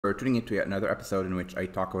We're tuning into yet another episode in which I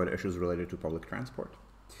talk about issues related to public transport,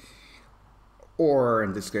 or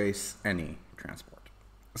in this case, any transport.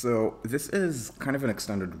 So this is kind of an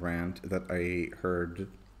extended rant that I heard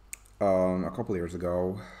a couple years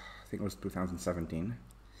ago. I think it was 2017,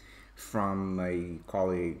 from my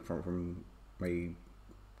colleague from my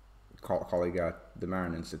colleague at the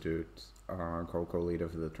Marron Institute, co-lead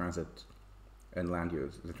of the transit and land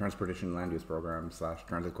use, the transportation land use program /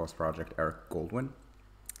 transit cost project, Eric Goldwyn.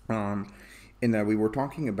 In that we were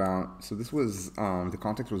talking about, so this was, the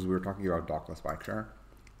context was we were talking about dockless bikeshare.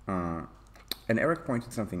 And Eric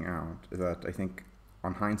pointed something out that I think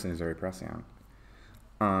on hindsight is very prescient.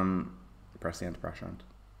 Prescient.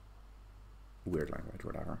 Weird language,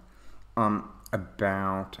 whatever.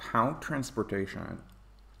 About how transportation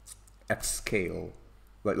at scale,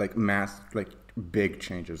 like big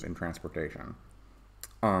changes in transportation,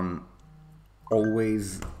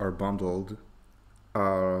 always are bundled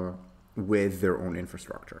with their own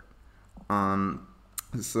infrastructure.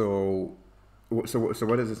 So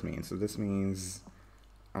what does this mean? So this means,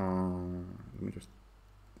 let me just,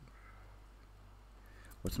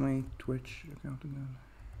 what's my Twitch account again?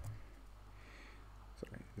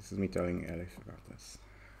 Sorry, this is me telling Ed I forgot this.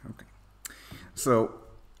 Okay. So,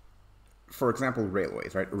 for example,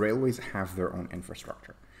 railways, right? Railways have their own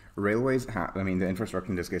infrastructure. Railways have, I mean, the infrastructure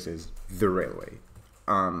in this case is the railway.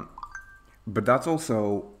 But that's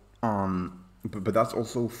also, but that's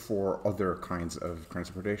also for other kinds of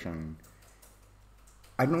transportation.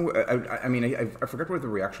 I don't know. I mean, I forget whether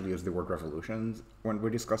we actually used the word revolutions when we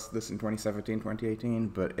discussed this in 2017, 2018.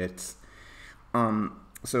 But it's,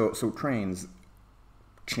 so trains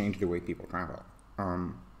change the way people travel.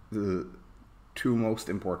 The two most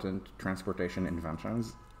important transportation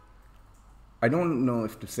inventions. I don't know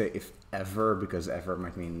if to say if ever, because ever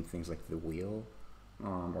might mean things like the wheel.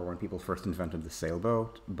 Or when people first invented the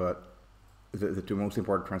sailboat, but the two most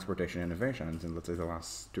important transportation innovations in, let's say, the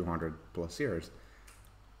last 200 plus years,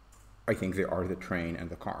 I think they are the train and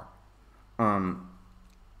the car. And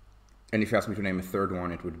if you ask me to name a third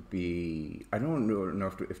one, it would be, I don't know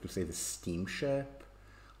if to say the steamship,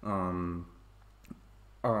 but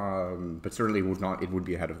certainly it would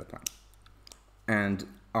be ahead of the time. And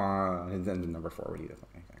then the number 4 would be the thing,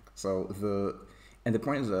 I think. So the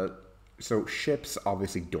point is that, so ships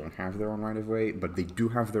obviously don't have their own right-of-way, but they do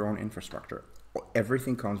have their own infrastructure.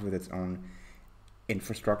 Everything comes with its own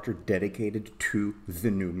infrastructure dedicated to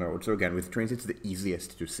the new mode. So again, with trains, it's the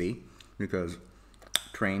easiest to see because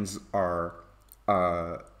trains are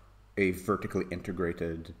a vertically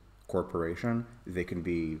integrated corporation. They can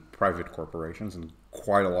be private corporations, and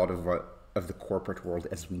quite a lot of the corporate world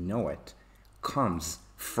as we know it comes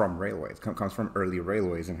from railways, comes from early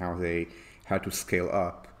railways and how they had to scale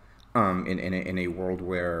up. In a world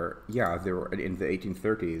where, yeah, there were, in the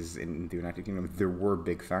 1830s in the United Kingdom, there were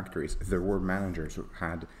big factories. There were managers who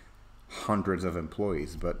had hundreds of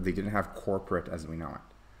employees, but they didn't have corporate as we know it.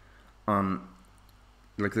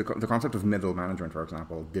 Like the concept of middle management, for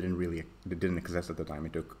example, didn't exist at the time.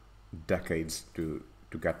 It took decades to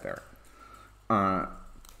get there.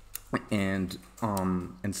 And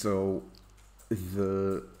so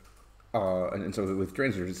with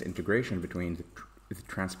trains, there's this integration between the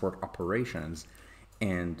transport operations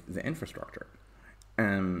and the infrastructure,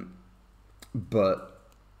 but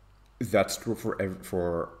that's true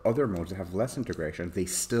for other modes that have less integration. They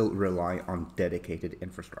still rely on dedicated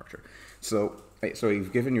infrastructure. So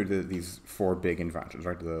you've given you these 4 big inventions,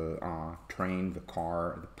 right? The train, the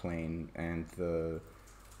car, the plane, and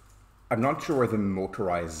I'm not sure whether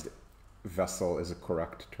motorized vessel is a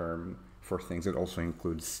correct term for things that also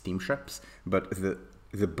includes steamships, but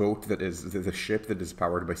the boat that is, the ship that is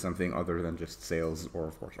powered by something other than just sails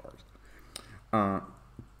or 4 oars.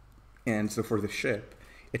 And so for the ship,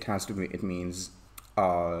 it means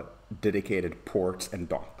dedicated ports and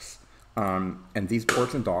docks. And these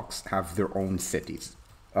ports and docks have their own cities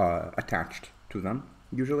attached to them,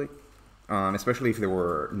 usually, especially if they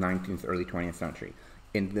were 19th, early 20th century.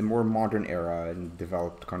 In the more modern era in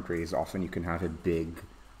developed countries, often you can have a big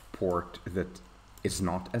port that is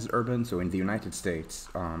not as urban. So in the United States,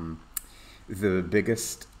 the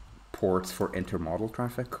biggest ports for intermodal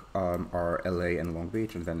traffic are LA and Long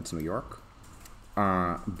Beach, and then it's New York.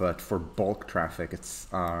 But for bulk traffic, it's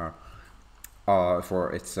I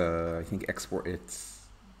think export. It's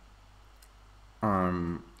I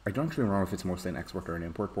don't really remember if it's mostly an export or an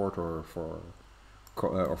import port or for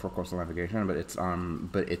coastal navigation,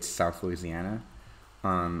 but it's South Louisiana.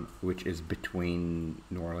 Which is between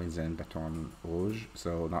New Orleans and Baton Rouge,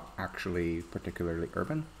 so not actually particularly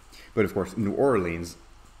urban. But of course, New Orleans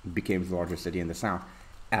became the largest city in the South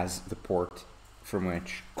as the port from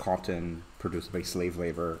which cotton produced by slave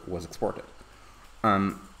labor was exported.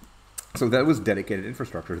 So that was dedicated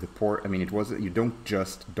infrastructure. The port, I mean, it was, you don't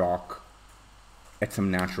just dock at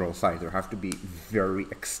some natural site. There have to be very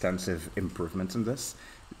extensive improvements in this.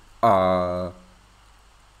 I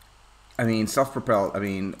mean, self-propelled, I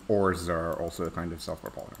mean, oars are also a kind of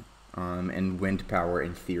self-propellant. And wind power,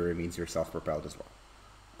 in theory, means you're self-propelled as well.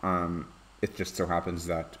 It just so happens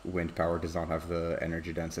that wind power does not have the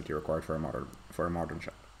energy density required for a modern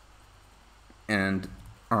ship. And,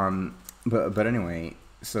 but anyway,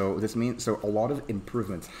 so this means, so a lot of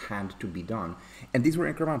improvements had to be done, and these were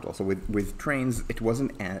incremental. So with trains, it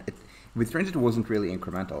wasn't, with trains, it wasn't really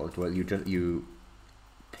incremental. It was, you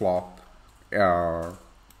plop,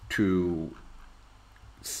 to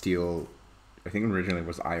steel, I think originally it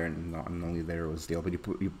was iron, and only later it was steel, but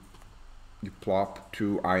you plop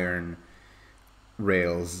two iron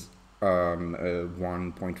rails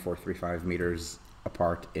 1.435 meters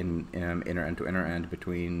apart in inner end to inner end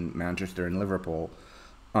between Manchester and Liverpool,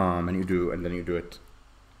 and then you do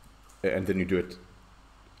it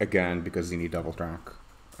again because you need double track,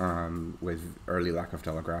 with early lack of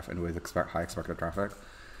telegraph and with high expected traffic,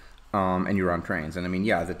 and you run trains. And I mean,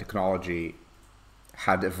 yeah, the technology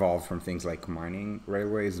had evolved from things like mining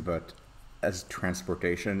railways, but as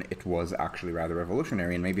transportation, it was actually rather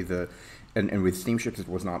revolutionary. And maybe and with steamships, it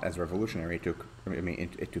was not as revolutionary. It took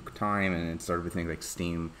time, and it started with things like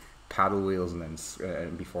steam paddle wheels, and then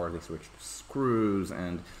before they switched to screws,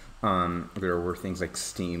 and there were things like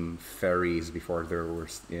steam ferries before there were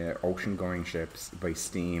ocean-going ships by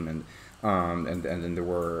steam, and then there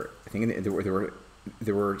were, I think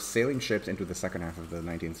there were sailing ships into the second half of the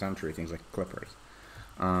 19th century, things like clippers.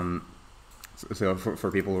 So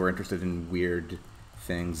for people who are interested in weird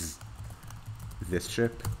things, this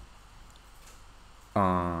ship,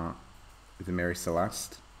 the Mary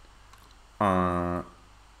Celeste,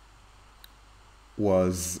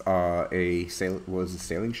 was a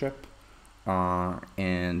sailing ship,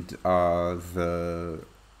 and the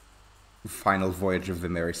final voyage of the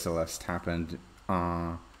Mary Celeste happened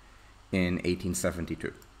in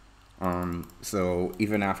 1872. So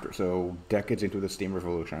even after, so decades into the steam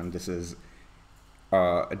revolution, this is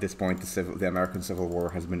at this point the American Civil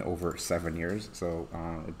War has been over 7 years. So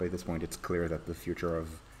by this point, it's clear that the future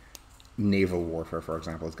of naval warfare, for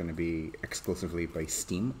example, is going to be exclusively by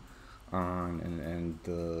steam, and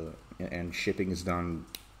shipping is done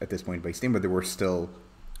at this point by steam, but there were still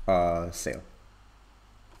sail.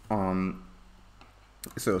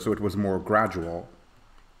 So it was more gradual,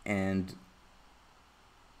 and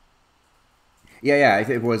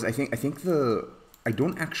it was. I think I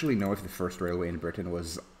don't actually know if the first railway in Britain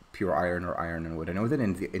was pure iron or iron and wood. I know that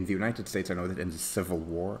in the United States, I know that in the Civil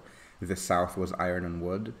War, the South was iron and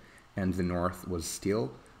wood, and the North was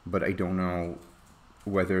steel. But I don't know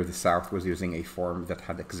whether the South was using a form that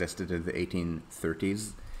had existed in the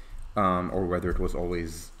 1830s, or whether it was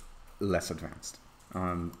always less advanced.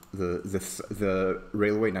 The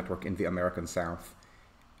railway network in the American South,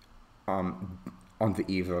 on the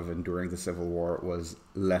eve of and during the Civil War, was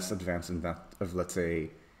less advanced than that of, let's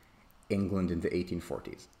say, England in the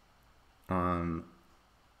 1840s.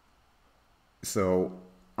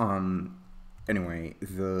 Anyway,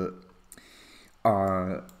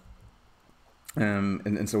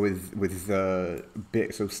 and so with the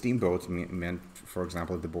big, so steamboats meant, for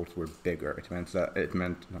example, the boats were bigger. It meant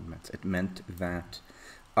that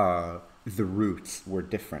the routes were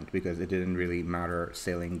different, because it didn't really matter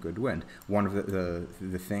sailing good wind. One of the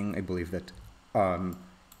thing I believe that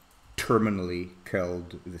terminally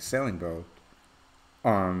killed the sailing boat,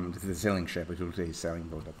 the sailing ship, which was a sailing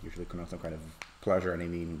boat that usually connotes some kind of pleasure, and I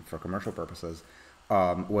mean for commercial purposes,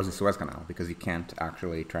 was the Suez Canal, because you can't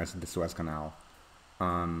actually transit the Suez Canal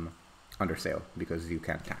under sail, because you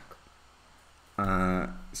can't tack.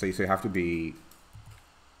 So you have to be,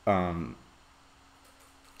 I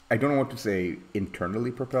don't know what to say,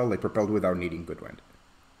 internally propelled, like propelled without needing good wind.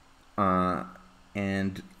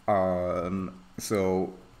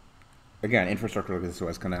 So again, infrastructure like the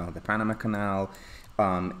Suez Canal, the Panama Canal,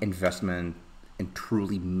 investment in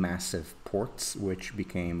truly massive ports, which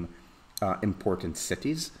became important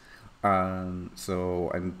cities.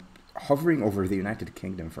 So I'm hovering over the United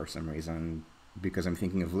Kingdom for some reason, because I'm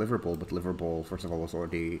thinking of Liverpool, but Liverpool, first of all, was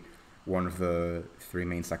already one of the three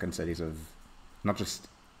main second cities of not just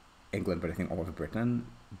England, but I think all of Britain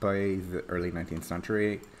by the early 19th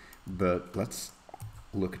century. But let's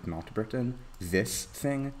look at not Britain. This,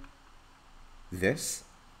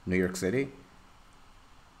 New York City,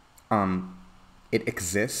 it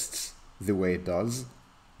exists the way it does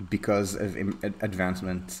because of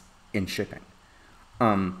advancements in shipping.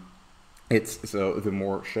 It's so the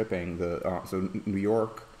more shipping, the so New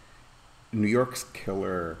York's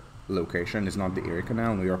killer location is not the Erie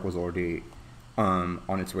Canal. New York was already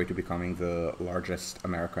on its way to becoming the largest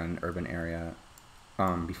American urban area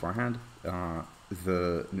beforehand.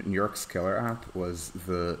 The New York's killer app was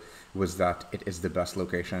that it is the best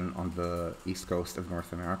location on the east coast of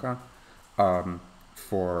North America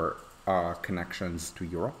for connections to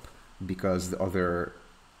Europe, because the other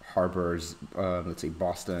harbors, let's say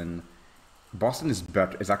Boston. Boston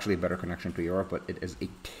is actually a better connection to Europe, but it is a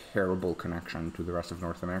terrible connection to the rest of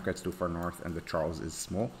North America. It's too far north, and the Charles is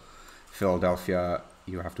small. Philadelphia,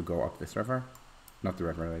 you have to go up this river, not the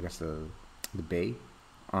river, I guess the bay.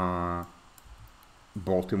 Uh,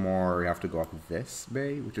 Baltimore, you have to go up this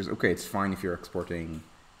bay, which is okay. It's fine if you're exporting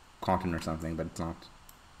cotton or something, but it's not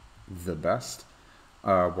the best.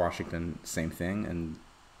 Washington, same thing, and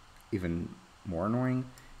even more annoying.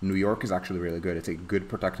 New York is actually really good. It's a good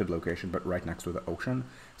protected location, but right next to the ocean.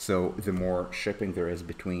 So the more shipping there is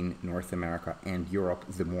between North America and Europe,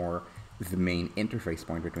 the more the main interface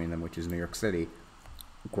point between them, which is New York City,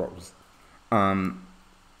 grows. Um,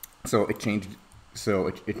 so it changed. So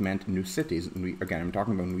it meant new cities. Again, I'm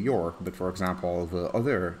talking about New York, but for example, the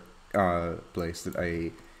other place that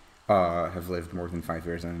I have lived more than 5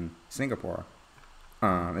 years in, Singapore,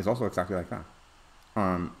 is also exactly like that.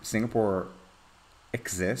 Singapore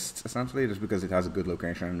exists essentially just because it has a good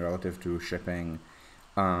location relative to shipping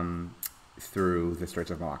through the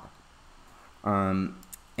Straits of Malacca. Um,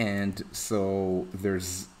 and so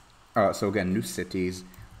there's so again, new cities,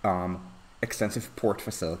 um, extensive port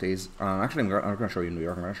facilities. Actually, I'm going to show you New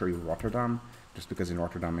York. I'm going to show you Rotterdam, just because in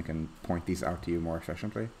Rotterdam I can point these out to you more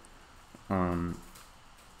efficiently. Um,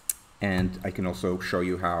 and I can also show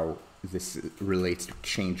you how this relates to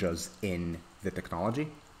changes in the technology.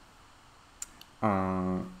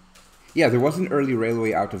 Uh, yeah, there was an early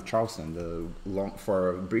railway out of Charleston.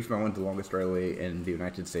 For a brief moment, the longest railway in the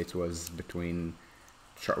United States was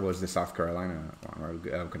was the South Carolina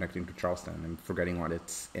one, connecting to Charleston. I'm forgetting what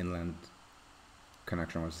its inland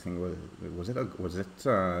connection was. I think was it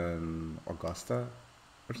Augusta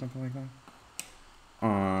or something like that.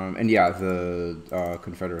 And yeah, the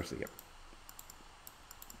Confederacy. Yeah.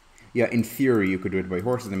 Yeah, in theory, you could do it by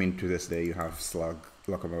horses. I mean, to this day, you have slug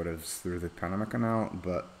locomotives through the Panama Canal,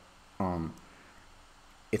 but um,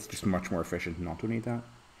 it's just much more efficient not to need that.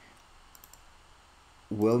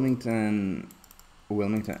 Wilmington,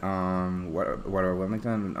 what are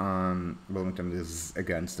Wilmington? Wilmington is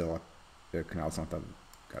again still the canal's not that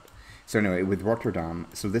good. So anyway, with Rotterdam,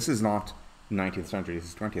 so this is not 19th century, this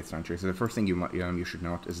is 20th century. So the first thing you should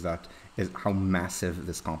note is how massive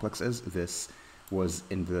this complex is. This was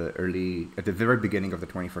at the very beginning of the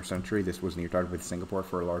 21st century. This was near tied with Singapore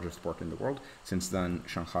for the largest port in the world. Since then,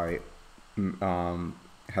 Shanghai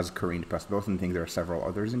has careened past both, and I think there are several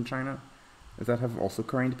others in China that have also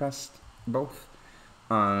careened past both.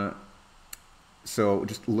 Uh, so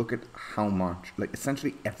just look at how much, like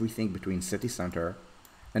essentially everything between city center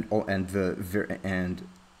and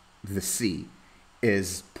the sea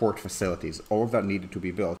is port facilities. All of that needed to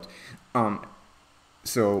be built.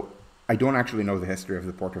 So I don't actually know the history of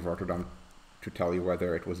the port of Rotterdam to tell you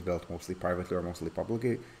whether it was built mostly privately or mostly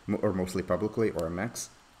publicly, or a mix,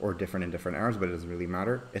 or different in different eras, but it doesn't really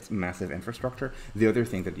matter. It's massive infrastructure. The other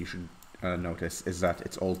thing that you should notice is that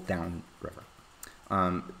it's all downriver.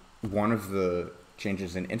 One of the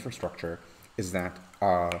changes in infrastructure is that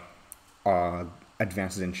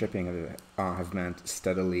advances in shipping have meant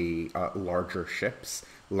steadily larger ships.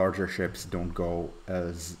 Larger ships don't go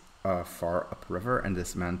as far upriver, and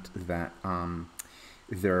this meant that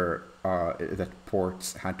that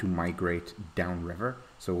ports had to migrate downriver.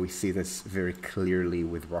 So we see this very clearly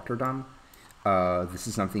with Rotterdam. This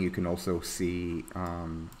is something you can also see,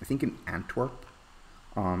 I think, in Antwerp.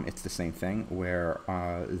 It's the same thing, where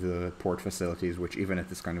the port facilities, which even at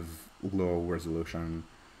this kind of low resolution,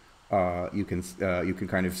 you can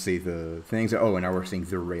kind of see the things. Oh, and now we're seeing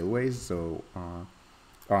the railways. So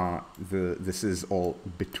this is all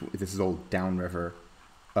downriver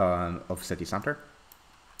of city center.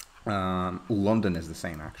 London is the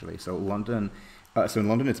same actually. So in London,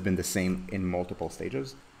 it's been the same in multiple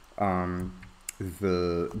stages.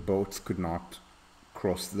 The boats could not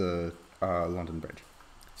cross the London Bridge.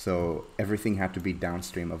 So everything had to be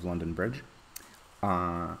downstream of London Bridge.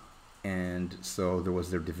 And so there was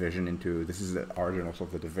their division into, this is the origin also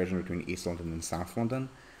of the division between East London and South London.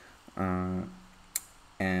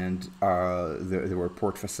 There were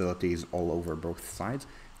port facilities all over both sides.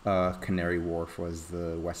 Canary Wharf was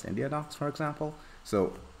the West India Docks, for example.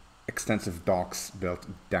 So extensive docks built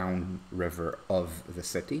downriver of the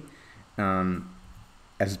city.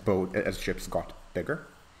 as ships got bigger.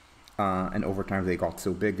 And over time, they got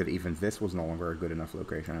so big that even this was no longer a good enough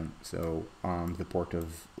location. So the Port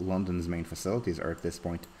of London's main facilities are at this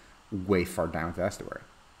point way far down the estuary.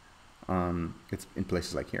 It's in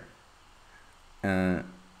places like here. So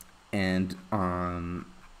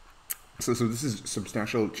this is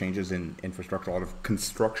substantial changes in infrastructure, a lot of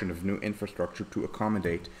construction of new infrastructure to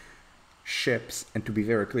accommodate ships. And to be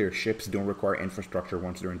very clear, ships don't require infrastructure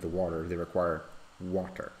once they're in the water. They require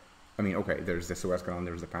water. I mean, okay, there's the Suez Canal and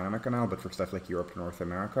there's the Panama Canal, but for stuff like Europe to North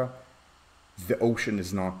America, the ocean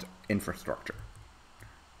is not infrastructure.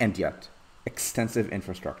 And yet, extensive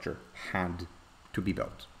infrastructure had to be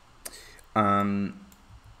built.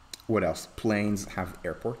 What else? Planes have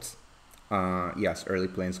airports. Yes, early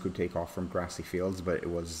planes could take off from grassy fields, but it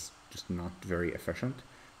was just not very efficient.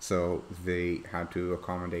 So they had to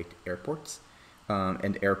accommodate airports.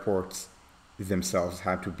 And airports themselves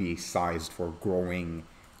had to be sized for growing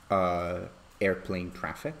airplane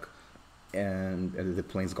traffic, and the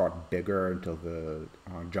planes got bigger until the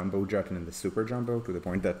jumbo jet and then the super jumbo, to the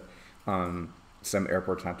point that some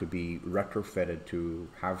airports had to be retrofitted to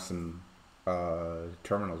have some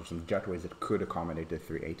terminals or some jetways that could accommodate the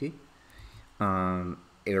 380.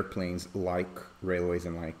 Airplanes, like railways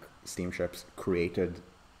and like steamships, created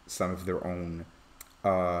some of their own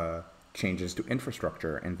changes to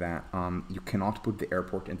infrastructure, in that you cannot put the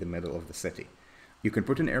airport in the middle of the city. You can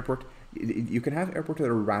put an airport. You can have airports that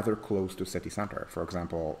are rather close to city center. For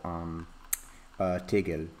example,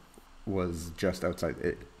 Tegel was just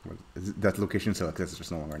outside. That location still exists. It's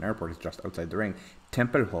just no longer an airport. It's just outside the ring.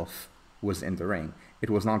 Tempelhof was in the ring.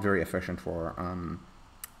 It was not very efficient for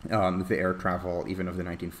the air travel, even of the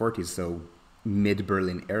 1940s. So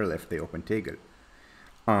mid-Berlin airlift, they opened Tegel.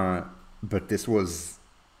 But this was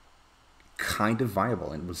kind of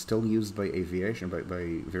viable and was still used by aviation,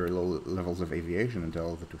 by very low levels of aviation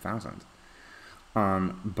until the 2000s.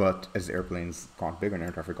 But as airplanes got bigger and air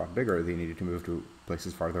traffic got bigger, they needed to move to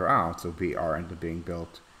places farther out. So BR ended up being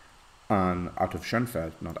built out of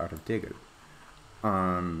Schönfeld, not out of Tegel.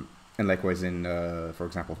 And likewise in, for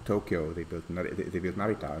example, Tokyo, they built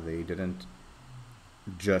Narita. They didn't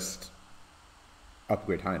just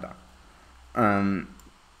upgrade Haneda.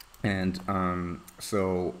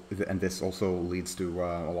 So this also leads to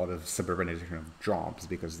a lot of suburbanization of jobs,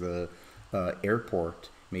 because the airport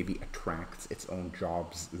maybe attracts its own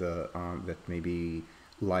jobs that maybe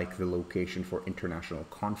like the location for international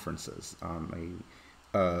conferences.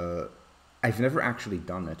 I've never actually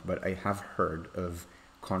done it, but I have heard of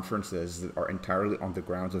conferences that are entirely on the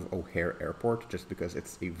grounds of O'Hare Airport, just because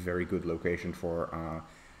it's a very good location for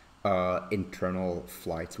internal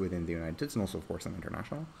flights within the United States, and also, of course, some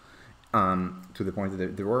international. To the point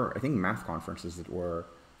that there were, I think, math conferences that were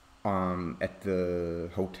at the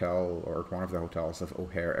hotel, or at one of the hotels of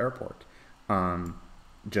O'Hare Airport,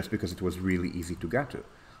 just because it was really easy to get to.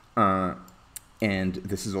 And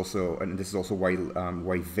this is also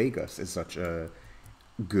why Vegas is such a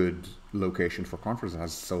good location for conferences. It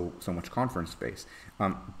has so much conference space,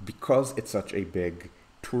 because it's such a big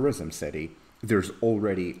tourism city. There's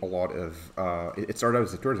already a lot of it started out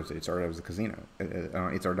as a tourism city. It started out as a casino.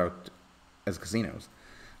 It started out as casinos.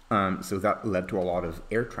 So that led to a lot of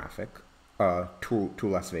air traffic to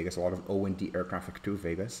Las Vegas, a lot of O&D air traffic to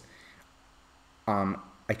Vegas. I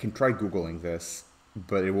can try Googling this,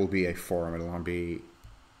 but it will be a forum. It'll not be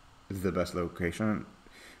the best location.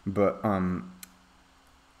 But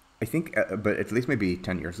I think, but at least maybe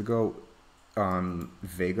 10 years ago,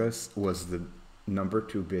 Vegas was the number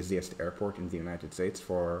 2 busiest airport in the United States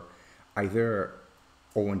for either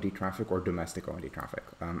O&D traffic or domestic O&D traffic,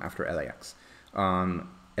 after LAX.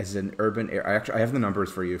 As an urban air, I have the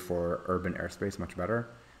numbers for you for urban airspace, much better.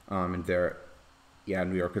 And there, yeah,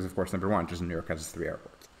 New York is of course number 1, just New York has 3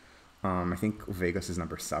 airports. I think Vegas is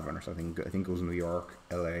number 7 or something. I think it was New York,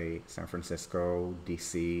 LA, San Francisco,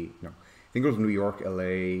 DC. No, I think it was New York,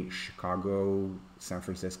 LA, Chicago, San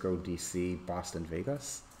Francisco, DC, Boston,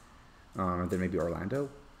 Vegas. Then maybe Orlando.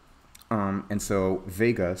 And so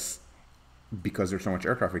Vegas, because there's so much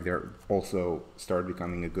air traffic there, also started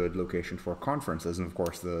becoming a good location for conferences. And of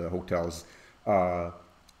course, the hotels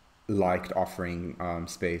liked offering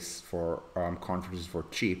space for conferences for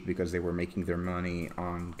cheap, because they were making their money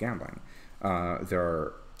on gambling. There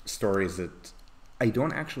are stories that I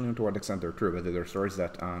don't actually know to what extent they're true, but there are stories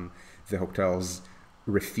that the hotels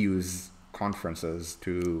refuse conferences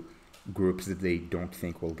to groups that they don't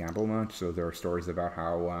think will gamble much. So there are stories about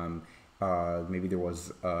how maybe there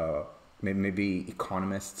was maybe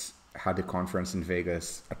economists had a conference in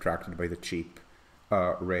Vegas attracted by the cheap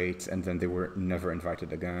rates, and then they were never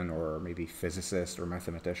invited again, or maybe physicists or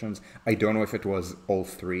mathematicians. I don't know if it was all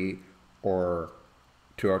three or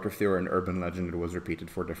two out of three, or an urban legend that was repeated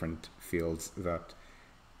for different fields that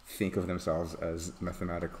think of themselves as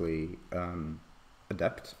mathematically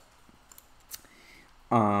adept.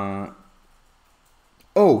 Oh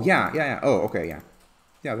yeah. Oh, okay, yeah.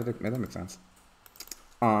 Yeah, that makes sense.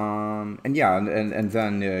 And yeah, and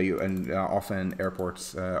then often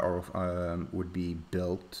airports would be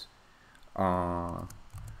built in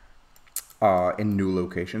new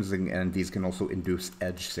locations, and these can also induce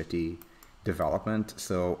edge city development.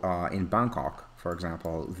 So in Bangkok, for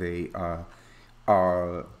example, the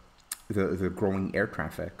growing air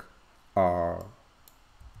traffic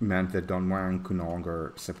meant that Don Muang could no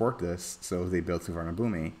longer support this, so they built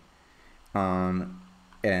Suvarnabhumi.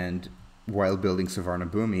 And while building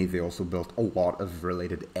Suvarnabhumi, they also built a lot of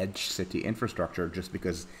related edge city infrastructure, just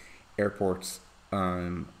because airports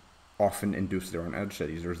often induce their own edge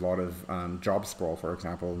cities. There's a lot of job sprawl, for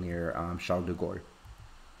example, near Charles de Gaulle.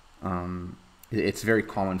 It's very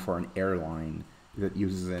common for an airline that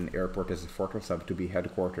uses an airport as a fortress hub to be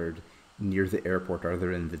headquartered near the airport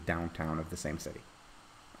rather than the downtown of the same city.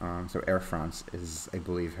 So Air France is, I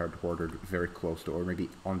believe, headquartered very close to, or maybe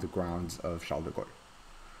on the grounds of Charles de Gaulle.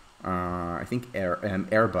 I think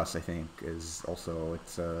Airbus, I think, is also,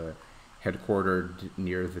 it's headquartered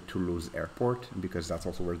near the Toulouse airport, because that's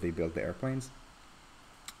also where they build the airplanes.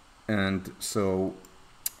 And so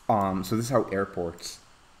this is how airports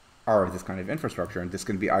are this kind of infrastructure, and this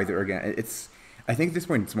can be either, again, I think at this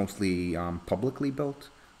point it's mostly publicly built.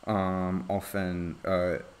 Often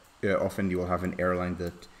you will have an airline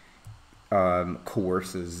that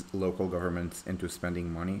coerces local governments into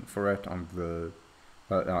spending money for it, on the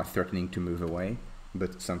threatening to move away.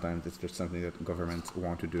 But sometimes it's just something that governments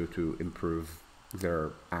want to do to improve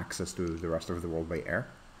their access to the rest of the world by air.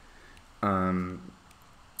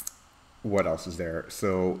 What else is there?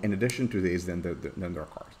 So in addition to these, then there are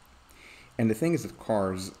cars. And the thing is that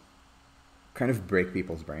cars kind of break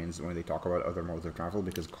people's brains when they talk about other modes of travel,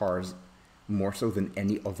 because cars, more so than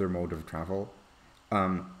any other mode of travel,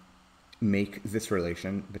 make this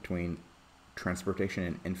relation between transportation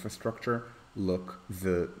and infrastructure look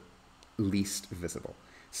the least visible.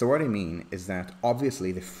 So what I mean is that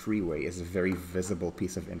obviously the freeway is a very visible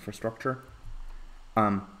piece of infrastructure.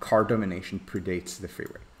 Car domination predates the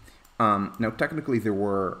freeway. Now technically there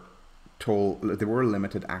were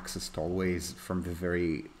limited access tollways from the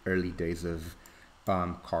very early days of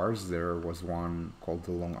cars. There was one called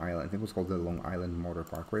the Long Island, I think it was called the Long Island Motor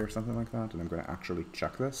Parkway or something like that, and I'm going to actually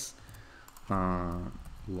check this.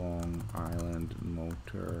 Long Island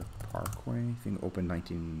Motor Parkway, I think opened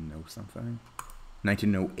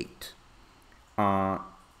 1908.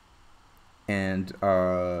 And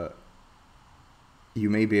you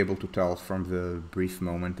may be able to tell from the brief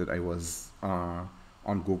moment that I was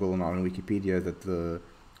on Google and not on Wikipedia that the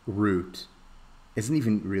route isn't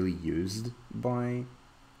even really used by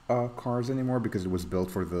cars anymore, because it was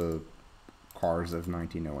built for the cars of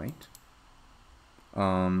 1908.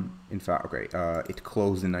 In fact, okay, it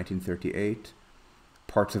closed in 1938.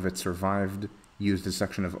 Parts of it survived, used a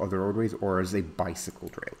section of other roadways, or as a bicycle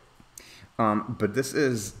trail. But this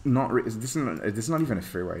is not even a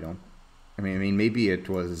freeway. I mean, maybe it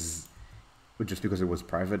was just because it was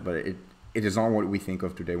private, but it is not what we think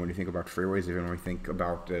of today when you think about freeways. Even when we think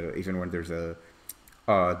about even when there's a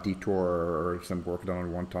detour or some work done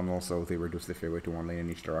on one tunnel, so they reduce the freeway to one lane in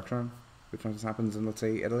each direction, which happens in, let's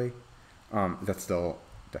say, Italy. That's still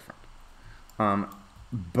different.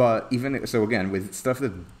 But even so, again, with stuff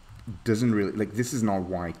that doesn't really, like, this is not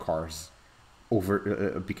why cars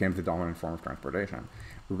became the dominant form of transportation.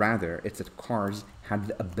 Rather, it's that cars had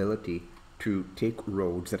the ability to take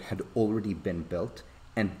roads that had already been built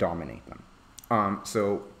and dominate them.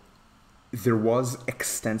 So there was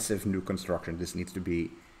extensive new construction. This needs to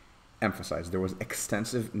be emphasized. There was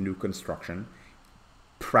extensive new construction.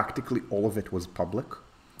 Practically all of it was public.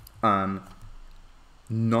 None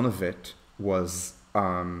of it was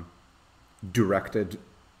directed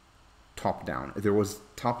top-down. There was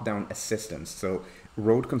top-down assistance. So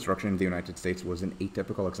road construction in the United States was an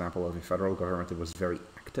atypical example of a federal government that was very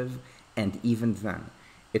active, and even then,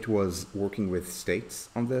 it was working with states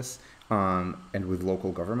on this and with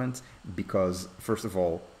local governments, because, first of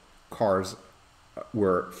all, cars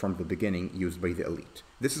were, from the beginning, used by the elite.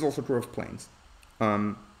 This is also true of planes.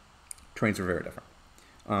 Trains are very different.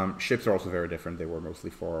 Ships are also very different. They were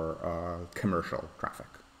mostly for commercial traffic.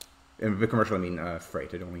 And by commercial, I mean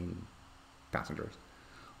freight. I don't mean passengers.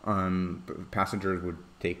 Passengers would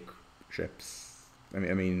take ships, I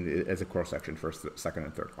mean as a cross-section, first, second,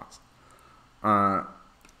 and third class. And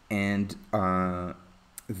and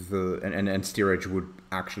steerage would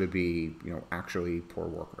actually be actually poor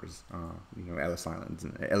workers. Ellis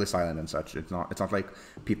Island and such. It's not like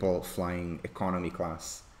people flying economy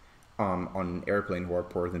class on an airplane who are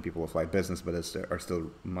poorer than people who fly business, but are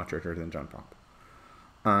still much richer than John Pop.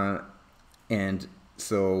 And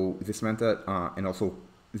so this meant that, and also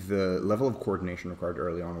the level of coordination required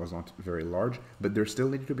early on was not very large, but there still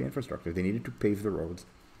needed to be infrastructure. They needed to pave the roads.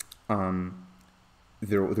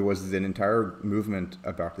 There was an entire movement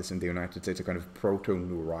about this in the United States, a kind of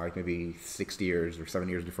proto-New Right, maybe 60 years or 7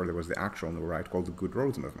 years before there was the actual New Right, called the Good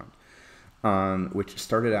Roads Movement, which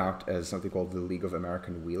started out as something called the League of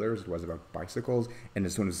American Wheelers. It was about bicycles, and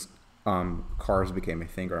as soon as cars became a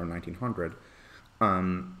thing around 1900,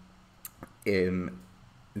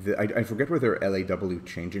 I forget whether LAW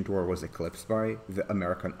changed into or was eclipsed by the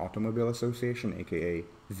American Automobile Association, aka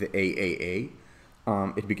the AAA.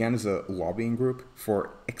 It began as a lobbying group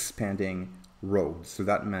for expanding roads. So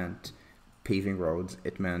that meant paving roads.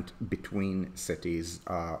 It meant between cities,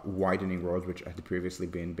 widening roads, which had previously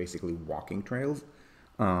been basically walking trails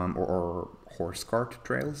or horse cart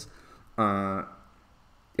trails.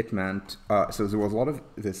 It meant, so there was a lot of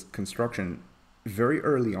this construction. Very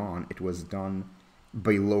early on, it was done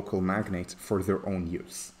by local magnates for their own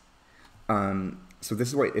use. So this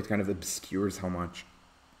is why it kind of obscures how much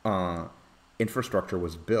infrastructure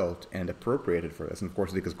was built and appropriated for this. And of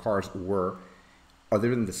course, because cars were,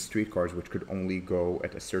 other than the streetcars, which could only go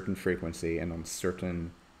at a certain frequency and on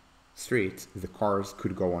certain streets, the cars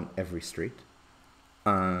could go on every street.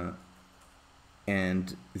 And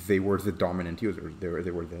they were the dominant users. They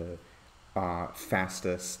were the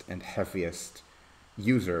fastest and heaviest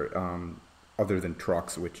user, other than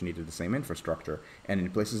trucks, which needed the same infrastructure. And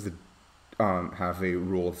in places that have a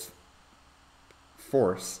rule of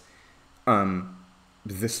force,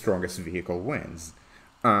 the strongest vehicle wins.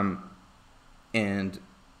 And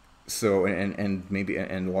so, and maybe,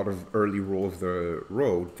 and a lot of early rule of the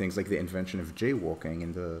road, things like the invention of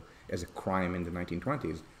jaywalking as a crime in the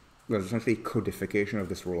 1920s, was essentially codification of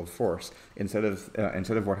this rule of force. Instead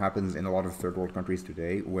of what happens in a lot of third world countries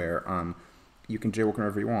today, where you can jaywalk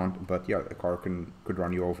whenever you want, but yeah, a car could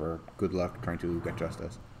run you over. Good luck trying to get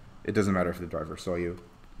justice. It doesn't matter if the driver saw you.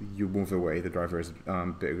 You move away, the driver is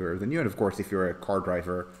bigger than you. And of course, if you're a car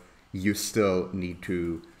driver, you still need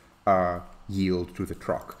to yield to the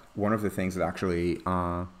truck. One of the things that actually,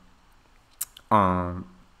 okay, so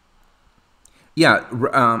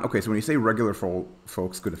when you say regular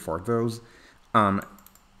folks could afford those,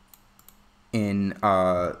 in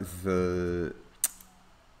the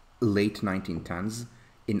late 1910s,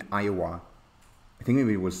 in Iowa, I think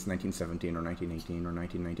maybe it was 1917 or 1918 or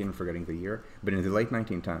 1919, I'm forgetting the year, but in the late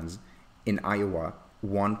 1910s, in Iowa,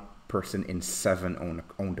 one person in 7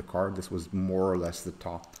 owned a car. This was more or less the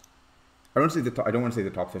top. I don't want to say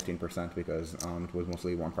the top 15% because it was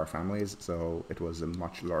mostly one-car families, so it was a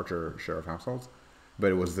much larger share of households,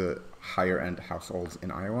 but it was the higher-end households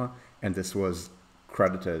in Iowa, and this was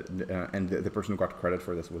credited, and the person who got credit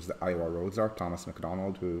for this was the Iowa road czar, Thomas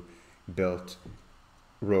McDonald, who built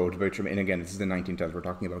roads, and again, this is the 1910s, we're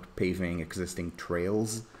talking about paving existing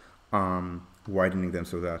trails, widening them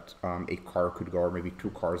so that a car could go, or maybe 2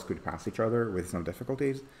 cars could pass each other with some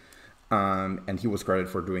difficulties. And he was credited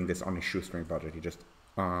for doing this on a shoestring budget. He just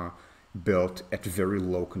built at very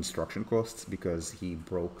low construction costs because he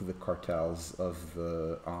broke the cartels of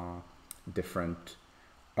the different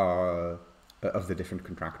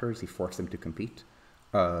contractors. He forced them to compete.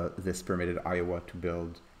 This permitted Iowa to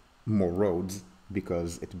build more roads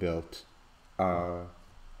because it built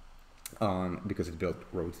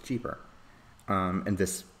roads cheaper, and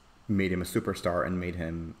this made him a superstar and made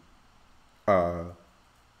him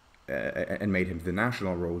the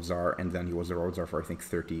national road czar, and then he was the road czar for I think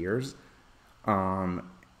 30 years,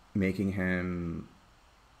 making him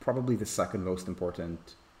probably the second most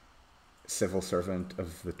important civil servant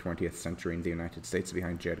of the 20th century in the United States,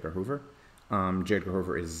 behind J. Edgar Hoover. J. Edgar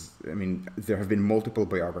Hoover is, I mean, there have been multiple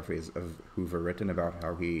biographies of Hoover written about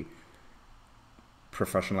how he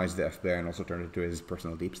professionalized the FBI and also turned it into his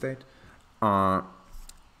personal deep state.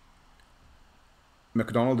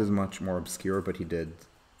 McDonald is much more obscure, but he did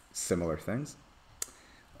similar things.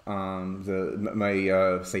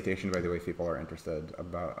 My citation, by the way, if people are interested,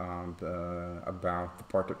 about the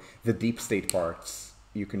part of the deep state parts,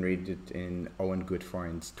 you can read it in Owen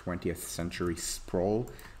Goodfine's 20th Century Sprawl,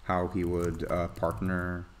 how he would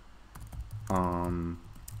partner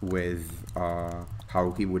with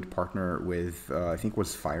I think it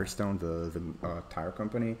was Firestone, the tire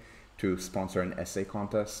company, to sponsor an essay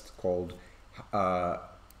contest called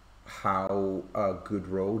how good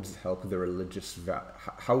roads help the religious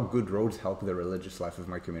how good roads help the religious life of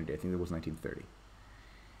my community. I think it was 1930.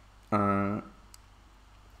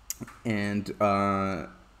 And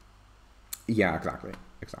yeah, exactly.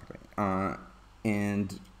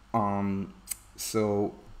 And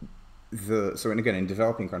so and again, in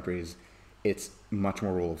developing countries, it's much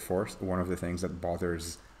more rule of force. One of the things that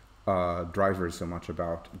bothers drivers so much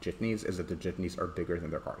about jitneys is that the jitneys are bigger than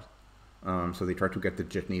their cars. So they try to get the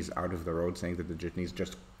jitneys out of the road, saying that the jitneys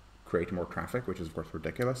just create more traffic, which is of course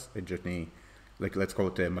ridiculous. A jitney, like let's call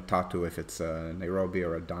it a matatu if it's Nairobi,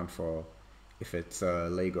 or a danfo if it's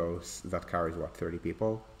Lagos, that carries what, 30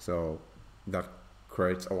 people. So that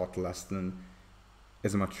creates a lot less than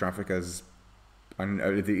as much traffic as, I don't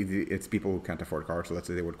know, it's people who can't afford cars. So let's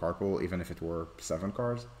say they would carpool, even if it were 7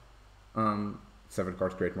 cars. 7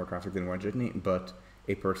 cars create more traffic than one jitney, but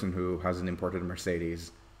a person who has an imported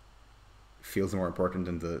Mercedes feels more important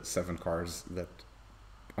than the 7 cars that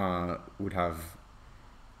would have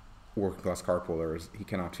working class carpoolers. He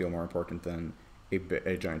cannot feel more important than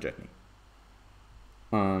a giant jitney.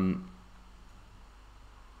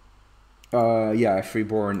 Yeah, a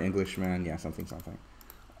freeborn Englishman, yeah, something.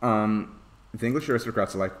 The English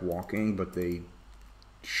aristocrats like walking, but they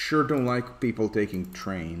sure don't like people taking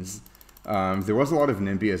trains. There was a lot of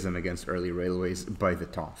NIMBYism against early railways by the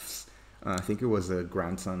Toffs. I think it was a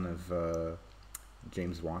grandson of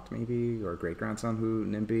James Watt, maybe, or a great-grandson who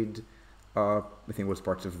NIMBY'd, I think it was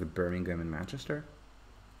parts of the Birmingham and Manchester.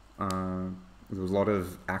 There was a lot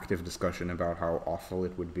of active discussion about how awful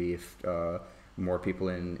it would be if more people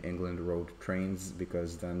in England rode trains,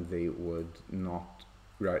 because then they would not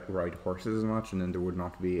ride horses as much, and then there would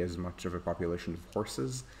not be as much of a population of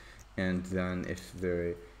horses. And then if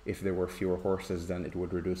there were fewer horses, then it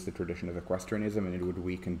would reduce the tradition of equestrianism, and it would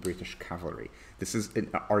weaken British cavalry. This is an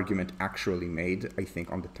argument actually made, I think,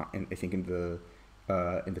 in the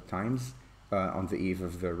Times on the eve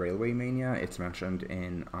of the railway mania. It's mentioned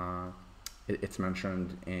in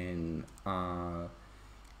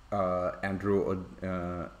Andrew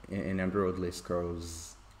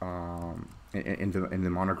Odlyzko's in the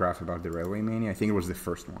monograph about the railway mania. I think it was the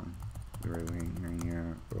first one. The railway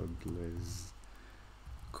mania, Odlyzko.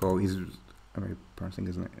 Am I pronouncing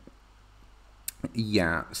his name?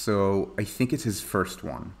 Yeah. So I think it's his first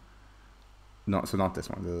one. Not this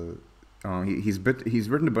one. He's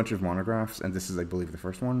written a bunch of monographs, and this is, I believe, the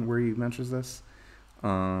first one where he mentions this.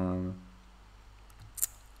 And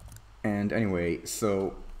anyway,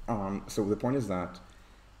 so the point is that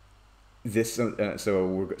this so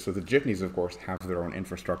the jitneys, of course, have their own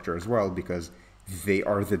infrastructure as well, because they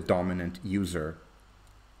are the dominant user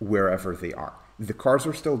wherever they are. The cars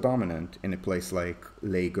are still dominant in a place like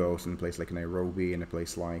Lagos, in a place like Nairobi, in a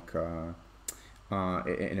place like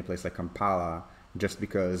Kampala, just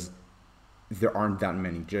because there aren't that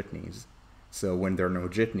many jitneys. So when there are no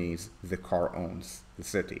jitneys, the car owns the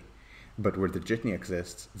city. But where the jitney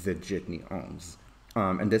exists, the jitney owns.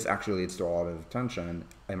 And this actually leads to a lot of tension,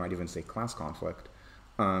 I might even say class conflict,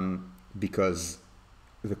 because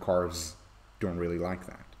the cars don't really like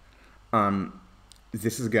that.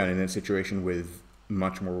 This is, again, in a situation with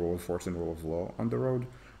much more rule of force and rule of law on the road.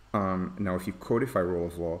 Now, if you codify rule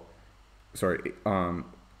of law,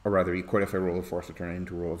 or rather you codify rule of force to turn it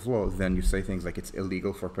into rule of law, then you say things like it's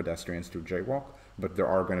illegal for pedestrians to jaywalk, but there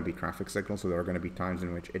are going to be traffic signals, so there are going to be times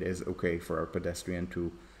in which it is okay for a pedestrian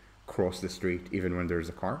to cross the street even when there's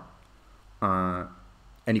a car.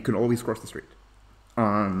 And you can always cross the street.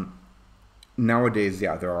 Nowadays,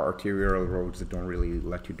 yeah, there are arterial roads that don't really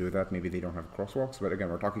let you do that. Maybe they don't have crosswalks, but again,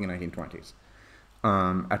 we're talking in 1920s.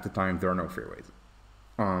 At the time, there are no freeways.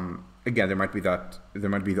 Again, there might be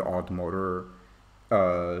the odd motor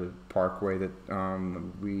parkway that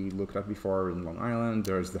we looked at before in Long Island.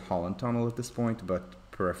 There's the Holland Tunnel at this point, but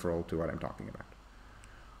peripheral to what I'm talking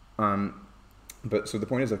about. But so the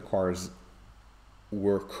point is that cars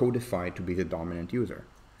were codified to be the dominant user.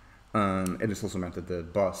 And this also meant that the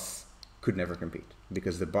bus could never compete,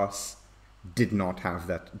 because the bus did not have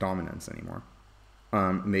that dominance anymore.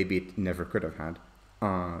 Maybe it never could have had.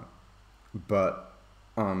 But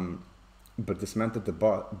this meant that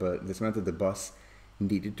the bus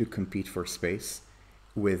needed to compete for space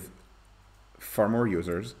with far more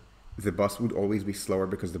users. The bus would always be slower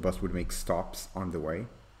because the bus would make stops on the way,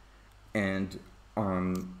 and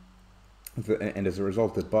as a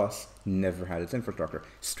result, the bus never had its infrastructure.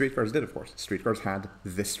 Streetcars did, of course. Streetcars had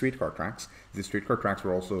the streetcar tracks. The streetcar tracks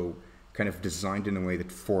were also kind of designed in a way that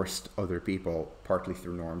forced other people, partly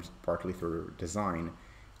through norms, partly through design,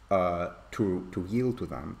 to yield to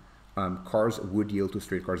them. Cars would yield to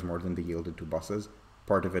streetcars more than they yielded to buses.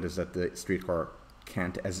 Part of it is that the streetcar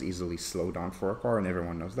can't as easily slow down for a car, and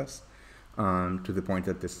everyone knows this. To the point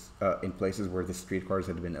that this, in places where the streetcars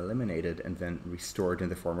had been eliminated and then restored in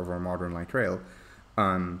the form of a modern light rail,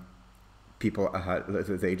 the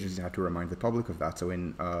agencies had to remind the public of that. So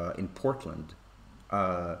in Portland,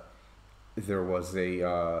 there was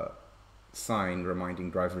a sign reminding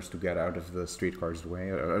drivers to get out of the streetcar's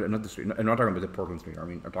way. Not the street. I'm not talking about the Portland street. I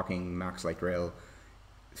mean, I'm talking Max Light Rail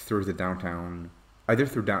through the downtown, either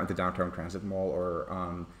through the downtown transit mall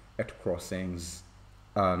or at crossings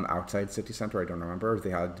outside city center. I don't remember.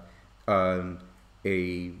 They had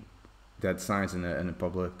signs in a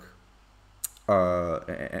public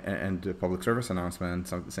and a public service announcement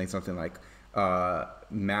saying something like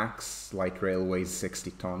Max Light Rail weighs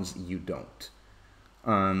 60 tons. You don't.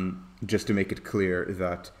 Just to make it clear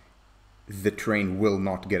that the train will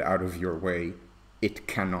not get out of your way. It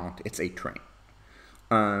cannot. It's a train.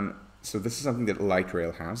 So this is something that light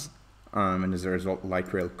rail has. And as a result,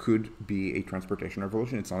 light rail could be a transportation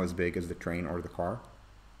revolution. It's not as big as the train or the car,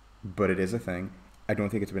 but it is a thing. I don't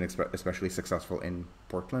think it's been especially successful in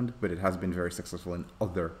Portland, but it has been very successful in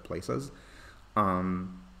other places. Not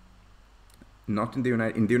in the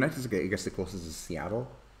United States, I guess the closest is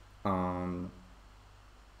Seattle.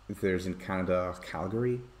 There's in Canada,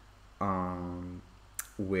 Calgary,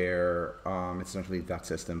 where it's essentially that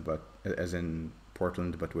system, but as in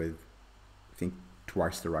Portland, but with, I think,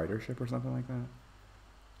 twice the ridership or something like that.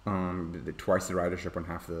 Twice the ridership on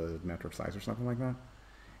half the metro size or something like that.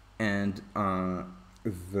 And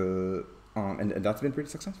and that's been pretty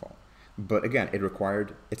successful. But again, it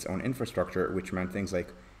required its own infrastructure, which meant things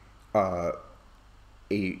like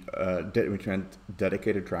which meant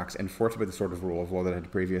dedicated tracks enforced by the sort of rule of law that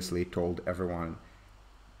had previously told everyone,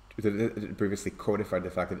 that previously codified the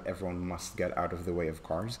fact that everyone must get out of the way of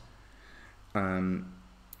cars. And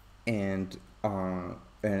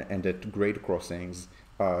at grade crossings,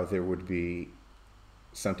 sometimes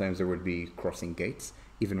there would be crossing gates,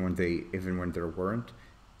 even when there weren't.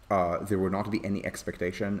 There would not be any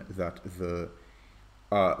expectation that the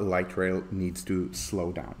light rail needs to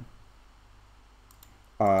slow down.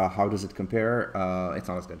 How does it compare? It's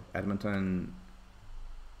not as good. Edmonton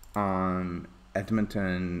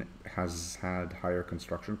has had higher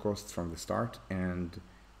construction costs from the start and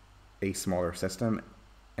a smaller system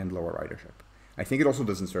and lower ridership. I think it also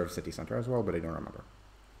doesn't serve city center as well, but I don't remember.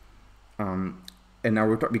 And now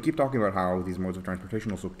we keep talking about how these modes of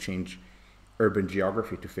transportation also change urban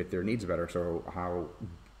geography to fit their needs better. So how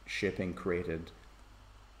shipping created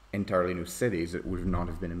entirely new cities that would not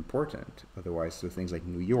have been important otherwise, so things like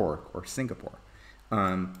New York or Singapore,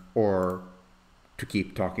 or to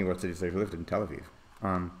keep talking about cities that have lived in, Tel Aviv.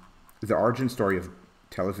 The origin story of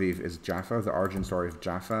Tel Aviv is Jaffa. The origin story of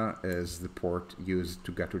Jaffa is the port used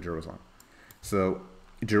to get to Jerusalem. So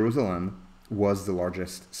Jerusalem was the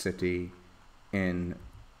largest city in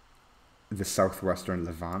the southwestern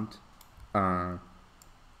Levant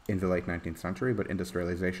in the late 19th century, but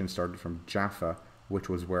industrialization started from Jaffa, which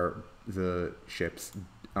was where the ships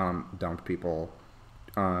dumped people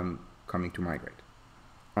coming to migrate.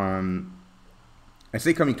 I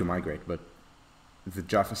say coming to migrate, but the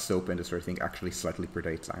Jaffa soap industry, I think, actually slightly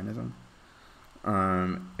predates Zionism.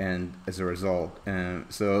 And as a result,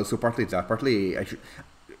 so partly it's that, partly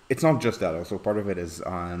it's not just that. Also, part of it is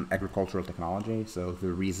agricultural technology. So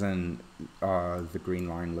the reason the Green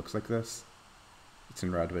Line looks like this, it's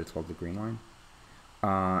in red, but it's called the Green Line,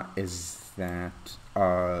 is that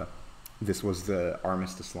this was the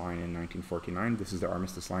Armistice Line in 1949. This is the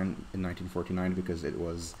Armistice Line in 1949 because it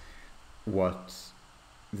was what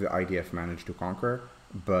the IDF managed to conquer,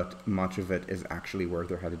 but much of it is actually where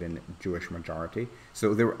there had been Jewish majority.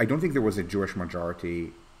 So I don't think there was a Jewish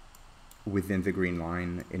majority within the Green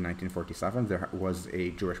Line in 1947. There was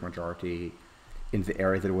a Jewish majority in the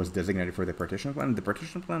area that was designated for the partition plan. The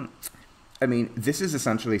partition plan, I mean, this is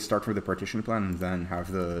essentially start with the partition plan and then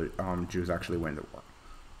have the Jews actually win the war.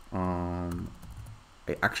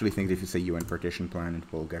 I actually think that if you say UN partition plan, it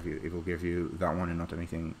will give you that one and not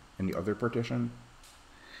any other partition.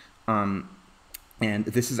 And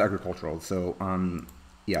this is agricultural. So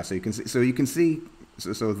yeah, so you can see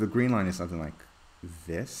so the Green Line is something like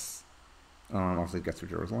this. Also it gets to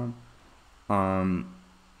Jerusalem. And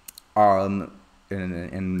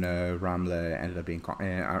Ramle ended up being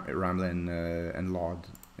Ramle and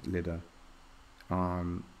Lida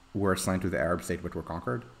were assigned to the Arab state but were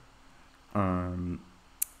conquered. But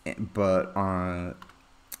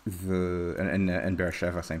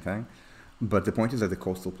Beersheba, same thing. But the point is that the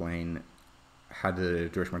coastal plain had a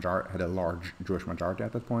large Jewish majority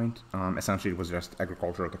at that point. Essentially, it was just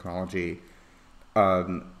agricultural technology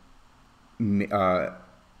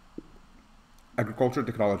agricultural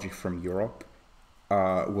technology from Europe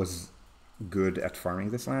was good at farming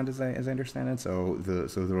this land, as I understand it. So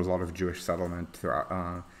there was a lot of Jewish settlement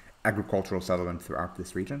throughout, agricultural settlement throughout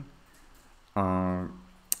this region, and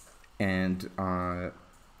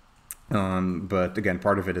but again,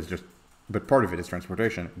 part of it is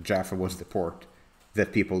transportation. Jaffa was the port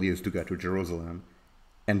that people used to get to Jerusalem,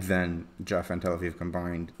 and then Jaffa and Tel Aviv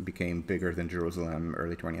combined became bigger than Jerusalem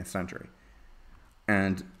early 20th century,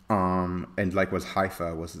 and likewise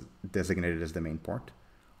Haifa was designated as the main port.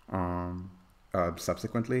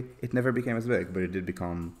 Subsequently, it never became as big, but it did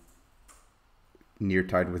become near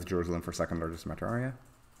tied with Jerusalem for second largest metro area.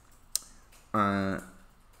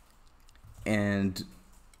 And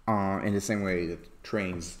in the same way that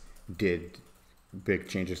trains did big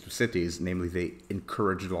changes to cities, namely they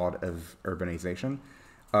encouraged a lot of urbanization,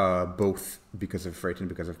 both because of freight and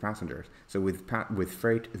because of passengers. So with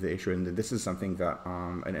freight, the issue, and this is something that,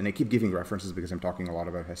 and I keep giving references because I'm talking a lot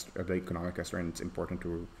about economic history, and it's important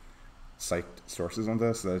to cite sources on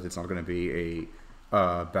this, that it's not going to be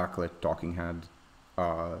a backlit talking head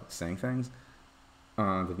saying things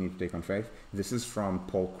that you need to take on faith. This is from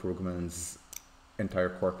Paul Krugman's entire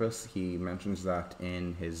corpus. He mentions that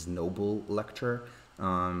in his Noble lecture.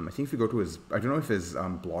 I think if you go to his, I don't know if his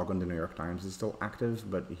blog on the New York Times is still active,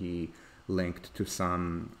 but he linked to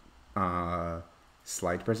some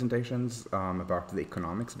slide presentations about the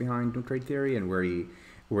economics behind new trade theory, and where he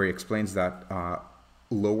explains that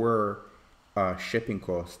lower shipping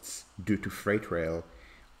costs due to freight rail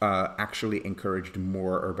actually encouraged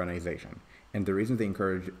more urbanization. And the reason they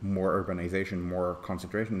encourage more urbanization, more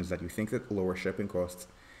concentration, is that you think that lower shipping costs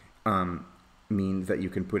mean that you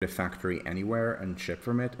can put a factory anywhere and ship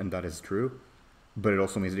from it, and that is true. But it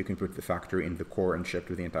also means that you can put the factory in the core and ship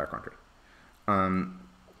to the entire country.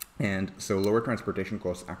 And so lower transportation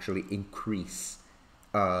costs actually increase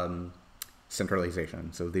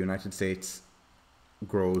centralization. So the United States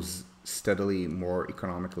grows steadily more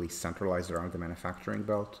economically centralized around the manufacturing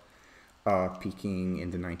belt, peaking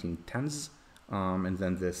in the 1910s. And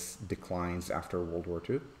then this declines after World War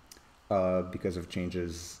II because of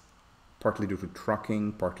changes, partly due to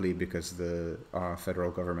trucking, partly because the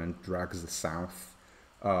federal government drags the South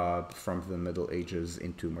from the Middle Ages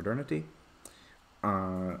into modernity,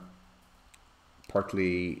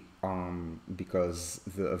 partly because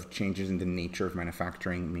of changes in the nature of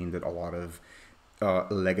manufacturing mean that a lot of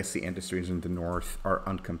legacy industries in the North are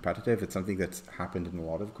uncompetitive. It's something that's happened in a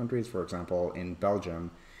lot of countries. For example, in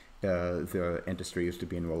Belgium, the industry used to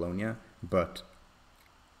be in Wallonia, but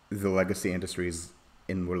the legacy industries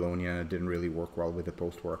in Wallonia didn't really work well with the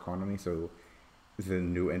post-war economy, so the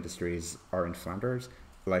new industries are in Flanders.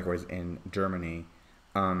 Likewise, in Germany,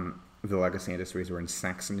 the legacy industries were in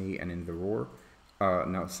Saxony and in the Ruhr.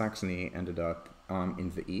 Now, Saxony ended up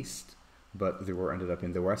in the east, but the Ruhr ended up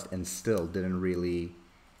in the west, and still didn't really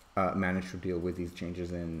manage to deal with these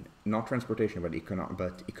changes in not transportation, but not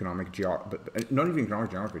even economic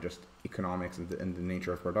geography, just economics and the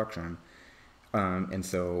nature of production. And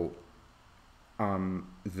so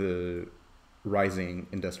the rising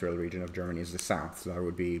industrial region of Germany is the south. So that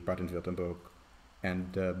would be Baden-Württemberg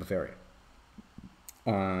and Bavaria.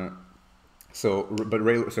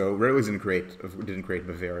 Railways didn't create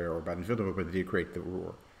Bavaria or Baden-Württemberg, but they did create the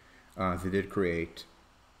Ruhr. They did create.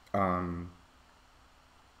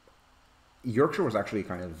 Yorkshire was actually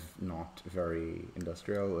kind of not very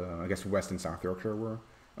industrial. I guess West and South Yorkshire were,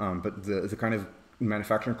 but the kind of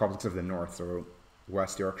manufacturing complex of the north, so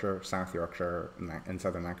West Yorkshire, South Yorkshire, and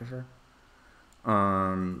Southern Lancashire,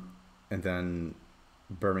 and then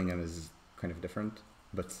Birmingham is kind of different,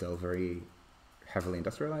 but still very heavily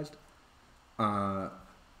industrialized. And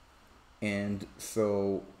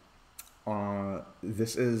so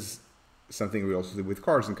this is something we also do with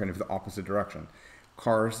cars in kind of the opposite direction.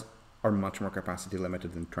 Cars are much more capacity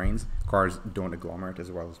limited than trains. Cars don't agglomerate as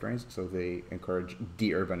well as trains, so they encourage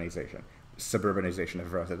deurbanization, suburbanization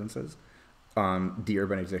of residences,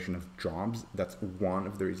 deurbanization of jobs. That's one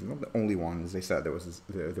of the reasons, not the only one. As I said,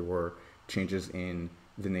 there were changes in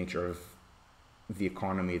the nature of the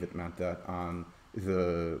economy that meant that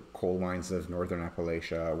the coal mines of northern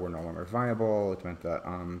Appalachia were no longer viable. It meant that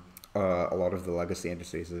a lot of the legacy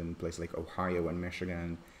industries in places like Ohio and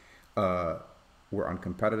Michigan were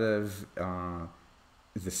uncompetitive.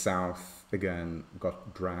 The South, again,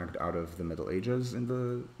 got dragged out of the Middle Ages in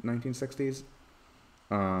the 1960s.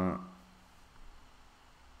 In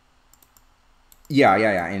the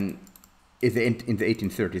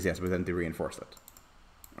 1830s, yes, but then they reinforced it.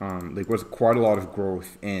 There was quite a lot of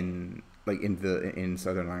growth in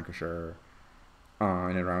southern Lancashire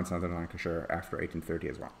and around southern Lancashire after 1830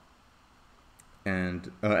 as well,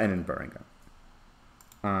 and in Birmingham.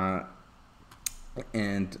 Uh,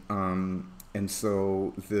 and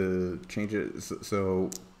so the changes. So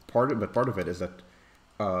part of it is that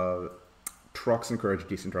uh, trucks encourage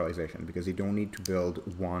decentralization because you don't need to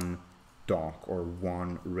build one dock or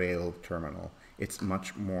one rail terminal. It's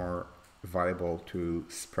much more viable to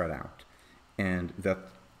spread out, and that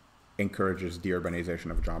encourages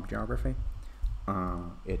deurbanization of job geography.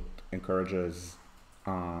 It encourages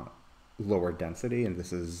lower density, and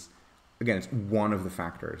this is, again, it's one of the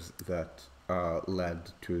factors that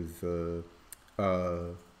led to the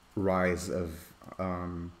rise of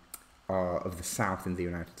the South in the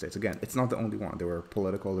United States. Again, it's not the only one. There were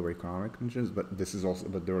political, there were economic conditions, but this is also,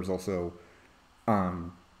 but there was also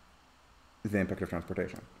the impact of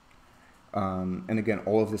transportation. And again,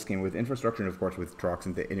 all of this came with infrastructure, and of course with trucks,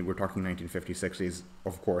 and we're talking 1950s, 60s.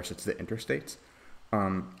 Of course, it's the interstates.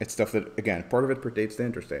 It's stuff that, again, part of it predates the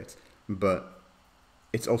interstates, but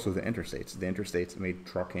it's also the interstates. The interstates made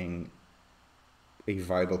trucking a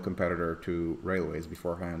viable competitor to railways.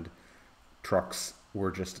 Beforehand, trucks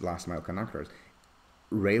were just last mile connectors.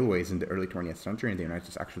 Railways in the early 20th century in the United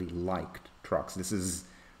States actually liked trucks. This is,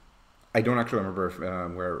 I don't actually remember if,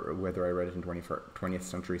 whether I read it in 20th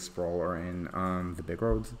century sprawl or in the big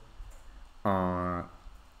roads.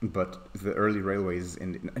 But the early railways I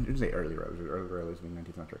didn't say early railways in the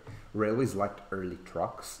 19th century. Railways liked early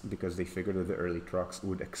trucks because they figured that the early trucks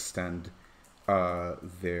would extend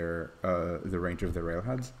the range of the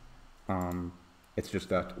railheads. It's just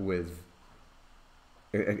that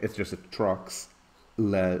it's just that trucks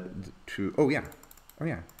led to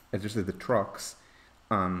it's just that the trucks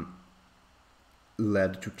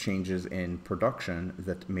led to changes in production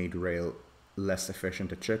that made rail less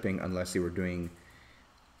efficient at shipping unless you were doing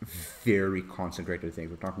very concentrated things.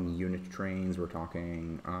 We're talking unit trains, we're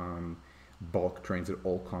talking bulk trains that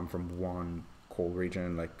all come from one coal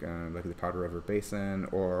region, like the Powder River Basin,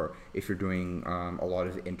 or if you're doing a lot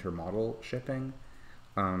of intermodal shipping,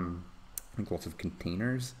 I think lots of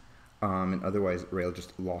containers, and otherwise rail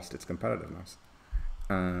just lost its competitiveness.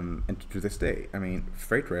 And to this day, I mean,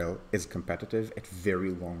 freight rail is competitive at very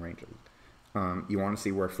long ranges. You want to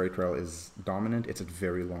see where freight rail is dominant, it's at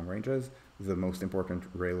very long ranges. The most important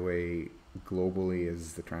railway globally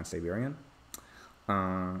is the Trans-Siberian,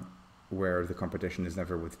 where the competition is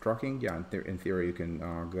never with trucking. Yeah, in theory, you can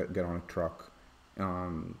get on a truck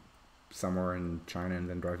somewhere in China and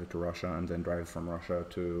then drive it to Russia, and then drive from Russia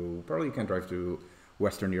to, probably you can't drive to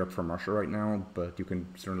Western Europe from Russia right now, but you can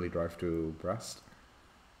certainly drive to Brest.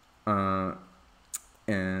 And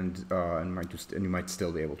you might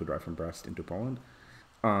still be able to drive from Brest into Poland.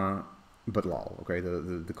 But lol, okay,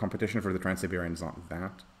 the competition for the Trans-Siberian is not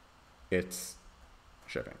that, it's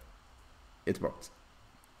shipping, it's boats.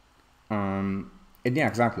 And yeah,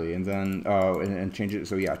 exactly, and then and changes.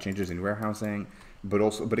 So yeah, changes in warehousing,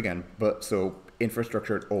 so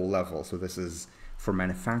infrastructure at all levels. So this is for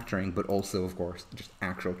manufacturing, but also, of course, just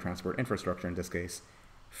actual transport infrastructure. In this case,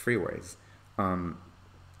 freeways,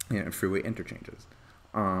 freeway interchanges,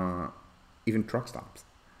 even truck stops,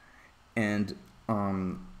 and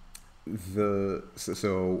and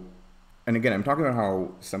again, I'm talking about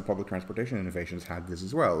how some public transportation innovations had this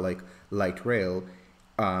as well, like light rail,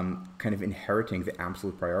 kind of inheriting the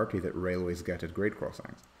absolute priority that railways get at grade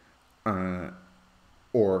crossings,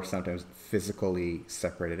 or sometimes physically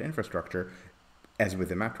separated infrastructure, as with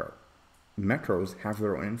the metro. Metros have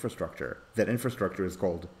their own infrastructure. That infrastructure is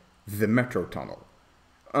called the metro tunnel.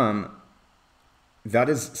 That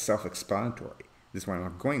is self-explanatory. This is why I'm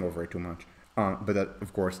not going over it too much. But that,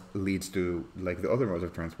 of course, leads to, like the other modes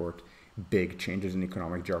of transport, big changes in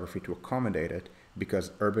economic geography to accommodate it,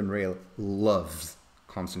 because urban rail loves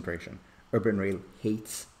concentration. Urban rail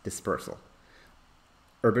hates dispersal.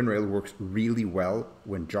 Urban rail works really well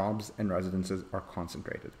when jobs and residences are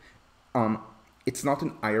concentrated. It's not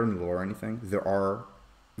an iron law or anything. There are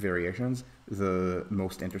variations. The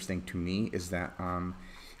most interesting to me is that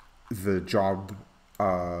the job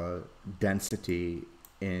density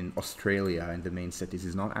in Australia in the main cities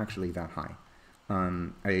is not actually that high.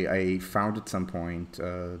 I found at some point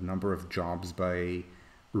a number of jobs by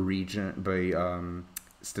region, by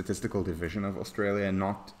statistical division of Australia,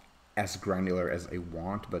 not as granular as I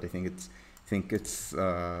want, but I think it's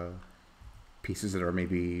pieces that are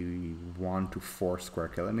maybe 1 to 4 square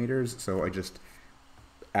kilometers. So I just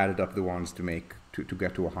added up the ones to get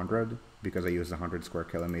to 100, because I use 100 square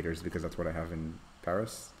kilometers because that's what I have in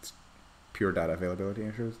Paris. It's pure data availability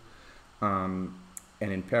issues. And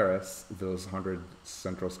in Paris, those 100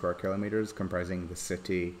 central square kilometers comprising the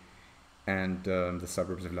city and the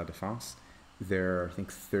suburbs of La Défense, they're, I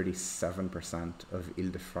think, 37% of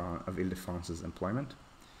Ile-de-France's employment.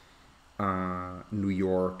 New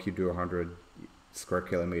York, you do 100 square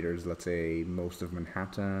kilometers, let's say most of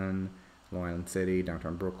Manhattan, Long Island City,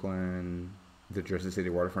 downtown Brooklyn, the Jersey City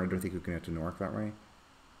waterfront. I don't think you can get to Newark that way.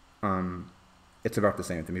 It's about the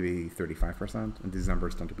same, maybe 35%, and these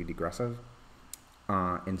numbers tend to be degressive.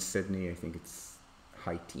 In Sydney, I think it's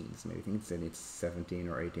high teens, maybe. I think in Sydney it's 17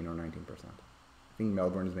 or 18 or 19%. I think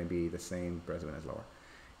Melbourne is maybe the same, Brisbane is lower.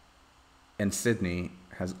 And Sydney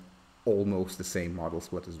has almost the same model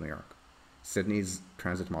split as New York. Sydney's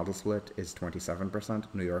transit model split is 27%.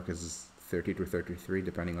 New York is 30 to 33,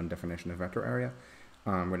 depending on definition of metro area.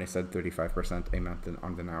 When I said 35%, I meant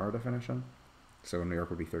on the narrow definition. So New York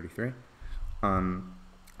would be 33.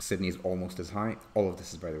 Sydney is almost as high. All of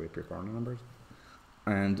this is, by the way, pre-corona numbers.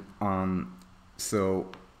 And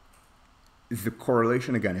so the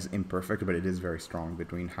correlation, again, is imperfect, but it is very strong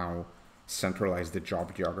between how centralized the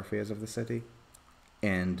job geography is of the city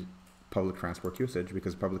and public transport usage,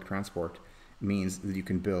 because public transport means that you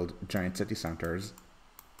can build giant city centers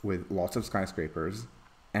with lots of skyscrapers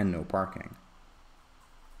and no parking.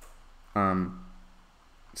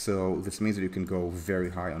 So this means that you can go very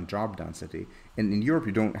high on job density. And in Europe,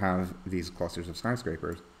 you don't have these clusters of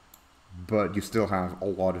skyscrapers, but you still have a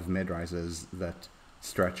lot of mid-rises that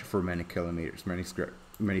stretch for many kilometers, many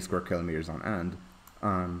square kilometers on end.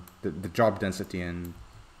 The job density in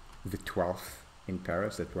the 12th in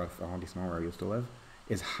Paris, the 12th arrondissement where I used to live,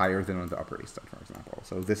 is higher than on the Upper East Side, for example.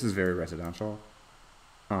 So this is very residential,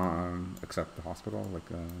 except the hospital. Like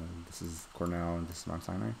this is Cornell and this is Mount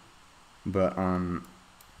Sinai, but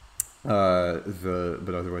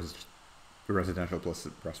otherwise it's just residential plus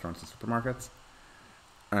restaurants and supermarkets,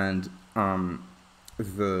 and and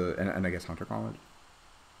I guess Hunter College.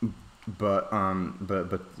 But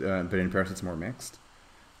in Paris it's more mixed.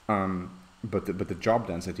 But the job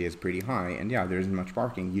density is pretty high, and yeah, there isn't much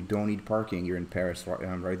parking. You don't need parking. You're in Paris,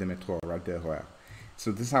 right the metro, right the RER.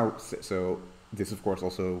 So this of course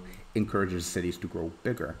also encourages cities to grow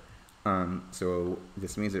bigger. So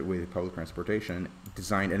this means that with public transportation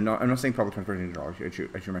design, and I'm not saying public transportation in general,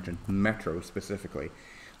 I should mention metro specifically,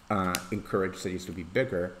 encourage cities to be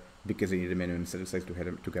bigger because they need a minimum city size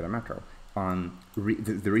to get a metro.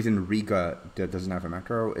 The reason Riga doesn't have a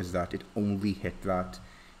metro is that it only hit that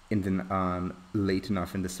in the late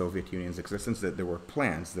enough in the Soviet Union's existence that there were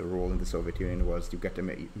plans. The rule in the Soviet Union was you get a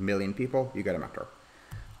million people, you get a metro.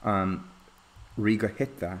 Riga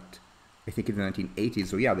hit that, I think, in the 1980s.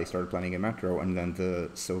 So yeah, they started planning a metro, and then the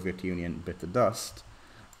Soviet Union bit the dust.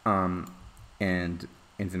 And in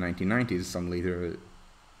the 1990s, suddenly the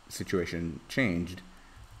situation changed.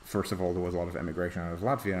 First of all, there was a lot of immigration out of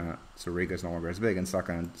Latvia, so Riga is no longer as big. And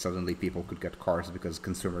second, suddenly people could get cars because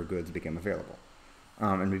consumer goods became available.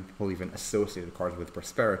 And people even associated cars with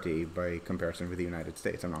prosperity by comparison with the United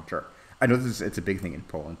States. I'm not sure. I know it's a big thing in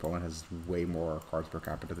Poland. Poland has way more cars per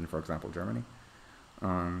capita than, for example, Germany.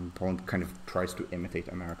 Poland kind of tries to imitate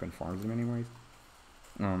American farms in many ways.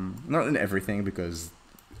 Not in everything, because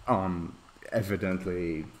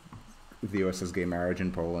evidently the US has gay marriage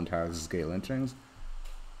and Poland has gay lynchings.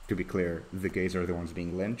 To be clear, the gays are the ones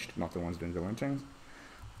being lynched, not the ones doing the lynchings.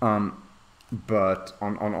 But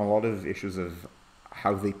on a lot of issues of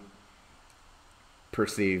how they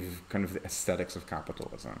perceive kind of the aesthetics of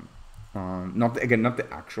capitalism, not the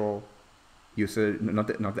actual usage, not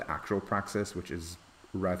the actual praxis, which is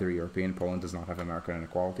rather European. Poland does not have American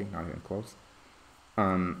inequality, not even close.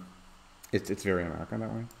 It's very American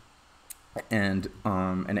that way. And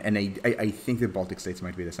I think the Baltic states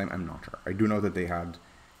might be the same. I'm not sure. I do know that they had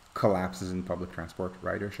collapses in public transport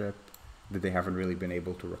ridership that they haven't really been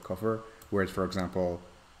able to recover. Whereas, for example,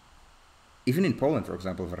 even in Poland, for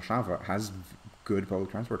example, Warszawa has good public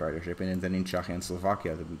transport ridership, and then in Czechia and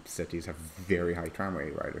Slovakia, the cities have very high tramway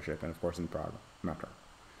ridership, and of course in Prague, metro.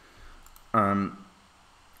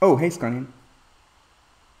 Oh, hey, Scanian.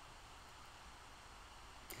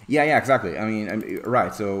 Yeah, exactly. I mean,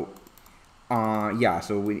 right. So, yeah.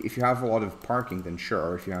 So if you have a lot of parking, then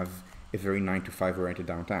sure. If you have a very 9 to 5 oriented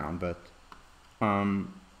downtown, but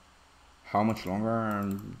how much longer?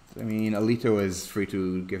 I mean, Alito is free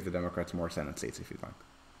to give the Democrats more Senate seats if you'd like.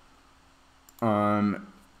 I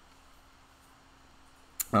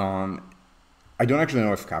don't actually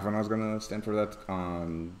know if Kavanaugh's going to stand for that.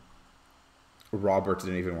 Roberts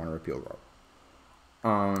didn't even want to repeal Roe.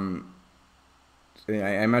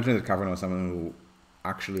 I imagine that Kavanaugh is someone who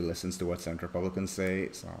actually listens to what Senate Republicans say,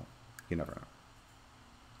 so you never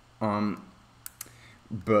know.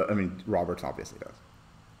 But I mean, Roberts obviously does.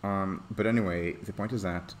 But anyway, the point is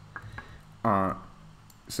that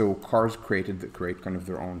so cars create kind of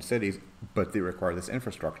their own cities, but they require this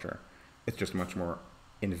infrastructure. It's just much more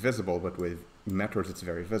invisible, but with metros it's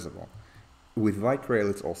very visible. With light rail,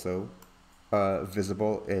 it's also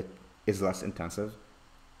visible. It is less intensive.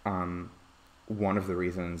 One of the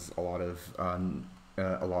reasons a lot of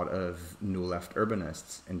new left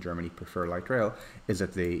urbanists in Germany prefer light rail is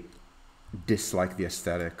that they dislike the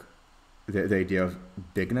aesthetic, the idea of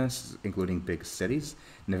bigness, including big cities.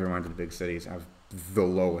 Never mind that big cities have the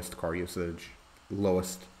lowest car usage,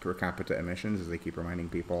 lowest per capita emissions, as they keep reminding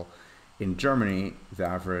people. In Germany, the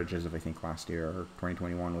average as of I think last year,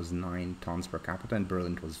 2021, was 9 tons per capita. In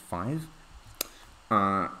Berlin, it was 5.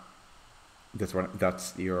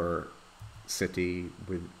 That's your city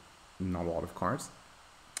with not a lot of cars,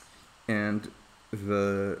 and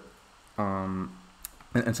the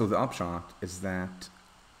and so the upshot is that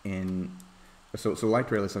so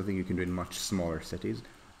light rail is something you can do in much smaller cities.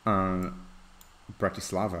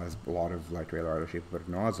 Bratislava has a lot of light rail ridership, but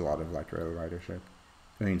no has a lot of light rail ridership.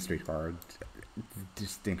 I mean, streetcar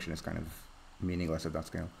distinction is kind of meaningless at that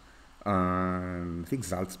scale. I think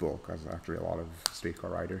Salzburg has actually a lot of streetcar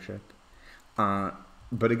ridership.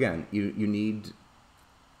 But again, you need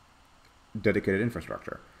dedicated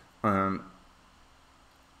infrastructure.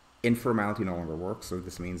 Informality no longer works, so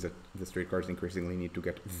this means that the streetcars increasingly need to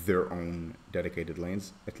get their own dedicated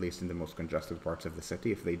lanes, at least in the most congested parts of the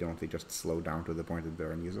city. If they don't, they just slow down to the point that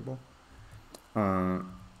they're unusable.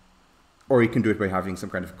 Or you can do it by having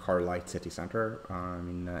some kind of car light city center.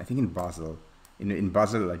 I think in Basel, in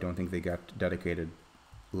Basel, I don't think they get dedicated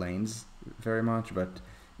lanes very much, but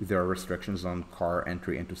there are restrictions on car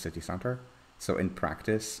entry into city center. So in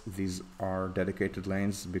practice, these are dedicated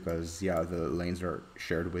lanes because, yeah, the lanes are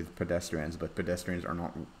shared with pedestrians, but pedestrians are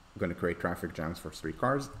not going to create traffic jams for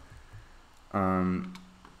streetcars. The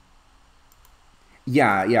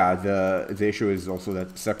issue is also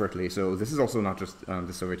that separately, so this is also not just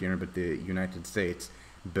the Soviet Union, but the United States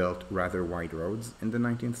built rather wide roads in the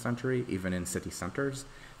 19th century, even in city centers.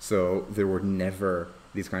 So there were never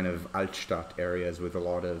these kind of Altstadt areas with a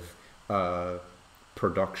lot of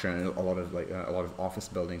production, a lot of office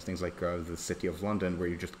buildings, things like the City of London, where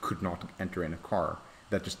you just could not enter in a car.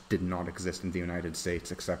 That just did not exist in the United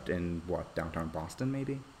States, except in downtown Boston,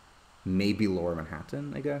 maybe Lower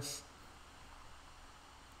Manhattan, I guess.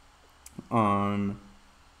 And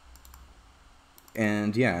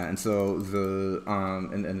so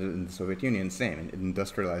in the Soviet Union, same. It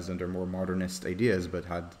industrialized under more modernist ideas, but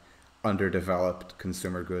had underdeveloped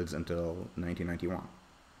consumer goods until 1991.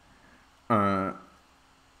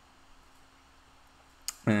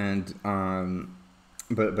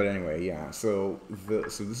 But anyway, yeah. So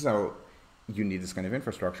this is how you need this kind of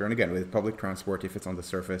infrastructure. And again, with public transport, if it's on the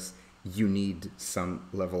surface, you need some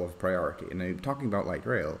level of priority. And I'm talking about light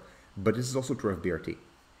rail, but this is also true of BRT.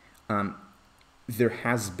 There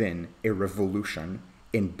has been a revolution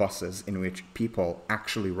in buses in which people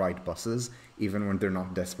actually ride buses even when they're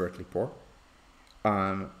not desperately poor.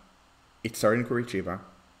 It started in Curitiba.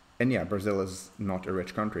 And yeah, Brazil is not a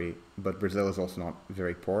rich country, but Brazil is also not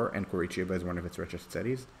very poor, and Curitiba is one of its richest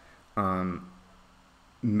cities.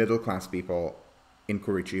 Middle-class people in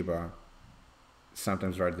Curitiba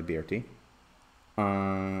sometimes ride the BRT.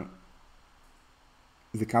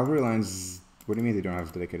 The Calgary lines, what do you mean they don't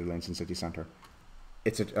have dedicated lanes in city center?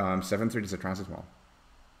 It's at 7th Street is a transit mall.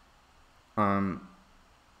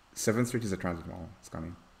 7th Street is a transit mall. It's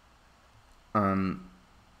coming.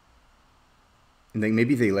 And then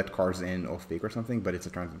maybe they let cars in off peak or something, but it's a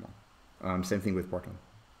transit mall. Same thing with Portland.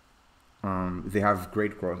 They have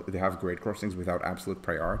great crossings without absolute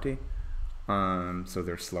priority, so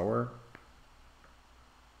they're slower.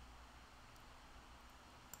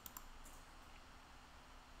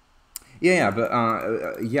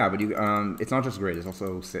 But you it's not just grid.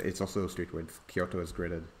 It's also street width. Kyoto is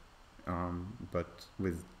gridded, but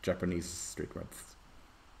with Japanese street width.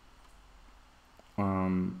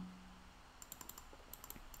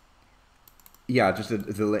 Just but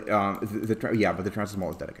the transit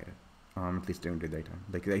mall is dedicated, at least during the daytime.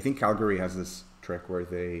 Like I think Calgary has this trick where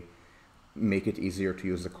they make it easier to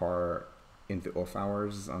use the car in the off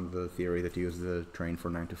hours on the theory that you use the train for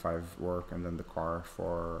 9 to 5 work, and then the car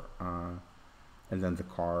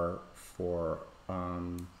for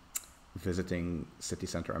visiting city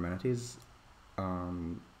center amenities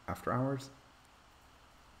after hours.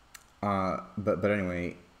 But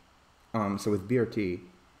anyway, so with BRT,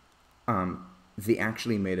 they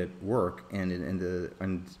actually made it work,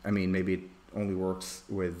 and I mean maybe it only works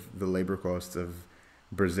with the labor costs of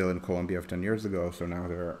Brazil and Colombia of 10 years ago. So now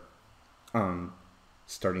they're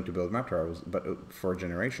starting to build metros, but for a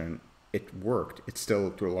generation it worked. It still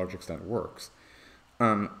to a large extent works.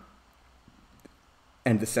 And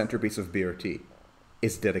the centerpiece of BRT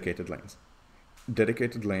is dedicated lanes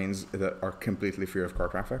that are completely free of car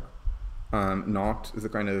traffic. Not the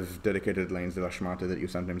kind of dedicated lanes de la Schmata that you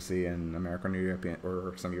sometimes see in American or European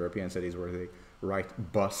or some European cities where they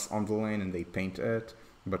write bus on the lane and they paint it,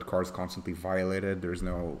 but cars constantly violate it. There's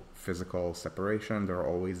no physical separation. There are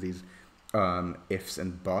always these ifs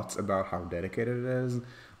and buts about how dedicated it is.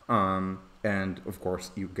 And of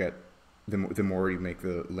course, you get the more you make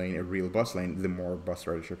the lane a real bus lane, the more bus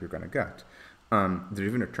ridership you're going to get. There's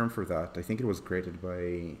even a term for that. I think it was created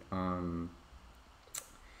by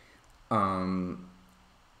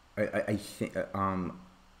I think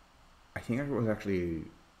I think it was actually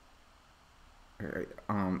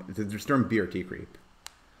there's term BRT creep,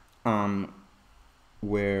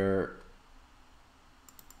 where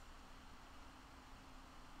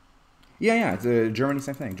yeah, the Germany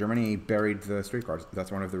same thing. Germany buried the streetcars.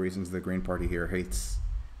 That's one of the reasons the Green Party here hates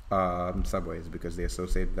subways, because they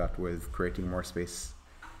associate that with creating more space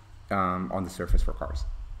on the surface for cars.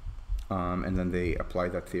 And then they apply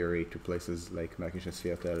that theory to places like Märkisches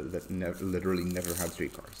Viertel that literally never had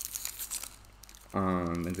streetcars.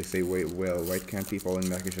 And they say, wait, well, why can't people in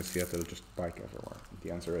Märkisches Viertel just bike everywhere?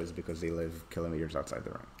 The answer is because they live kilometers outside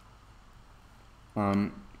the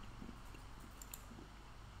ring.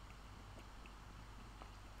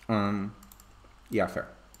 Yeah, fair.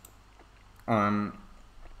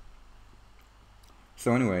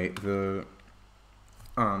 So anyway, so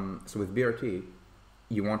with BRT,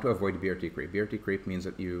 you want to avoid BRT creep. BRT creep means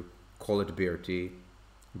that you call it BRT,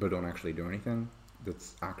 but don't actually do anything.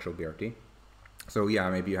 That's actual BRT. So yeah,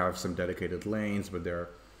 maybe you have some dedicated lanes, but they're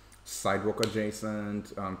sidewalk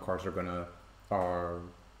adjacent. Cars are gonna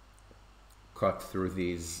cut through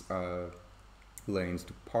these lanes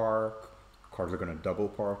to park. Cars are gonna double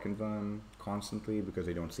park in them constantly because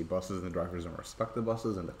they don't see buses, and the drivers don't respect the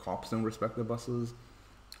buses, and the cops don't respect the buses.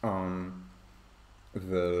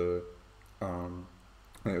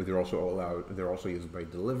 They're also allowed. They're also used by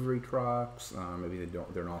delivery trucks. Maybe they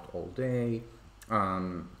don't. They're not all day.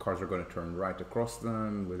 Cars are going to turn right across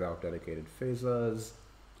them without dedicated phases.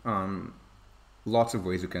 Lots of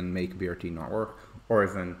ways you can make BRT not work, or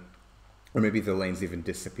maybe the lanes even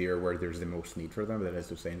disappear where there's the most need for them. That is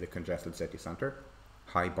to say, in the congested city center.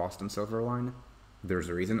 Hi, Boston Silver Line. There's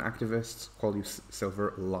a reason activists call you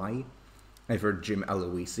Silver Lie. I've heard Jim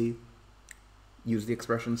Aloisi use the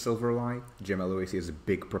expression silver lie. Jim Aloisi is a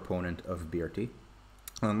big proponent of BRT,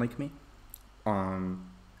 unlike me.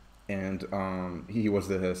 He was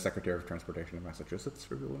the Secretary of Transportation of Massachusetts,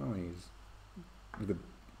 for people who know. He's the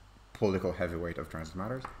political heavyweight of transit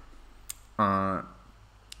matters. And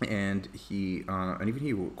even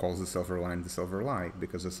he calls the Silver Line the Silver Lie,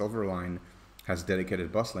 because the Silver Line has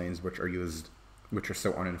dedicated bus lanes which are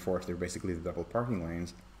so unenforced. They're basically the double parking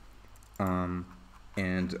lanes.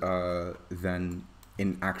 Then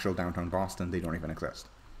in actual downtown Boston, they don't even exist.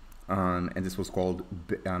 And this was called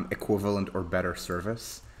equivalent or better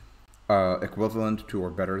service. Equivalent to or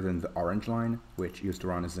better than the Orange Line, which used to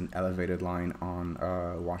run as an elevated line on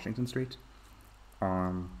Washington Street.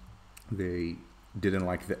 They didn't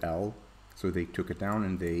like the L, so they took it down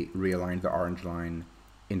and they realigned the Orange Line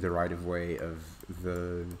in the right-of-way of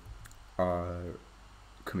the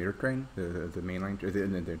commuter train, the main line, the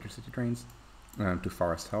intercity trains, to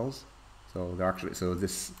Forest Hills. So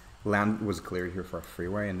this land was cleared here for a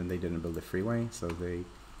freeway, and then they didn't build a freeway, so they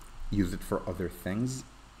used it for other things.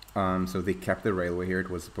 So they kept the railway here.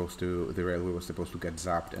 The railway was supposed to get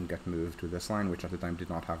zapped and get moved to this line, which at the time did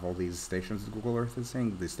not have all these stations that Google Earth is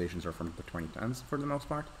saying. These stations are from the 2010s for the most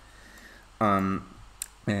part.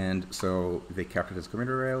 And so they kept it as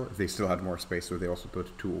commuter rail. They still had more space, so they also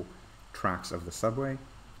put 2 tracks of the subway.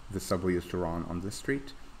 The subway used to run on this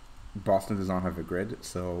street. Boston does not have a grid,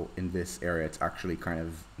 so in this area it's actually kind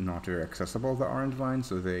of not very accessible, the Orange Line,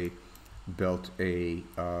 so they built a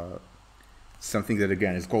something that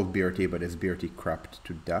again is called BRT, but is BRT crept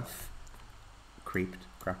to death. Crept.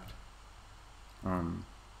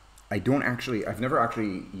 I've never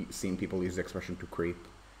actually seen people use the expression to creep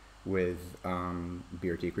with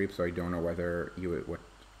BRT creep, so I don't know whether you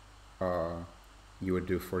would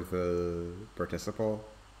do for the participle.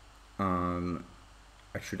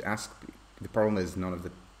 I should ask. The problem is none of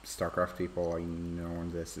the StarCraft people I know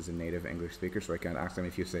on this is a native English speaker, so I can't ask them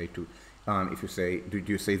if you say do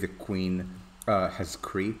you say the Queen has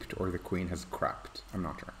creeped or the Queen has crapped? I'm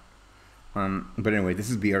not sure. But anyway, this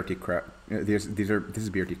is BRT crap. This is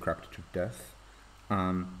BRT crapped to death.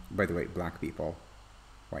 By the way, black people,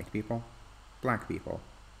 white people, black people,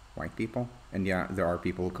 white people, and yeah, there are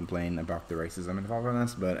people who complain about the racism involved in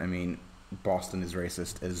this, but I mean, Boston is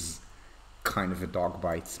racist is kind of a dog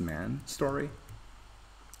bites man story.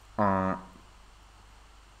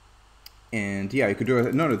 And yeah, you could do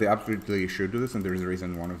it. No, they absolutely should do this, and there's a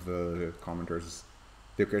reason. One of the commenters,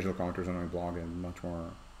 the occasional commenters on my blog, and much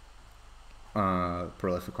more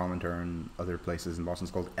prolific commenter in other places in Boston,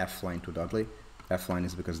 is called F Line to Dudley. F Line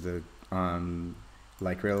is because the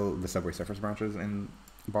light rail, the subway surface branches in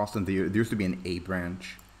Boston, there used to be an A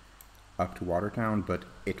branch up to Watertown, but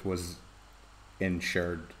it was in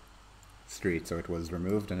shared street, so it was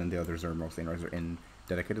removed, and then the others are mostly in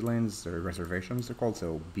dedicated lanes or reservations, they're called.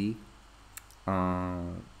 So B, it's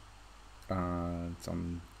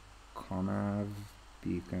on Comav.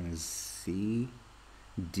 B kind of C.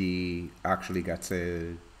 D actually gets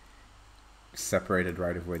a separated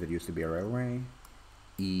right of way that used to be a railway.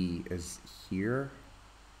 E is here.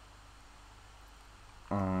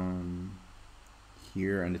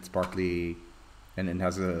 Here, and it's partly, and it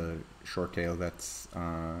has a short tail that's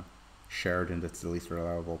shared, and that's the least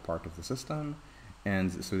reliable part of the system.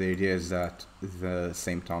 And so the idea is that the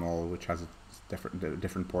same tunnel, which has a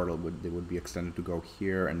different portal, would be extended to go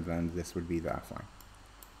here, and then this would be the F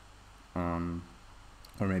line,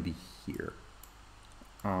 or maybe here.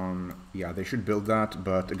 Yeah, they should build that,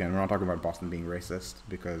 but again, we're not talking about Boston being racist,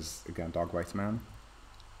 because again, dog bites man.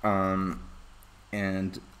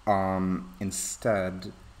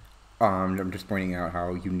 Instead, I'm just pointing out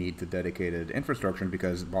how you need the dedicated infrastructure,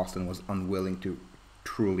 because Boston was unwilling to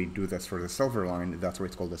truly do this for the Silver Line. That's why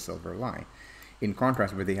it's called the Silver Line. In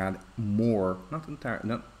contrast, where they had more, not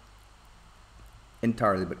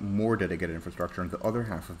entirely, but more dedicated infrastructure on the other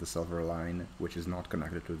half of the Silver Line, which is not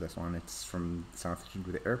connected to this one. It's from south to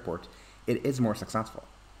the airport. It is more successful.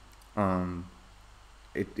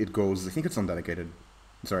 It goes, I think it's on dedicated,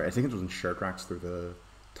 sorry, I think it was in shared tracks through the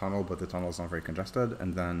tunnel, but the tunnel is not very congested.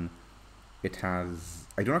 And then it has,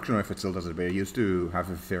 I don't actually know if it still does it, but it used to have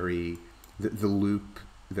a very, the loop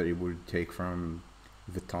that it would take from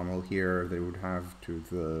the tunnel here that it would have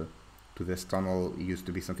to this tunnel used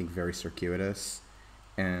to be something very circuitous,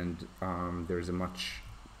 and there's a much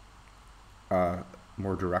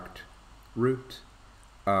more direct route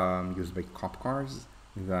used by cop cars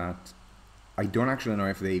that I don't actually know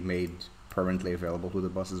if they made permanently available to the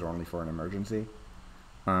buses or only for an emergency.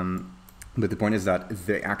 But the point is that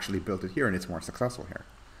they actually built it here, and it's more successful here.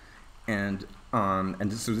 And so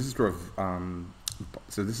this is true of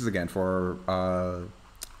so this is again for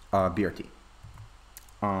BRT.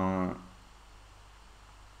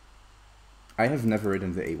 I have never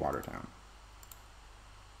ridden the A Watertown.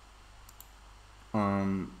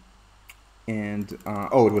 Oh,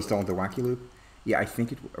 it was still on the Wacky Loop. Yeah, I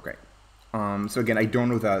think it. Okay. So again, I don't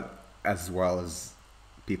know that as well as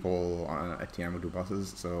people at TM would do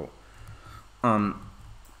buses. So, but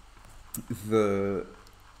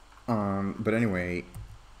anyway,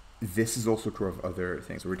 this is also true of other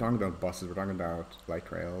things. So we're talking about buses. We're talking about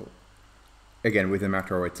light rail. Again, with the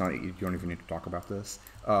metro, it's not. You don't even need to talk about this.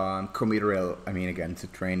 Commuter rail. I mean, again, it's a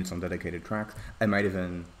train. It's on dedicated tracks. I might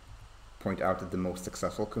even point out that the most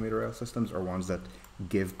successful commuter rail systems are ones that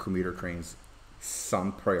give commuter trains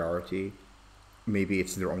some priority. Maybe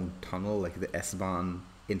it's their own tunnel, like the S-Bahn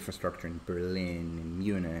infrastructure in Berlin, in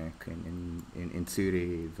Munich, in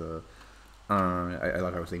Zurich. I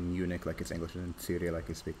love how I say Munich like it's English, and in Zurich like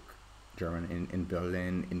I speak German. In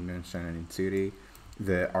Berlin, in München, and in Zurich.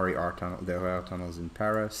 The RER tunnel, the RER tunnels in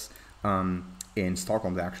Paris. In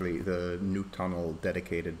Stockholm, the new tunnel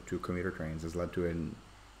dedicated to commuter trains has led to an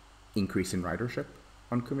increase in ridership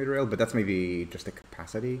on commuter rail, but that's maybe just a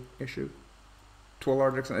capacity issue to a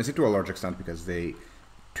large extent. I say to a large extent because they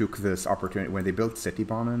took this opportunity when they built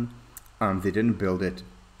Citybanen. They didn't build it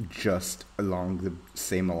just along the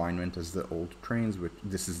same alignment as the old trains, which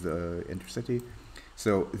this is the intercity.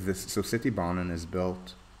 So Citybanen is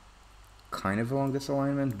built kind of along this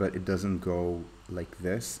alignment, but it doesn't go like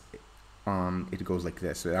this. It goes like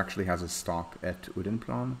this. So it actually has a stop at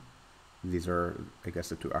Udenplan. These are, I guess,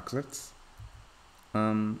 the two exits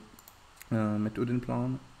at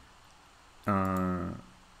Udenplan.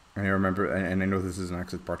 And I remember, and I know this is an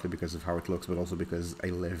exit partly because of how it looks, but also because I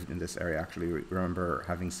lived in this area. Actually, remember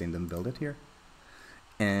having seen them build it here,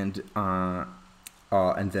 and then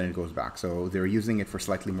it goes back. So they're using it for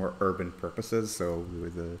slightly more urban purposes. So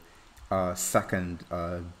with the second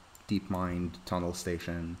deep mined tunnel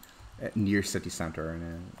station near city center,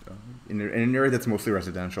 in an area that's mostly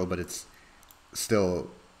residential, but it's still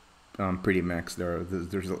pretty mixed.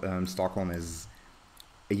 There's Stockholm is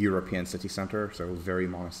a European city center, so very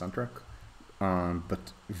monocentric,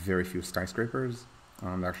 but very few skyscrapers.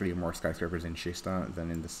 Actually, more skyscrapers in Kista than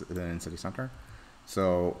in city center.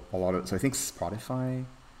 So so I think Spotify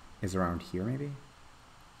is around here maybe.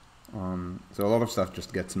 So a lot of stuff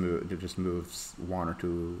just gets moved. It just moves one or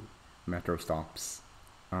two metro stops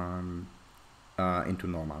into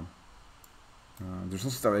Norman. There's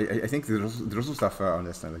also stuff. I think there's also stuff on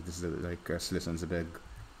this side. Like this is Slissen's a big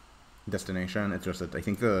destination. It's just that I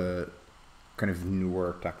think the kind of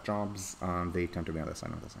newer tech jobs they tend to be on this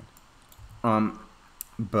side,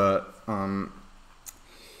 But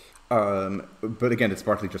again, it's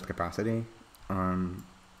partly just capacity,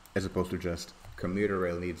 as opposed to just commuter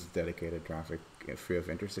rail needs dedicated traffic free of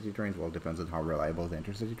intercity trains. Well, it depends on how reliable the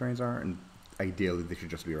intercity trains are, and ideally they should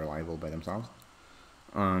just be reliable by themselves.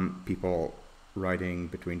 People riding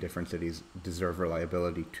between different cities deserve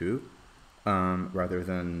reliability too, rather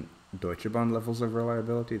than Deutsche Bahn levels of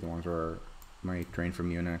reliability. The ones where my train from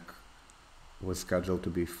Munich was scheduled to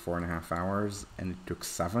be 4.5 hours and it took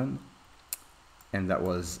 7. And that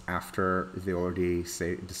was after they already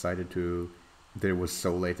decided that it was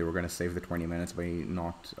so late they were going to save the 20 minutes by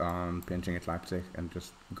not pinching at Leipzig and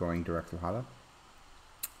just going direct to Halle.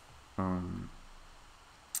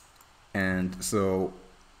 And so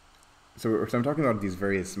I'm talking about these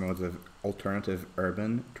various modes of alternative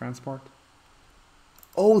urban transport.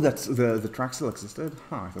 Oh, that's the track still existed?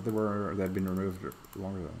 Huh, I thought they had been removed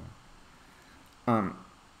longer than that.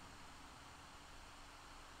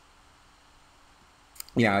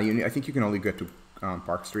 Yeah, I think you can only get to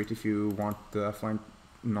Park Street if you want the F-Line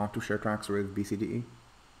not to share tracks with BCDE.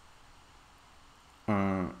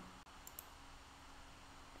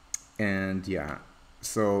 And yeah,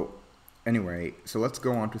 so anyway, so let's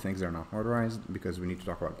go on to things that are not motorized because we need to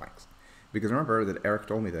talk about bikes. Because remember that Eric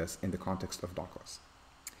told me this in the context of dockless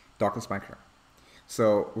bikeshare.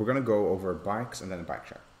 So we're going to go over bikes and then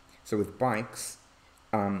bikeshare. So with bikes,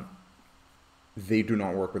 they do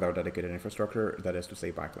not work without dedicated infrastructure, that is to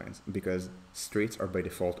say bike lanes, because streets are by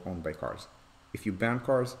default owned by cars. If you ban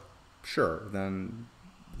cars, sure, then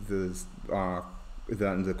the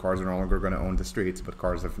cars are no longer going to own the streets, but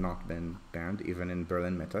cars have not been banned, even in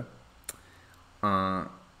Berlin Mitte.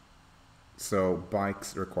 So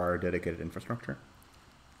bikes require dedicated infrastructure,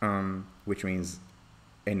 which means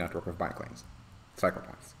a network of bike lanes, cycle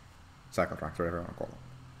tracks, whatever you want to call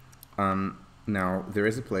them. Now, there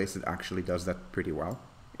is a place that actually does that pretty well.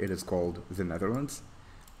 It is called the Netherlands.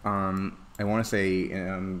 I want to say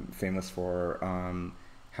famous for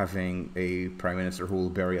having a prime minister who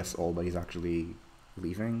will bury us all, but he's actually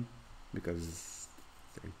leaving because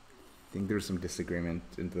I think there's some disagreement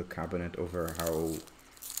in the cabinet over how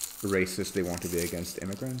racist they want to be against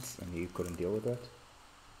immigrants, and he couldn't deal with it.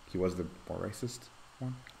 He was the more racist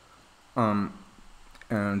one.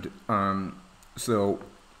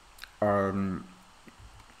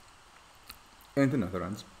 In the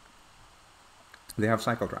Netherlands, they have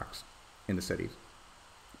cycle tracks in the cities,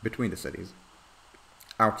 between the cities,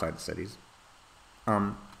 outside the cities.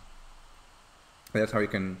 That's how you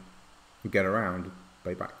can get around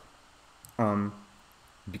by bike.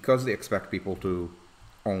 Because they expect people to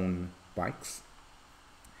own bikes,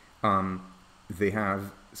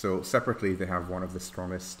 separately they have one of the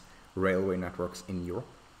strongest railway networks in Europe.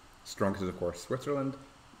 Strongest is of course Switzerland.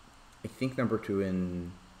 I think number 2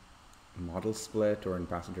 in model split or in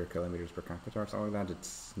passenger kilometers per capita or something like that. I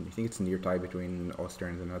think it's near tie between Austria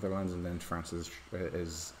and the Netherlands, and then France is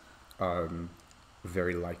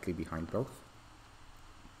very likely behind both.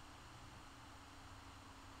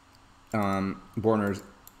 Borner's,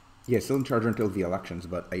 yeah, still in charge until the elections,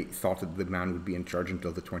 but I thought that the man would be in charge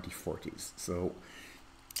until the 2040s. So,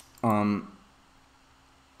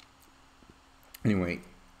 anyway,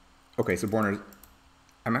 okay, so Borner's,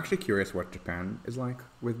 I'm actually curious what Japan is like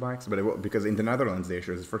with bikes, but because in the Netherlands the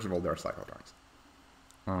issue is, first of all, there are cycle tracks.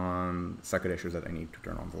 Second issue is that I need to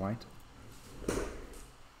turn on the light.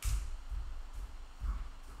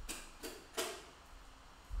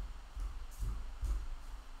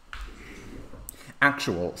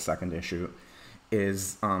 Actual second issue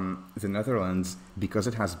is the Netherlands, because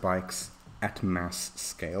it has bikes at mass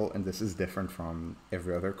scale, and this is different from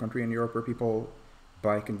every other country in Europe where people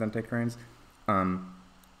bike and then take trains.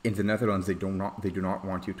 In the Netherlands, they do not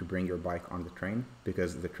want you to bring your bike on the train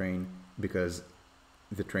because the train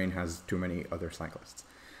has too many other cyclists.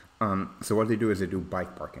 So what they do is they do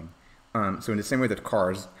bike parking. So in the same way that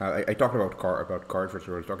cars, I talked about cars first.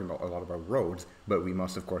 We're talking about a lot about roads, but we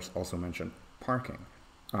must of course also mention parking.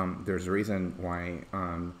 There's a reason why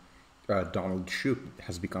Donald Shoup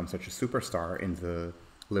has become such a superstar in the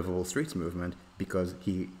livable streets movement, because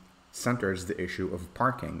he centers the issue of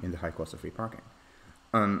parking in the high cost of free parking.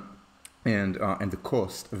 And the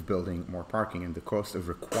cost of building more parking, and the cost of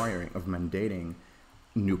mandating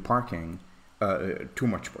new parking, too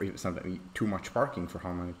much parking for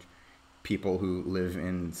how much people who live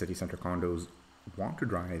in city center condos want to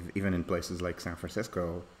drive, even in places like San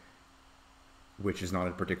Francisco, which is not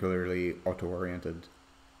a particularly auto-oriented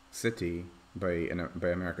city by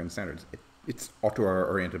American standards. It's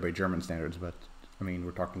auto-oriented by German standards, but I mean,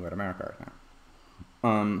 we're talking about America right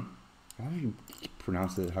now. How do you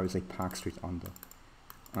pronounce it? How do you say Park Street on the?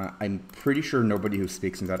 I'm pretty sure nobody who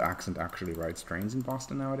speaks in that accent actually rides trains in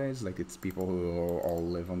Boston nowadays. Like, it's people who all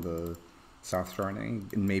live on the South Shore and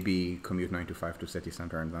maybe commute 9 to 5 to city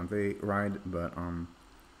center and then they ride, but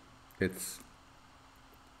it's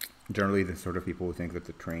generally the sort of people who think that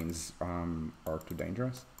the trains are too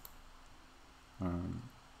dangerous.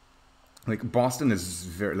 Like, Boston is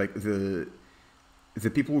very, like, the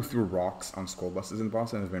people who threw rocks on school buses in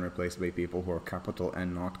Boston have been replaced by people who are capital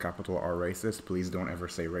and not capital R racist. Please don't ever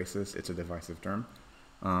say racist. It's a divisive term.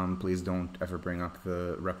 Please don't ever bring up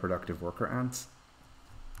the reproductive worker ants.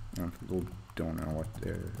 People don't know what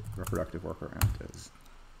the reproductive worker ant is.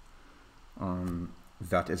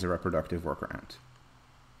 That is a reproductive worker ant.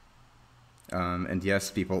 And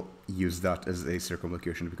yes, people use that as a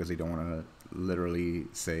circumlocution because they don't want to literally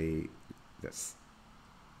say this.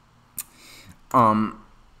 Yeah,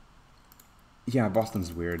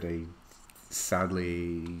 Boston's weird. I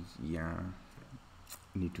sadly, yeah,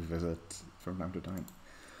 need to visit from time to time.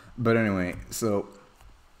 But anyway, so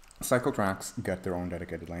cycle tracks get their own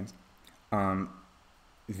dedicated lanes.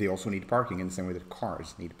 They also need parking in the same way that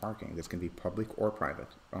cars need parking. This can be public or private.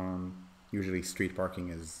 Usually street parking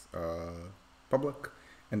is public,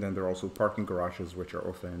 and then there are also parking garages, which are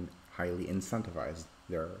often highly incentivized.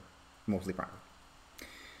 They're mostly private.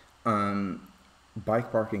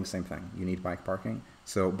 Bike parking, same thing. You need bike parking.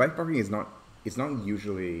 So bike parking is not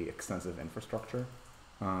usually extensive infrastructure.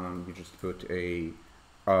 You just put a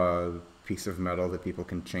piece of metal that people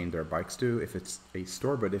can chain their bikes to if it's a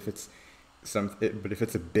store, but if it's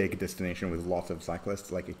a big destination with lots of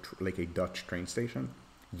cyclists, like a Dutch train station,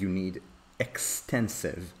 you need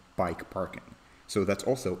extensive bike parking. So that's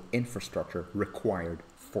also infrastructure required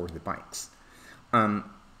for the bikes. And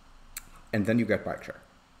then you get bikeshare.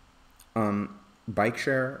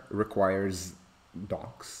 Bikeshare requires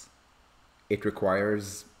docks. It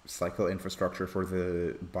requires cycle infrastructure for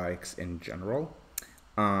the bikes in general.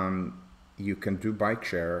 You can do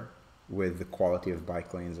bikeshare with the quality of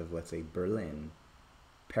bike lanes of, let's say, Berlin,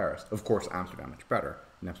 Paris. Of course, Amsterdam, much better.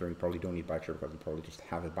 In Amsterdam, you probably don't need bikeshare because you probably just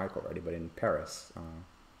have a bike already. But in Paris,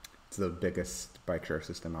 it's the biggest bikeshare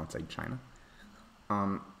system outside China.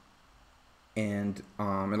 And a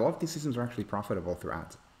lot of these systems are actually profitable through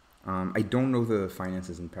ads. I don't know the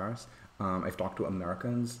finances in Paris. I've talked to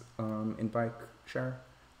Americans in bikeshare,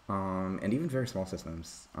 and even very small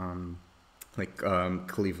systems. Like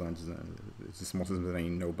Cleveland is a small system that I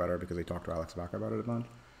know better because I talked to Alex Back about it a bunch.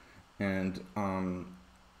 And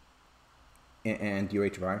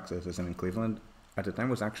UH Bikes, a system in Cleveland, at the time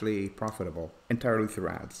was actually profitable entirely through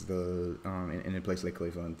ads. In a place like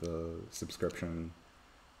Cleveland, the subscription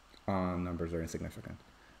numbers are insignificant.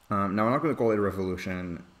 Now, I'm not going to call it a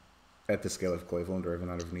revolution at the scale of Cleveland or even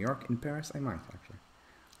that of New York. In Paris, I might actually.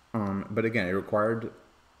 But again, it requires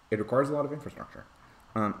a lot of infrastructure.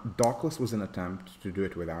 Dockless was an attempt to do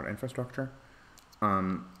it without infrastructure.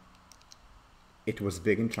 It was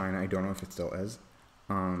big in China. I don't know if it still is.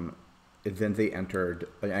 Then they entered.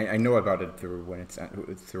 I know about it through when it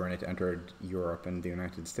entered Europe and the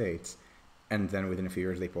United States, and then within a few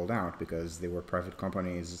years they pulled out because they were private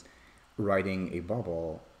companies riding a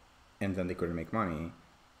bubble, and then they couldn't make money.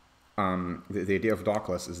 The idea of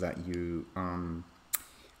dockless is that you don't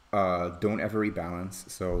ever rebalance,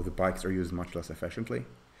 so the bikes are used much less efficiently,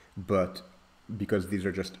 but because these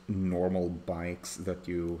are just normal bikes that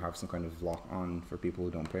you have some kind of lock on for people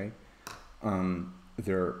who don't pay,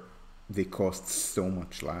 they cost so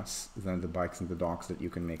much less than the bikes in the docks that you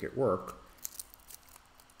can make it work,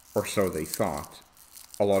 or so they thought.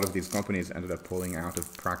 A lot of these companies ended up pulling out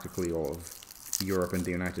of practically all of Europe and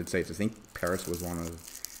the United States. I think Paris was one of,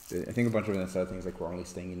 I think a bunch of them said things like we're only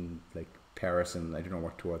staying in like Paris and I don't know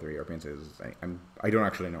what two other European cities. I don't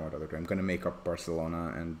actually know what other two. I'm going to make up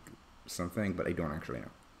Barcelona and something, but I don't actually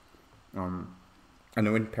know. I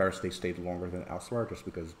know in Paris they stayed longer than elsewhere just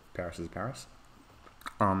because Paris is Paris.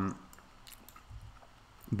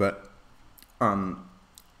 But my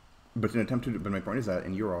point is that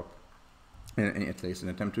in Europe, in Italy, it's an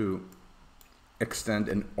attempt to extend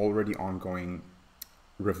an already ongoing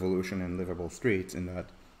revolution in livable streets. In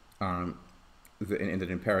that,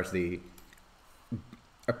 in Paris, they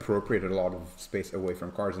appropriated a lot of space away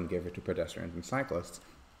from cars and gave it to pedestrians and cyclists.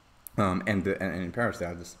 And in Paris,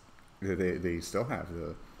 they still have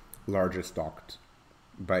the largest docked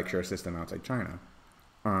bike share system outside China.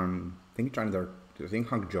 I think Hangzhou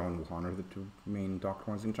and Wuhan are the two main docked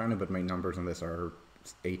ones in China, but my numbers on this are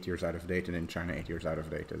 8 years out of date, and in China 8 years out of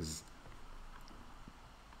date is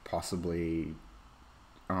possibly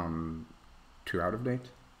 2 out of date.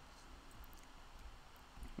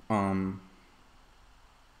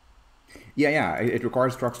 Yeah, it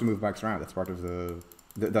requires trucks to move bikes around. That's part of the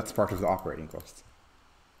operating costs.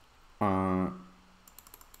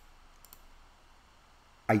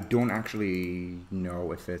 I don't actually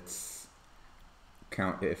know if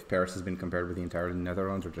Paris has been compared with the entire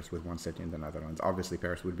Netherlands or just with one city in the Netherlands. Obviously,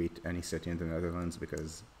 Paris would beat any city in the Netherlands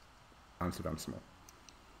because Amsterdam's small.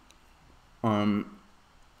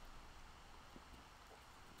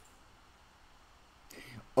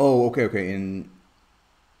 Oh, okay.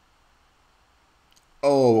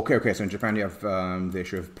 So in Japan you have the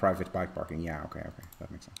issue of private bike parking. Yeah, okay, that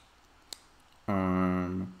makes sense.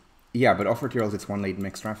 Yeah, but off-road trails, it's one-lane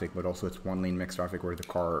mixed traffic, but also it's one-lane mixed traffic where the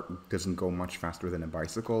car doesn't go much faster than a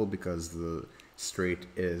bicycle because the street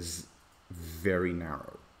is very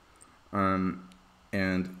narrow.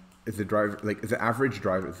 And the driver, like the average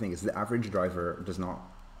driver, the thing is, the average driver does not,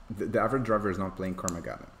 the average driver is not playing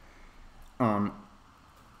Carmageddon.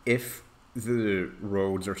 If the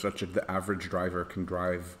roads are such that the average driver can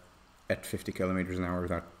drive at 50 kilometers an hour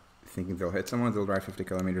without thinking they'll hit someone, they'll drive 50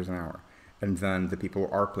 kilometers an hour. And then the people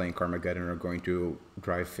who are playing Carmageddon are going to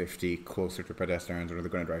drive 50 closer to pedestrians, or they're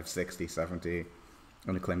going to drive 60, 70,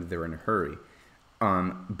 and claim that they're in a hurry.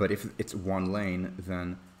 But if it's one lane,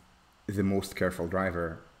 then the most careful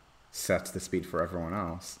driver sets the speed for everyone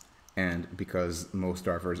else. And because most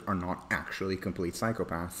drivers are not actually complete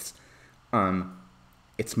psychopaths,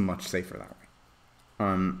 it's much safer that way.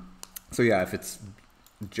 So yeah, if it's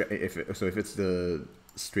the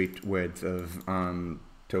street width of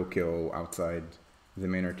Tokyo outside the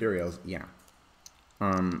main arterials, yeah.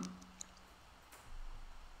 And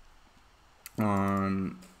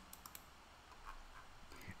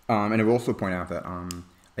I will also point out that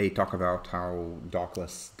I talk about how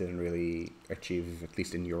dockless didn't really achieve, at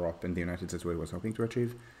least in Europe and the United States, what it was hoping to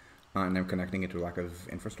achieve. And I'm connecting it to lack of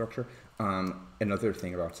infrastructure. Another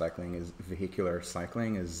thing about cycling is vehicular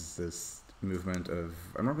cycling is this movement of,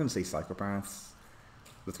 I'm not going to say psychopaths,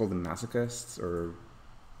 let's call them masochists, or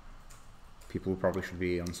people who probably should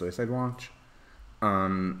be on suicide watch,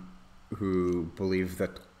 who believe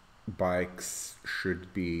that bikes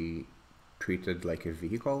should be treated like a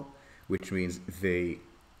vehicle, which means they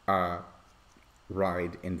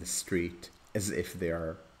ride in the street as if they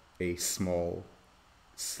are a small,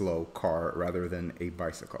 slow car rather than a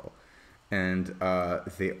bicycle. And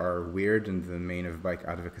they are weird, and the main of bike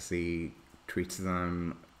advocacy treats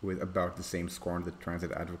them with about the same scorn that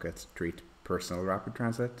transit advocates treat personal rapid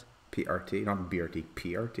transit, PRT, not BRT,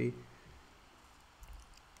 PRT.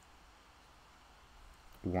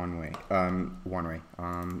 One way.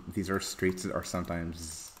 These are streets that are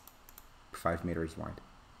sometimes 5 meters wide.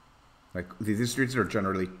 Like, these streets are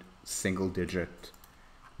generally single-digit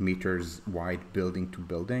meters wide, building to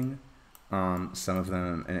building. Some of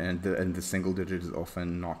them, and the single digit is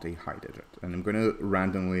often not a high digit. And I'm going to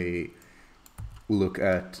randomly look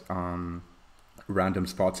at random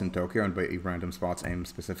spots in Tokyo, and by random spots, I'm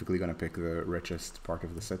specifically going to pick the richest part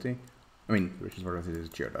of the city. I mean, the richest part of the city is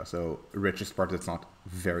Chiyoda, so richest part that's not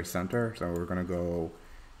very center. So we're going to go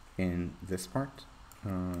in this part.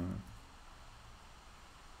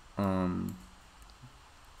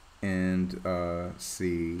 And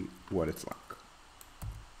see what it's like.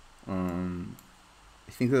 I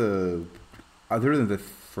think other than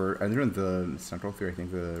the central theory, I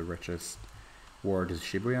think the richest ward is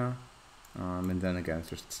Shibuya, and then again it's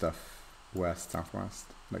just stuff west, southwest,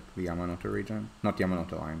 like the Yamanote region, not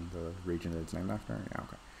Yamanote line, the region that it's named after. Yeah,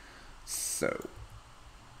 okay. So,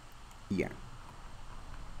 yeah.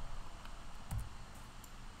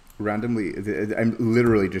 Randomly, I'm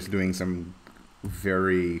literally just doing some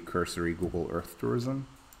very cursory Google Earth tourism.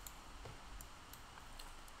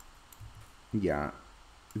 Yeah,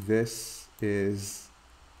 this is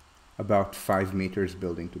about 5 meters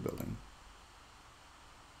building to building.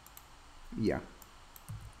 Yeah.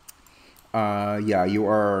 Yeah, you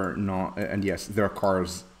are not, and yes, there are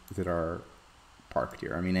cars that are parked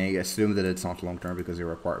here. I mean, I assume that it's not long term because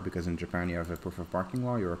because in Japan you have a proof of parking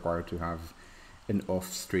law. You're required to have an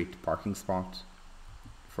off-street parking spot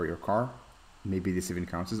for your car. Maybe this even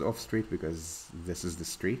counts as off-street because this is the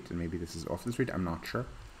street, and maybe this is off the street. I'm not sure.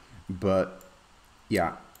 But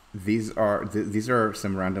yeah, these are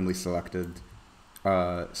some randomly selected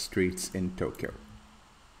streets in Tokyo.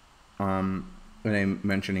 And I'm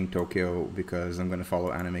mentioning Tokyo because I'm going to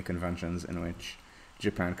follow anime conventions in which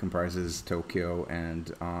Japan comprises Tokyo and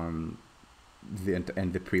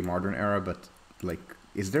the pre-modern era. But like,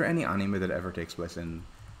 is there any anime that ever takes place in,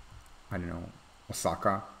 I don't know,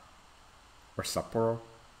 Osaka or Sapporo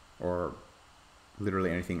or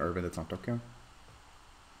literally anything urban that's not Tokyo.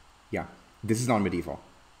 Yeah, this is not medieval.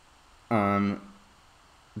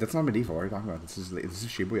 That's not medieval. What are you talking about? This is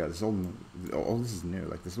Shibuya. This is all this is new.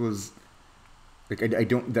 Like this was like I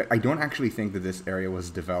don't actually think that this area was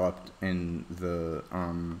developed in the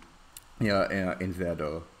in the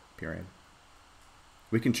Edo period.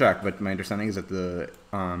 We can check, but my understanding is that the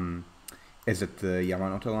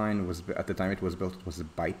Yamanote line was at the time it was built, it was a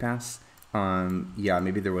bypass. Yeah,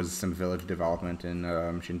 maybe there was some village development in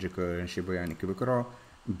Shinjuku and Shibuya and Ikebukuro,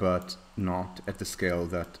 but not at the scale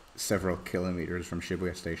that several kilometers from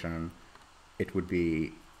Shibuya Station it would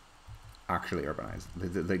be actually urbanized.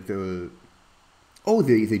 They do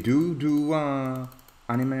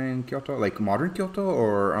anime in Kyoto, like modern Kyoto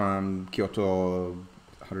or Kyoto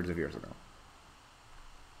hundreds of years ago.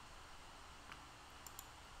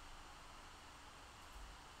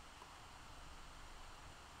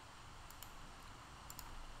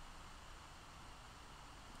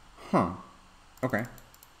 Huh. Okay.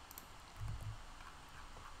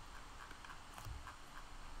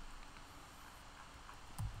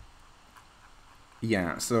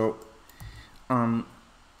 Yeah, so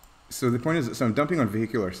the point is, so I'm dumping on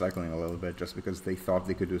vehicular cycling a little bit just because they thought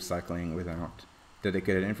they could do cycling without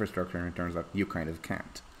dedicated infrastructure, and it turns out you kind of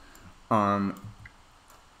can't. Um,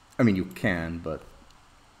 I mean, you can, but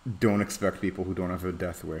don't expect people who don't have a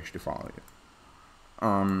death wish to follow you.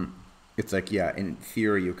 It's like, yeah, in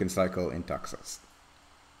theory you can cycle in Texas.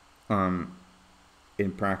 Um,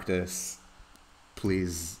 in practice,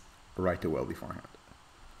 please write a will beforehand.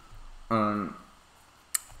 Um,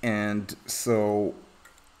 and so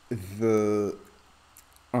the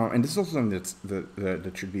and this is also something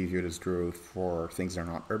that should be viewed as true for things that are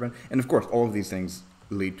not urban. And of course, all of these things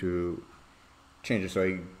lead to changes. So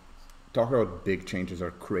I talk about big changes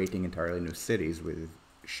are creating entirely new cities with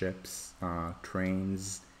ships,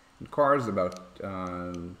 trains, and cars. About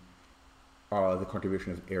the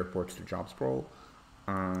contribution of airports to job sprawl.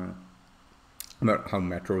 About how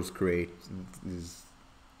metros create these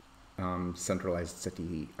centralized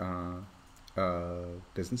city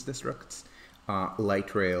business districts.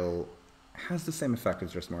 Light rail has the same effect,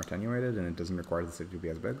 it's just more attenuated and it doesn't require the city to be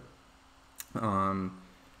as big.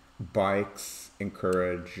 Bikes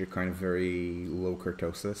encourage a kind of very low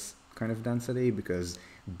kurtosis kind of density because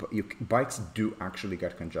bikes do actually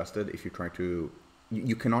get congested if you try to...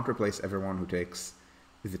 You cannot replace everyone who takes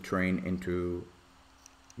the train into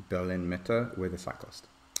Berlin Mitte with a cyclist.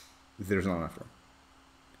 There's not enough room.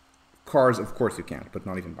 Cars, of course you can't, but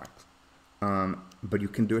not even bikes. But you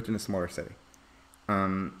can do it in a smaller city.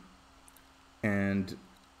 And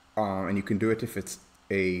you can do it if it's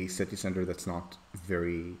a city center that's not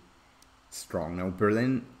very strong. Now,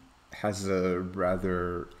 Berlin has a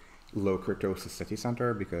rather low kurtosis city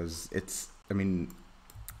center because it's, I mean,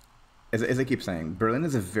 as I keep saying, Berlin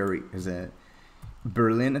is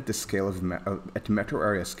Berlin at the scale of, at metro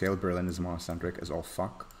area scale, Berlin is monocentric as all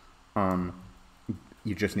fuck.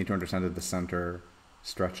 You just need to understand that the center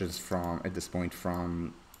stretches from, at this point,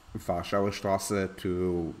 from Warschauer Straße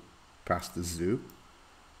to past the zoo.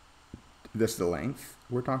 This is the length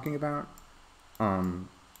we're talking about.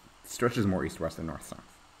 Stretches more east-west than north-south.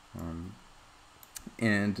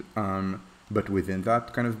 But within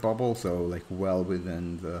that kind of bubble, so like well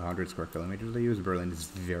within the 100 square kilometers they use, Berlin is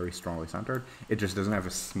very strongly centered. It just doesn't have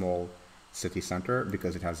a small city center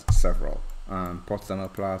because it has several.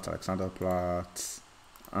 Potsdamer Platz, Alexanderplatz,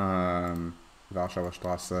 Warschauer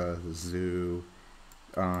Straße, the zoo,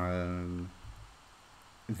 the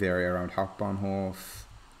area around Hauptbahnhof.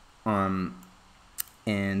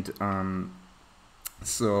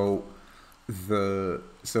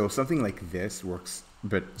 So something like this works,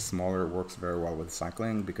 but smaller, works very well with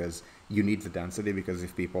cycling because you need the density, because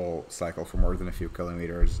if people cycle for more than a few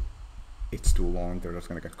kilometers, it's too long, they're just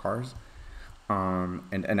going to get cars.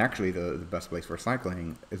 And actually the best place for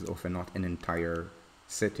cycling is often not an entire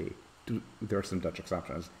city. There are some Dutch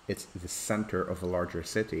exceptions. It's the center of a larger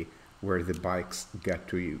city where the bikes get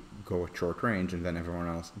to go at short range, and then everyone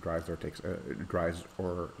else drives or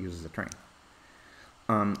uses the train.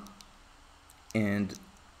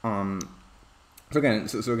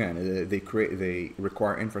 So again, they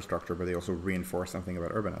require infrastructure, but they also reinforce something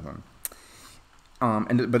about urbanism.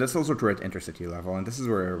 But that's also true at intercity level, and this is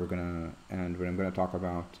where we're gonna end. When I'm gonna talk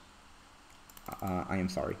about, I am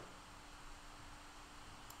sorry.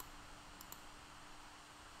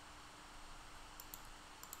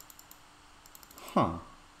 Huh.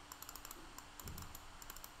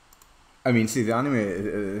 I mean, see, the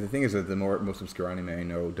anime, the thing is that the most obscure anime I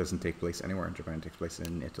know doesn't take place anywhere in Japan. It takes place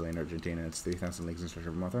in Italy and Argentina. It's 3,000 Leagues in Search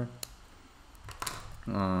of a Mother.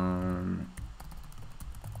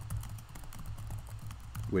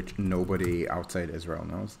 which nobody outside Israel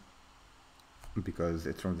knows because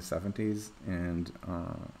it's from the 70s, and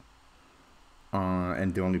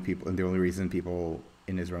the only reason people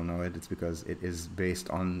in Israel know it is because it is based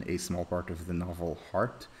on a small part of the novel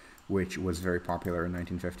Heart, which was very popular in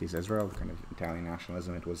 1950s Israel, kind of Italian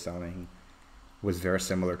nationalism. It was very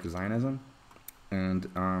similar to Zionism, and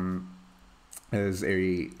as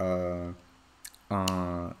a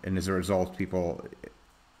and as a result,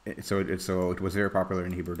 so it was very popular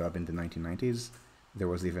in Hebrew dub in the 1990s. There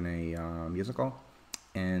was even a musical,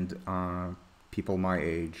 and people my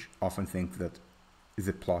age often think that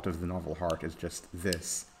the plot of the novel Heart is just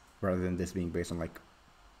this, rather than this being based on like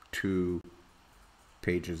 2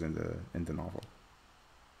 pages in the novel.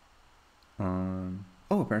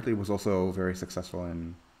 Apparently it was also very successful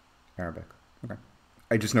in Arabic. Okay.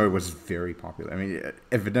 I just know it was very popular. I mean,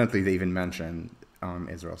 evidently they even mention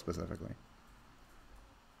Israel specifically.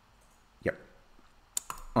 Yep.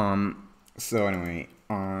 So anyway,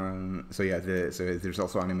 so yeah, so there's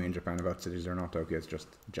also anime in Japan about cities that are not Tokyo. It's just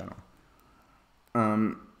general.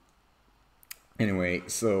 Anyway,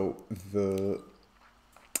 so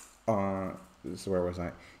so where was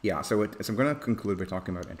I? Yeah, so I'm going to conclude by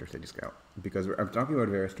talking about intercity scale, because I'm talking about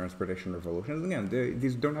various transportation revolutions. Again,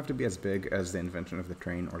 these don't have to be as big as the invention of the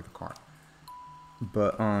train or the car,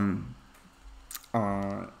 but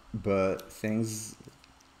things.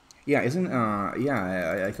 Yeah, I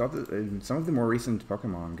thought that some of the more recent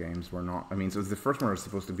Pokemon games were not. I mean, so the first one was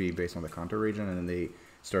supposed to be based on the Kanto region, and then they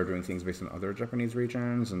started doing things based on other Japanese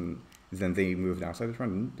regions, and then they moved outside the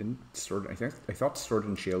front. I thought Sword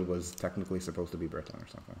and Shield was technically supposed to be Britain or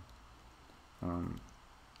something.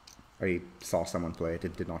 I saw someone play it;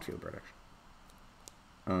 it did not feel British.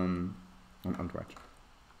 On Twitch.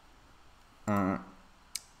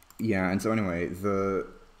 Yeah, and so anyway,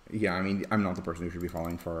 I mean, I'm not the person who should be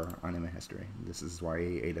falling for anime history. This is why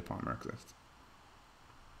Ada Palmer exists.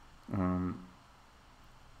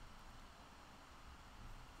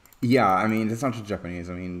 Yeah, I mean, it's not just Japanese.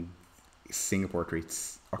 I mean, Singapore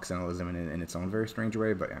treats Occidentalism in its own very strange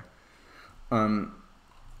way, but yeah.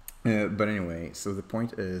 But anyway, so the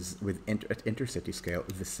point is, at intercity scale,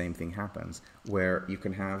 the same thing happens, where you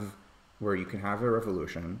can have a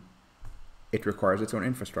revolution. It requires its own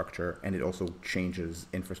infrastructure, and it also changes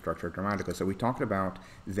infrastructure dramatically. So we talked about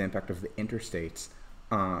the impact of the interstates.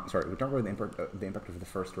 We talked about the impact of the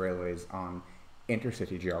first railways on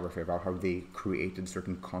intercity geography, about how they created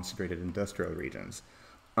certain concentrated industrial regions.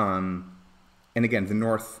 And again,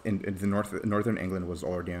 northern England was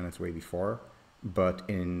already on its way before, but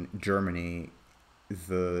in Germany,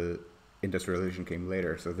 the industrialization came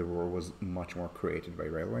later, so the rural was much more created by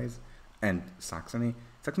railways. And Saxony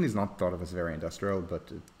is not thought of as very industrial,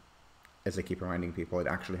 but as I keep reminding people, it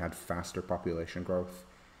actually had faster population growth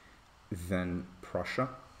than Prussia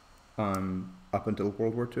up until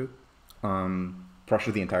World War II.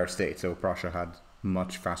 Prussia, the entire state, so Prussia had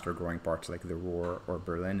much faster growing parts like the Ruhr or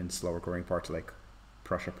Berlin, and slower growing parts like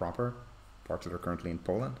Prussia proper, parts that are currently in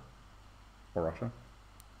Poland or Russia.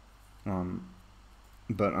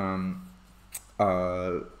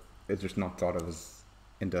 It's just not thought of as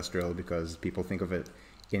industrial because people think of it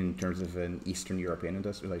in terms of an Eastern European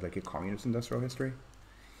industrial, like a communist industrial history.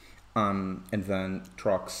 And then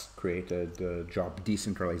trucks created the job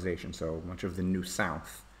decentralization. So much of the New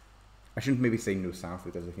South, I shouldn't maybe say New South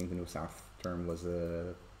because I think the New South term was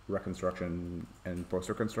a Reconstruction and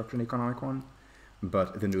post-Reconstruction economic one,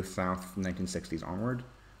 but the New South 1960s onward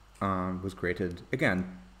was created,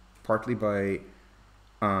 again, partly by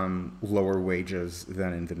lower wages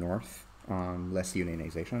than in the North, less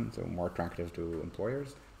unionization, so more attractive to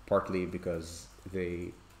employers, partly because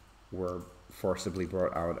they were forcibly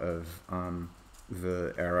brought out of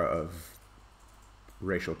the era of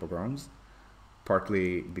racial pogroms,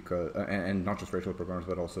 partly because, and not just racial pogroms,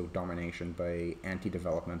 but also domination by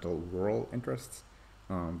anti-developmental rural interests.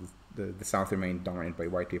 The South remained dominated by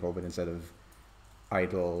white people, but instead of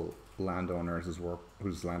idle landowners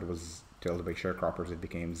whose land was tilled by sharecroppers, it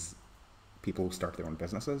became people who start their own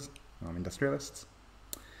businesses, industrialists,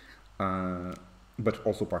 but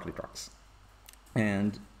also partly trucks.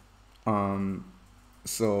 And France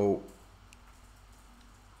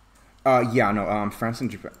and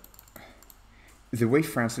Japan, the way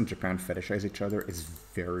France and Japan fetishize each other is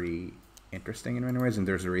very interesting in many ways, and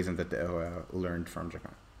there's a reason that they learned from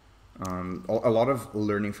Japan. A lot of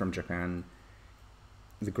learning from Japan,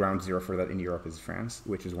 the ground zero for that in Europe is France,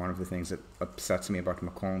 which is one of the things that upsets me about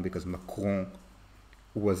Macron, because Macron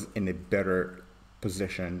was in a better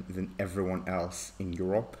position than everyone else in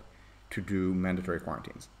Europe to do mandatory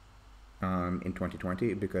quarantines. in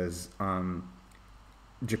 2020 because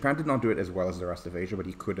Japan did not do it as well as the rest of Asia, but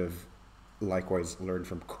he could have likewise learned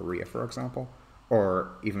from Korea, for example,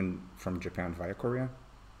 or even from Japan via Korea.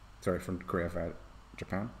 Sorry, from Korea via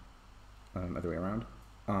Japan, other way around.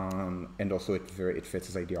 And also it fits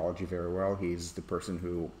his ideology very well. He's the person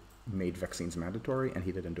who made vaccines mandatory, and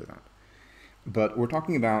he didn't do that. But we're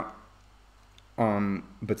talking about,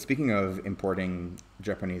 but speaking of importing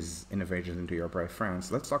Japanese innovations into Europe by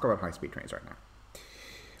France, let's talk about high-speed trains right now.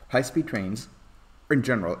 High-speed trains, in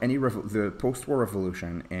general, the post-war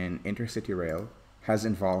revolution in intercity rail has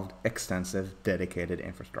involved extensive dedicated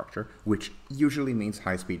infrastructure, which usually means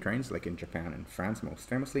high-speed trains, like in Japan and France most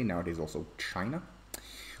famously, nowadays also China.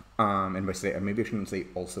 And by say, maybe I shouldn't say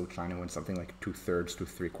also China when something like 2/3 to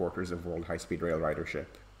 3/4 of world high-speed rail ridership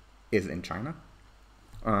is in China.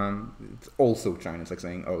 It's also China. It's like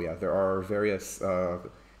saying, oh yeah, there are various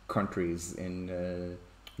countries in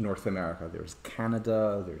North America. There's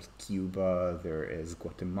Canada, there's Cuba, there is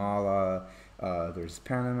Guatemala, there's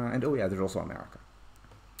Panama, and oh yeah, there's also America.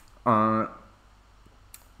 But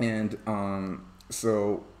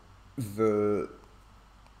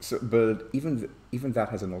even that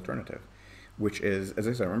has an alternative, which is, as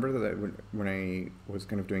I said, I remember that when I was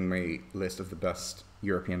kind of doing my list of the best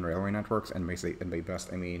European railway networks, and by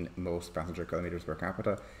best I mean most passenger kilometers per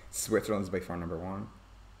capita, Switzerland is by far #1,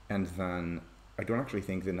 and then I don't actually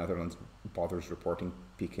think the Netherlands bothers reporting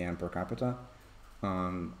PKM per capita.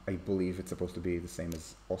 I believe it's supposed to be the same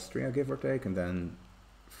as Austria, give or take, and then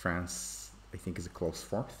France, I think, is a close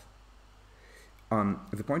fourth.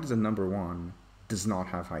 The point is that #1 does not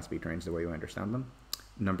have high-speed trains the way you understand them.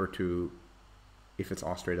 #2, if it's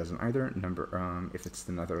Austria, doesn't either. If it's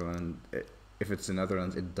the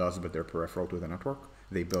Netherlands, it does, but they're peripheral to the network.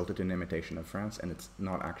 They built it in imitation of France, and it's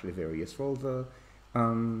not actually very useful. The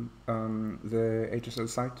HSO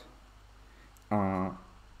site.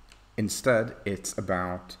 Instead, it's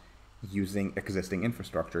about using existing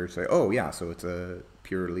infrastructure to say, oh yeah, so it's a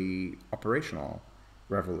purely operational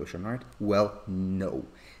revolution, right? Well, no.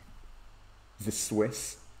 The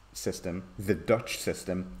Swiss system, the Dutch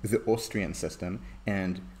system, the Austrian system,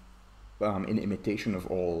 and in imitation of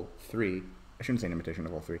all three, I shouldn't say in imitation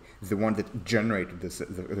of all three, the one that generated this,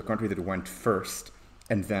 the country that went first,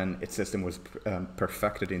 and then its system was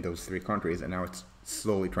perfected in those three countries, and now it's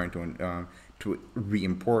slowly trying to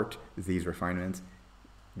re-import these refinements.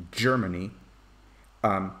 Germany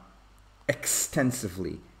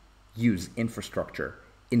extensively use infrastructure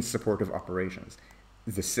in support of operations.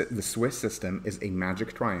 The Swiss system is a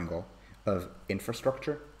magic triangle of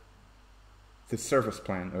infrastructure, the service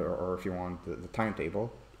plan, or if you want, the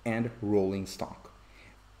timetable, and rolling stock.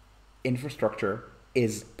 Infrastructure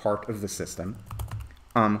is part of the system.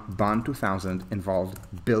 Bahn 2000 involved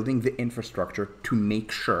building the infrastructure to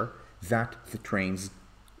make sure that the trains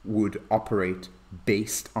would operate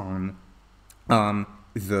based on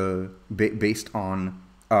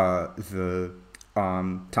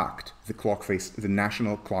TACT, the clock face, the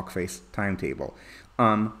national clock face timetable.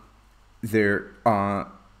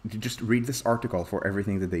 Just read this article for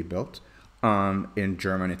everything that they built. In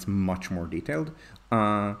German, it's much more detailed.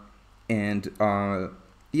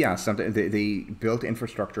 Yeah, sometimes they built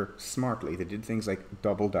infrastructure smartly. They did things like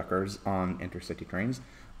double-deckers on intercity trains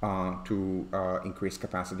to increase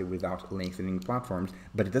capacity without lengthening platforms,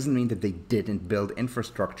 but it doesn't mean that they didn't build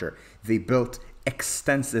infrastructure. They built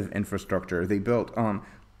extensive infrastructure. They built,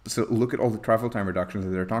 so look at all the travel time reductions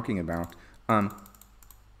that they're talking about.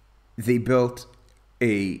 They built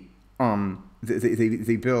a,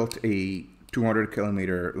 they built a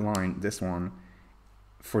 200-kilometer line, this one,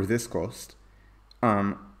 for this coast.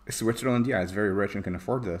 Switzerland, yeah, is very rich and can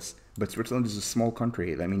afford this, but Switzerland is a small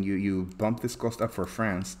country. I mean, you bump this cost up for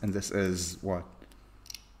France, and this is what,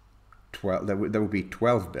 12? That would be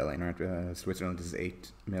 12 billion, right? Switzerland is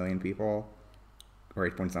 8 million people, or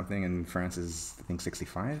 8 point something, and France is, I think,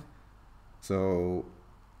 65. So,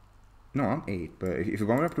 no, I'm 8, but if you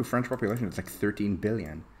bump it up to French population, it's like 13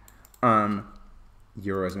 billion.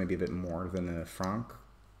 Euros maybe a bit more than a franc,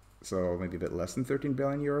 so maybe a bit less than 13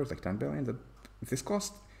 billion euros, like 10 billion. This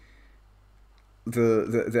cost,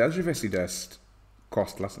 the LGV Sud-Est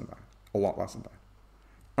cost less than that, a lot less than that.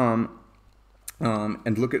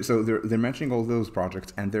 And look at, so they're mentioning all those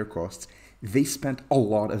projects and their costs. They spent a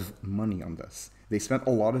lot of money on this. They spent a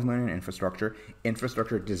lot of money on infrastructure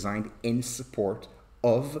designed in support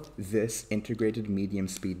of this integrated medium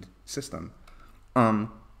speed system.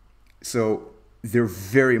 So there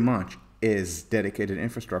very much is dedicated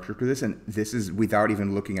infrastructure to this, and this is without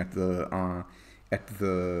even looking at the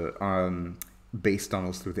base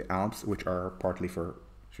tunnels through the Alps, which are partly for,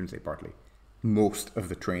 shouldn't say partly, most of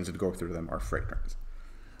the trains that go through them are freight trains.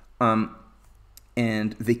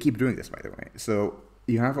 And they keep doing this, by the way. So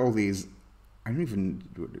you have all these, I don't even,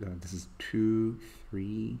 this is 2,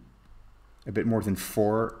 3, a bit more than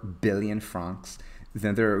 4 billion francs.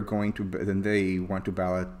 Then then they want to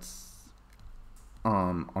ballot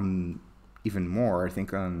on even more, I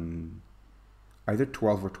think on either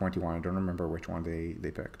 12 or 21. I don't remember which one they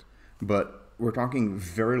picked. But we're talking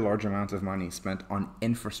very large amounts of money spent on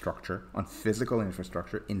infrastructure, on physical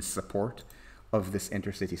infrastructure in support of this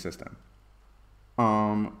intercity system.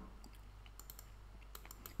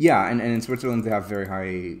 Yeah, and in Switzerland they have very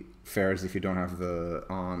high fares if you don't have the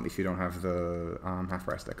half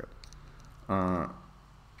price ticket.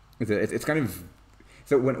 It's kind of,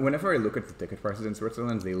 so whenever I look at the ticket prices in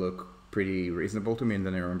Switzerland, they look pretty reasonable to me, and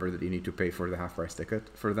then I remember that you need to pay for the half price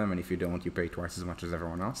ticket for them, and if you don't, you pay twice as much as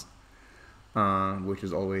everyone else, which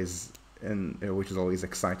is always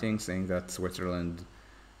exciting, saying that Switzerland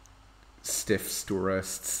stiffs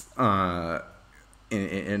tourists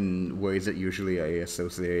in ways that usually I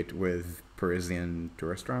associate with Parisian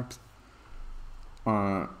tourist traps.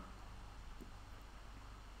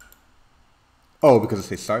 Oh, because it's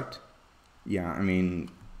his site? Yeah, I mean,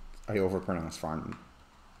 I overpronounce foreign.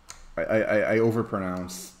 I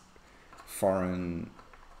overpronounce foreign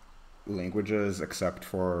languages except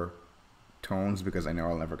for tones because I know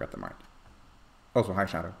I'll never get them right. Also, hi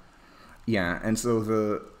Shadow. Yeah, and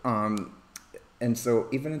so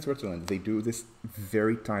even in Switzerland, they do this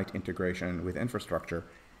very tight integration with infrastructure.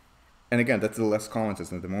 And again, that's the less common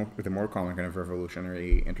system. The more common kind of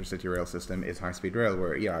revolutionary intercity rail system is high-speed rail,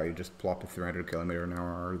 where, yeah, you just plop a 300 kilometer an hour,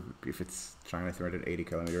 or if it's China, 380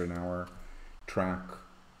 kilometer an hour track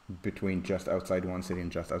between just outside one city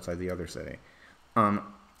and just outside the other city.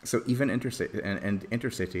 So even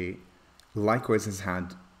intercity likewise has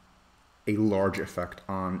had a large effect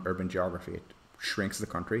on urban geography. It shrinks the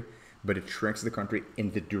country, but it shrinks the country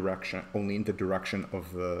only in the direction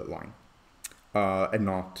of the line, and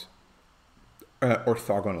not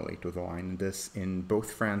orthogonally to the line. This, in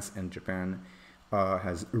both France and Japan,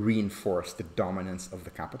 has reinforced the dominance of the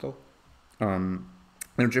capital.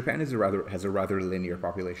 Japan has a rather linear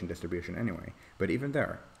population distribution anyway, but even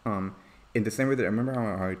there, in the same way that I remember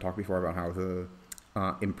how I talked before about how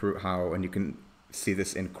and you can see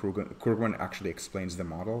this in Krugman actually explains the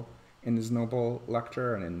model in his Nobel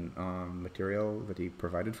lecture and in material that he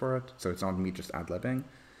provided for it. So it's not me just ad-libbing.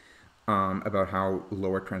 About how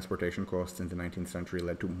lower transportation costs in the 19th century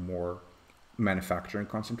led to more manufacturing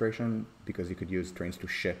concentration because you could use trains to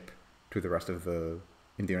ship to the rest of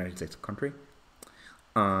in the United States country.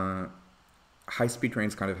 High-speed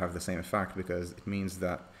trains kind of have the same effect because it means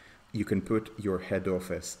that you can put your head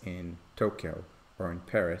office in Tokyo or in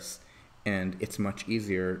Paris, and it's much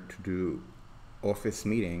easier to do office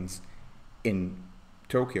meetings in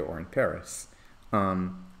Tokyo or in Paris.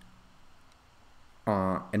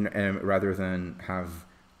 And rather than have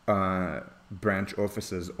branch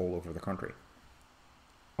offices all over the country.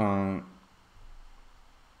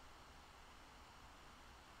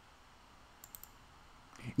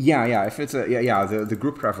 Yeah. If it's the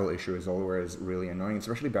group travel issue is always really annoying. It's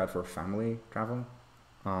especially bad for family travel,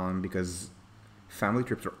 because family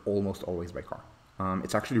trips are almost always by car.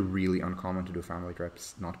 It's actually really uncommon to do family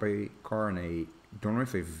trips not by car, and I don't know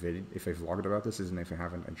if I've vlogged about this, and if I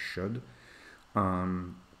haven't, I should.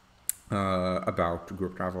 About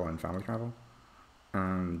group travel and family travel,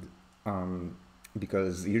 and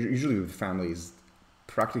because usually with families,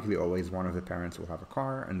 practically always one of the parents will have a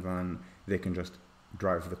car, and then they can just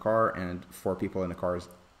drive the car, and 4 people in a car is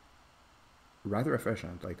rather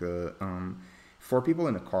efficient. Like 4 people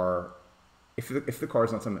in a car, if the car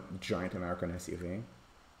is not some giant American SUV,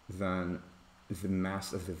 then the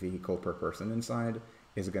mass of the vehicle per person inside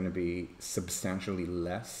is going to be substantially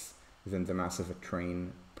less than the mass of a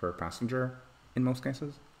train per passenger in most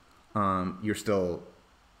cases. You're still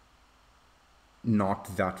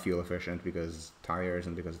not that fuel efficient because tires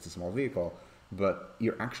and because it's a small vehicle, but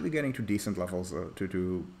you're actually getting to decent levels of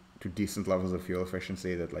fuel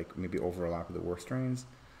efficiency that like maybe overlap with the worst trains.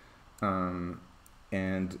 And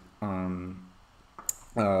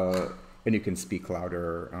you can speak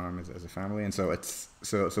louder as a family, and so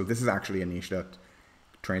this is actually a niche that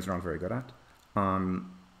trains are not very good at.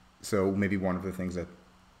 So maybe one of the things that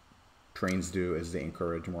trains do is they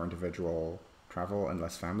encourage more individual travel and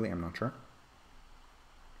less family. I'm not sure.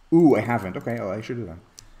 Ooh, I haven't. Okay, well, I should do that.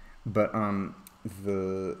 But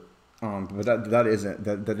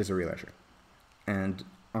that is a real issue, and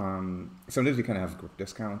sometimes you can have group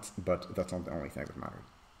discounts, but that's not the only thing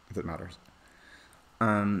that matters.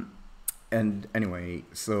 And anyway,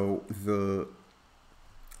 so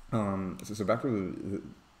So back to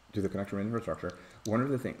the connection infrastructure. One of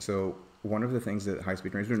the things that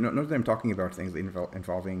high-speed trains do. Not that I'm talking about things that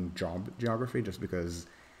involving job geography, just because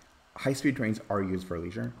high-speed trains are used for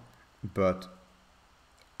leisure, but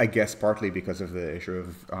I guess partly because of the issue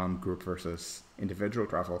of group versus individual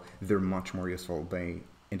travel, they're much more useful by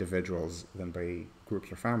individuals than by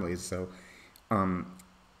groups or families. So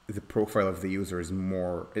the profile of the user is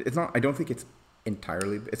more. It's not. I don't think it's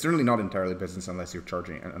entirely. It's certainly not entirely business unless you're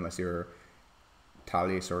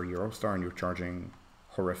Thales or Eurostar and you're charging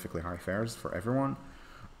horrifically high fares for everyone.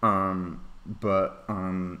 But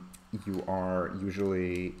you are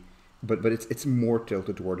usually, but it's more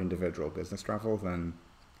tilted toward individual business travel than,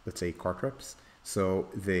 let's say, car trips. So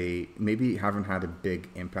they maybe haven't had a big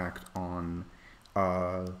impact on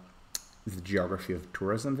the geography of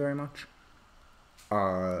tourism very much.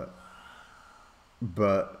 But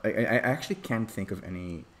I actually can't think of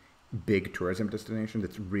any big tourism destination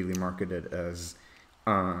that's really marketed as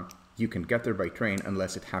you can get there by train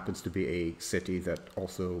unless it happens to be a city that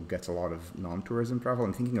also gets a lot of non-tourism travel.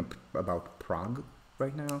 I'm thinking about Prague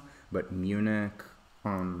right now, but Munich,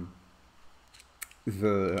 Köln,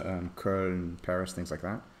 Paris, things like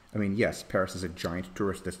that. I mean, yes, Paris is a giant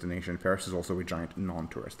tourist destination. Paris is also a giant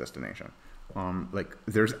non-tourist destination. Like,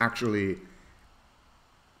 there's actually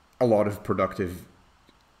a lot of productive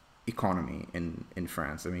economy in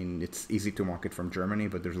France. I mean, it's easy to market from Germany,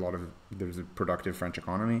 but there's a productive French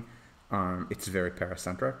economy. It's very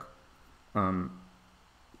Paris-centric.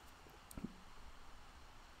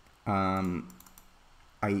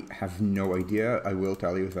 I have no idea. I will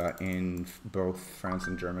tell you that in both France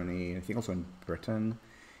and Germany, I think also in Britain,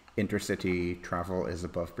 intercity travel is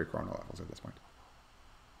above pre-corona levels at this point.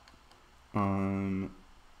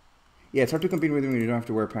 Yeah, it's hard to compete with when you don't have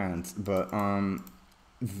to wear pants, but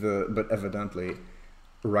evidently,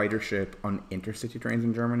 ridership on intercity trains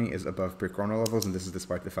in Germany is above pre-corona levels, and this is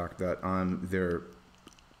despite the fact that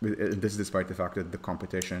the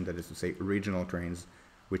competition, that is to say, regional trains,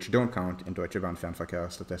 which don't count in Deutsche Bahn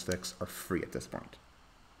Fernverkehr statistics, are free at this point.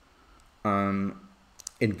 In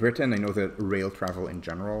Britain, I know that rail travel in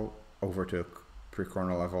general overtook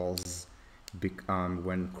pre-corona levels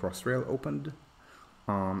when Crossrail opened.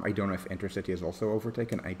 I don't know if intercity is also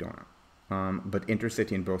overtaken. I don't know. But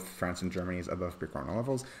intercity in both France and Germany is above pre-corona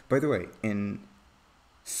levels. By the way, in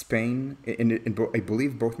Spain, I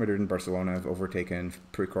believe both Madrid and Barcelona have overtaken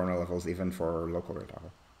pre-corona levels even for local rail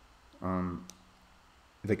travel.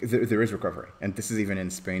 Like there is recovery, and this is even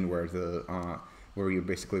in Spain where where you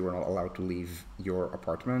basically were not allowed to leave your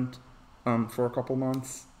apartment for a couple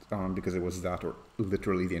months because it was that or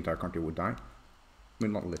literally the entire country would die. I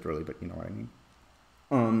mean, not literally, but you know what I mean.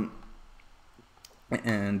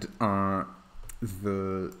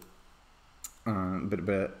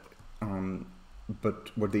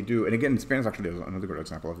 But what they do, and again, Spain is actually another good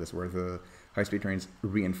example of this, where the high-speed trains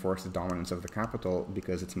reinforce the dominance of the capital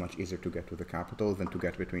because it's much easier to get to the capital than to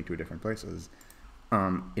get between two different places.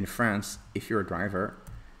 In France, if you're a driver,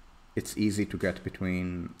 it's easy to get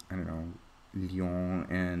between, I don't know, Lyon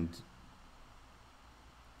and,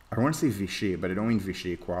 I want to say Vichy, but I don't mean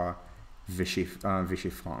Vichy, quoi, Vichy, Vichy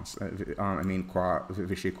France. I mean, quoi,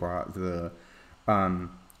 Vichy, quoi, the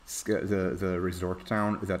resort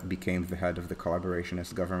town that became the head of the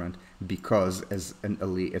collaborationist government because as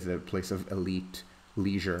a place of elite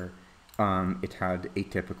leisure, it had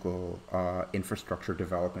atypical infrastructure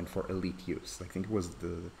development for elite use. I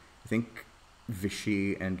think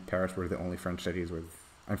Vichy and Paris were the only French cities with,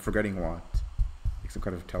 I'm forgetting what, like some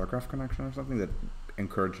kind of telegraph connection or something that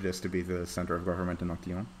encouraged this to be the center of government and not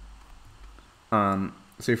Lyon.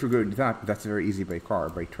 So if you're going to that, that's very easy by car.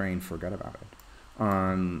 By train, forget about it.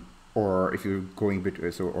 Or if you're going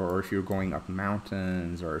or if you're going up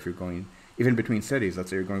mountains, or if you're going even between cities,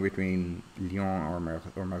 let's say you're going between Lyon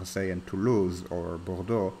or Marseille and Toulouse or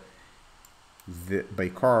Bordeaux. By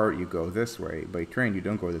car you go this way. By train you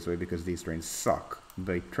don't go this way because these trains suck.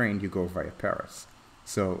 By train you go via Paris.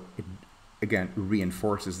 So it again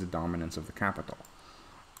reinforces the dominance of the capital.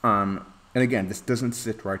 And again, this doesn't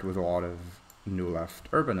sit right with a lot of new left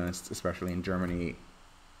urbanists, especially in Germany,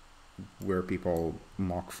 where people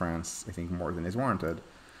mock France, I think, more than is warranted,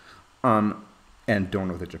 and don't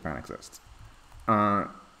know that Japan exists. And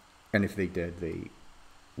if they did, they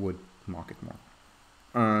would mock it more.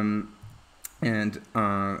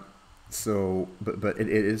 But it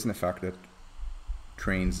is an effect that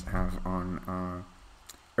trains have on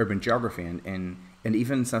urban geography, and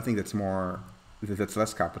even something that's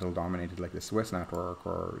less capital dominated, like the Swiss network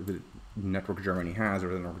or the network Germany has or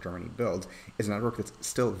the network Germany builds, is a network that's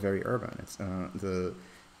still very urban. It's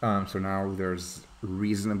So now there's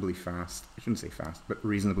reasonably fast, I shouldn't say fast, but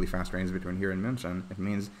reasonably fast trains between here and München. It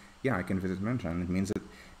means, yeah, I can visit München. It means that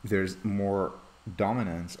there's more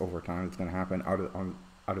dominance over time that's going to happen out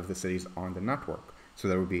of the cities on the network. So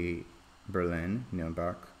there would be Berlin,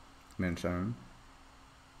 Nuremberg, München.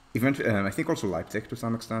 Eventually, I think also Leipzig to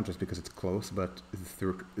some extent, just because it's close. But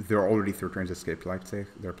there are already through trains that escape Leipzig.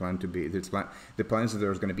 They're planned to be. The plan is that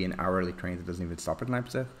there's going to be an hourly train that doesn't even stop at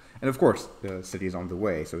Leipzig. And of course, the city is on the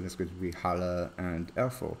way, so this could be Halle and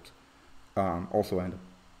Erfurt. Also end up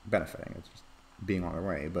benefiting. It's just being on their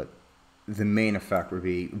way. But the main effect would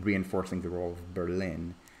be reinforcing the role of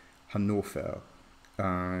Berlin, Hanover,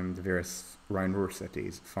 the various Rhine-Ruhr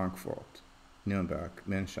cities, Frankfurt, Nuremberg,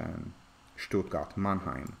 München, Stuttgart,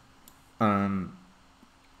 Mannheim. And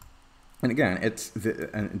again, this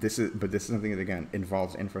is something that again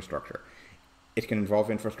involves infrastructure. It can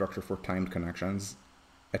involve infrastructure for timed connections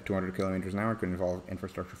at 200 kilometers an hour. It can involve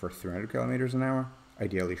infrastructure for 300 kilometers an hour.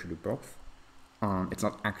 Ideally, you should do both. It's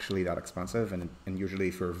not actually that expensive, and usually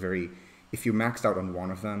if you maxed out on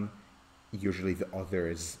one of them, usually the other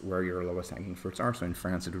is where your lowest hanging fruits are. So in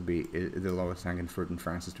France, it would be the lowest hanging fruit in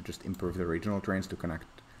France is to just improve the regional trains to connect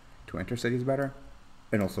to intercities better,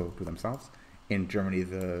 and also to themselves. In Germany,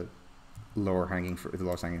 the lowest hanging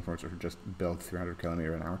fruits are to just build 300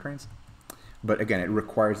 kilometer an hour trains. But again, it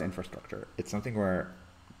requires infrastructure. It's something where,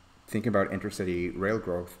 think about intercity rail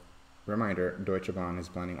growth. Reminder, Deutsche Bahn is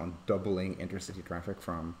planning on doubling intercity traffic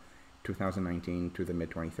from 2019 to the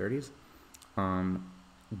mid-2030s.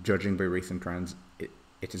 Judging by recent trends, it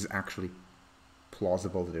is actually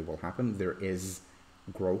plausible that it will happen. There is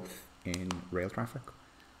growth in rail traffic.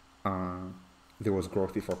 There was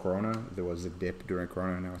growth before Corona. There was a dip during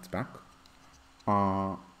Corona, and now it's back.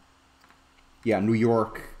 Yeah, New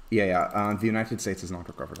York. The United States is not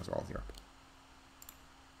recovered as well as Europe.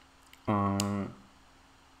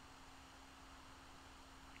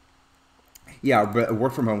 Yeah, but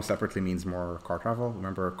work from home separately means more car travel.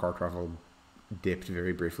 Remember, car travel dipped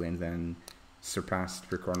very briefly and then surpassed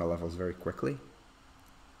pre-corona levels very quickly.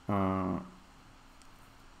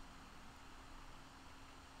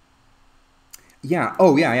 Yeah.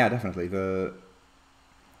 Oh, yeah, definitely.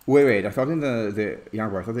 Wait. I thought I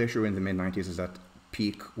thought the issue in the mid 90s is that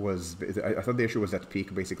peak was. I thought the issue was that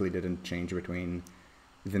peak basically didn't change between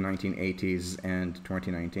the 1980s and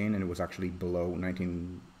 2019, and it was actually below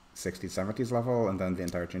 1960s, 70s level, and then the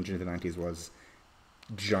entire change in the 90s was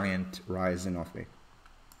giant rise in off-peak.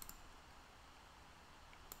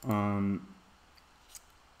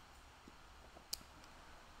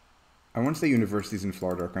 I want to say universities in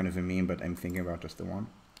Florida are kind of a meme, but I'm thinking about just the one.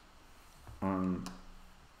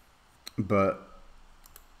 But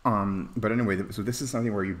anyway, so this is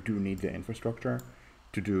something where you do need the infrastructure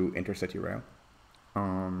to do intercity rail.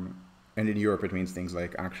 And in Europe, it means things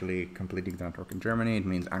like actually completing the network in Germany. It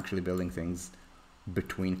means actually building things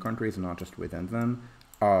between countries, not just within them,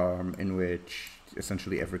 in which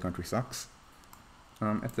essentially every country sucks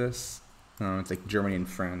at this. It's like Germany and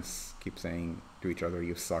France keep saying to each other,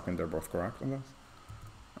 "You suck," and they're both correct on this.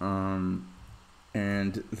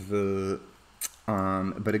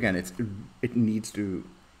 But again, it needs to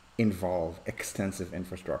involve extensive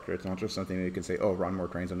infrastructure. It's not just something that you can say, "Oh, run more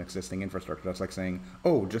trains on existing infrastructure." That's like saying,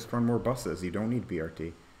 "Oh, just run more buses. You don't need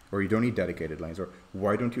BRT, or you don't need dedicated lanes, or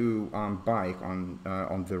why don't you bike on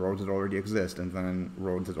the roads that already exist?" And then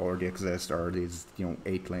roads that already exist are these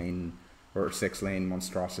 8-lane or 6-lane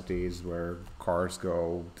monstrosities where cars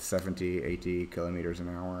go 70, 80 kilometers an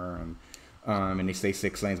hour, and they say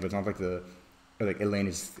 6 lanes, but it's not like a lane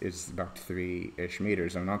is about 3-ish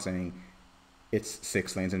meters. I'm not saying it's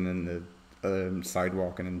 6 lanes and then the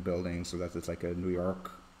sidewalk and then buildings, so that it's like a New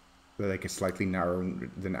York, like a slightly narrower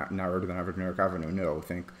than average New York Avenue. No,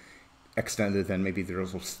 think extended. Then maybe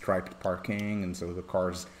there's also striped parking, and so the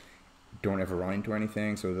cars don't ever run into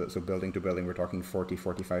anything. So building to building, we're talking 40,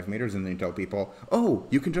 45 meters, and then you tell people, "Oh,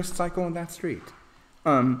 you can just cycle on that street.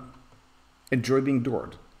 Enjoy being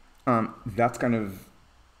doored." That's kind of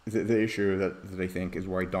the issue that I think is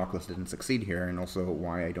why dockless didn't succeed here, and also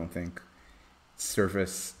why I don't think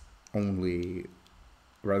service only,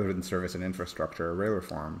 rather than service and infrastructure, rail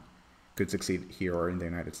reform could succeed here or in the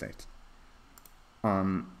United States.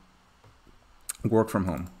 Work from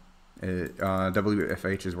home.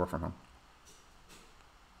 WFH is work from home.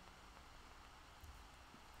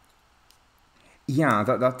 Yeah,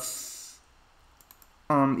 that's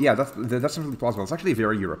definitely plausible. It's actually a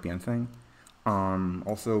very European thing.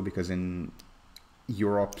 Also because in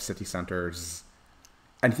Europe, city centers,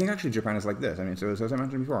 and I think actually Japan is like this. I mean, so as I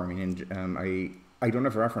mentioned before, I mean, I don't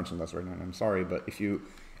have a reference on this right now, and I'm sorry, but if you,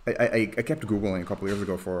 I kept Googling a couple years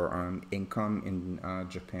ago for income in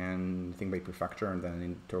Japan, I think by prefecture, and then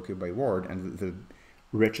in Tokyo by ward, and the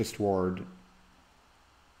richest ward.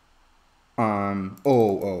 Yeah.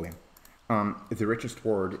 The richest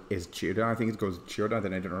ward is Chiyoda. I think it goes Chiyoda.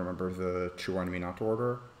 Then I don't remember the Chuan Minato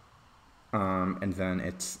order. And then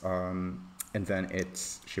it's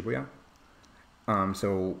Shibuya.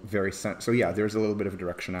 So so yeah, there's a little bit of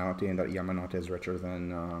directionality in that Yamanote is richer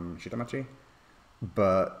than Shitamachi,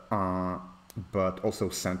 but also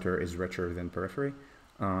center is richer than periphery.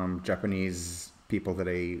 Japanese people that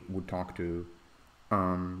I would talk to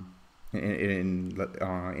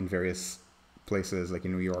in various places, like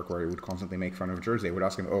in New York, where I would constantly make fun of Jersey, I would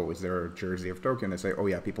ask them, "Oh, is there a Jersey of Tokyo?" And they say, "Oh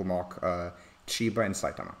yeah, people mock Chiba and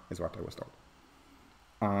Saitama," is what I was told.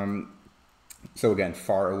 So again,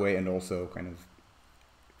 far away and also kind of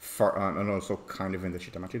and also kind of in the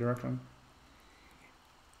Shitamachi direction.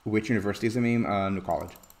 Which university is the meme? New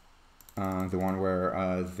College, the one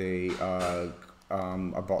where the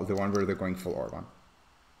one where they're going full Orban,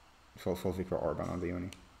 full Victor Orban on the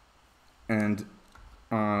uni, and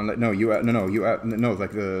like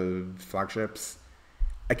like the flagships.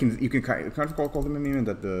 You can kind of call them a meme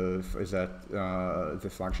that the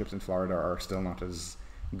flagships in Florida are still not as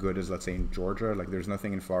good as, let's say, in Georgia. Like there's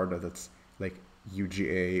nothing in Florida that's like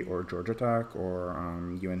UGA or Georgia Tech or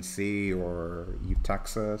UNC or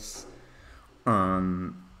UTexas,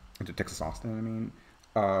 Texas Austin. I mean,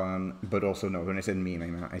 but also no. When I said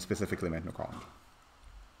meme, I specifically meant New College.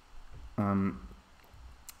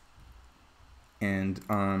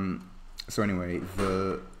 So anyway,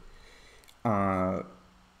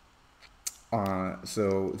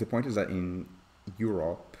 so the point is that in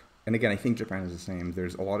Europe, and again, I think Japan is the same,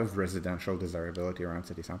 there's a lot of residential desirability around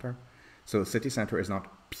city center. So city center is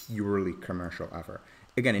not purely commercial ever.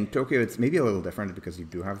 Again, in Tokyo, it's maybe a little different because you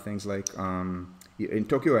do have things like, in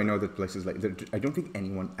Tokyo, I know that places like, I don't think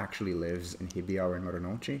anyone actually lives in Hibiya or in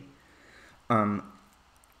Marunouchi.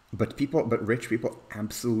 But rich people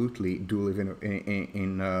absolutely do live in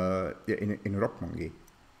Roppongi.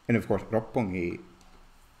 And of course, Roppongi.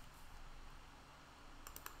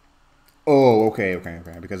 Oh, okay.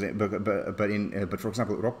 Because but for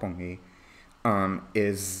example, Roppongi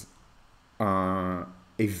is a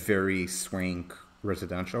very swank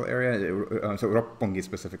residential area. So Roppongi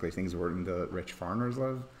specifically, things where the rich foreigners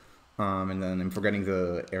live. And then I'm forgetting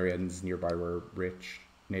the areas nearby where rich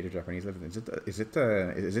native Japanese live. Is it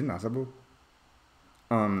Nasabu?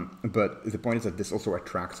 But the point is that this also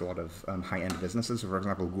attracts a lot of high-end businesses. So for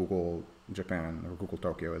example, Google Japan or Google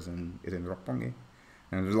Tokyo is in Roppongi.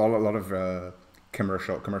 And there's a lot of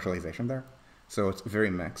commercialization there, so it's very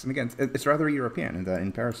mixed. And again, it's rather European,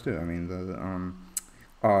 in Paris too. I mean,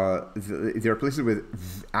 there are places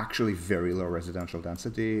with actually very low residential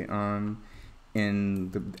density in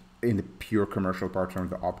the pure commercial part from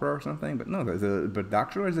the opera or something. But no, but the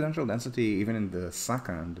actual residential density, even in the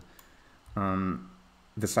second being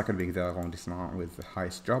the arrondissement with the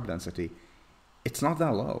highest job density, it's not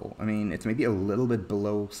that low. I mean, it's maybe a little bit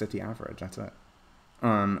below city average. That's it.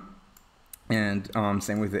 Same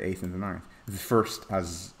with the 8th and the 9th. The first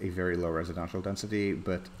has a very low residential density,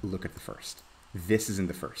 but look at the first. This is in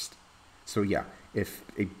the first. So yeah, if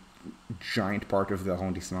a giant part of the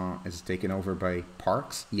arrondissement is taken over by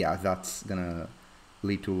parks, yeah, that's gonna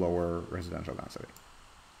lead to lower residential density.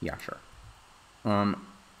 Yeah, sure. I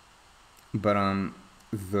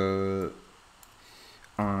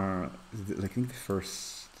think the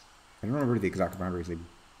first, I don't remember the exact boundaries. I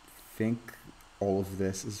think all of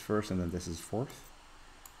this is first, and then this is fourth.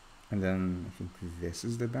 And then I think this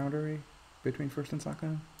is the boundary between first and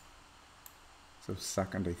second. So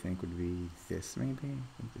second, I think, would be this, maybe.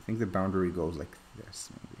 I think the boundary goes like this,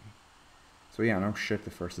 maybe. So yeah, no shit, the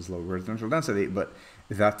first is low residential density, but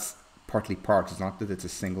that's partly parks. It's not that it's a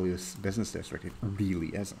single-use business district. It really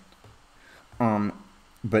isn't. And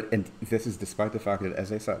this is despite the fact that,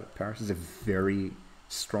 as I said, Paris is a very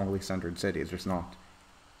strongly centered city. It's just not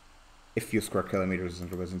a few square kilometers of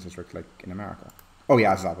central business district like in America. Oh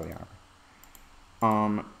yeah, exactly.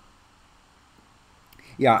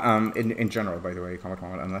 Yeah. In general, by the way, comment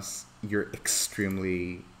on it. Unless you're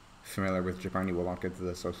extremely familiar with Japan, you will not get to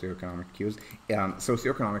the socioeconomic cues.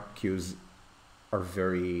 Socioeconomic cues are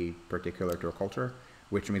very particular to a culture,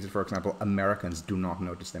 which means that, for example, Americans do not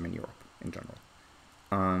notice them in Europe in general.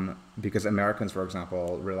 Because Americans, for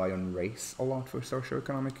example, rely on race a lot for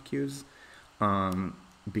socioeconomic cues.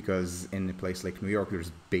 Because in a place like New York,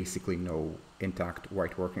 there's basically no intact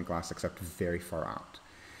white working class except very far out.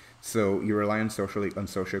 So you rely on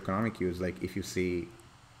socioeconomic cues. Like if you see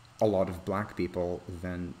a lot of black people,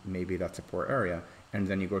 then maybe that's a poor area. And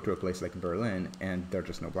then you go to a place like Berlin, and there are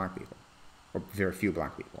just no black people, or very few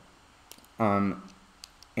black people.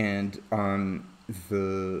 And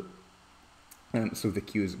so the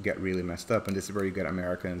queues get really messed up, and this is where you get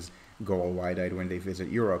Americans go all wide-eyed when they visit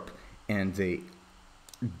Europe, and they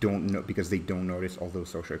don't know, because they don't notice all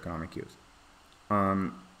those socioeconomic queues.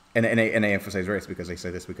 And I emphasize race because I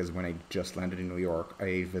say this because when I just landed in New York,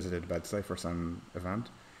 I visited Bed-Stuy for some event,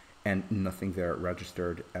 and nothing there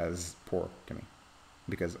registered as poor to me,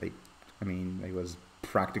 because I mean, I was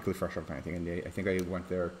practically fresh out of anything, and I think I went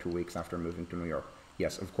there 2 weeks after moving to New York.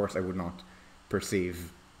 Yes, of course, I would not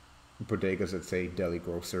perceive bodegas that say deli,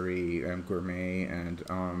 grocery, gourmet, and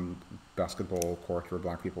basketball court where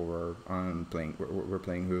black people were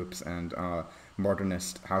playing hoops, and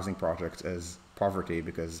modernist housing projects as poverty,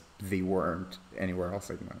 because they weren't anywhere else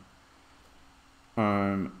like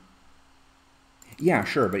that. Yeah,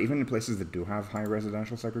 sure, but even in places that do have high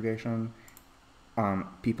residential segregation,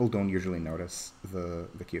 people don't usually notice the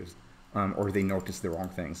queues, or they notice the wrong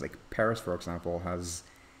things. Like Paris, for example, has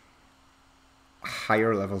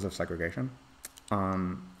higher levels of segregation.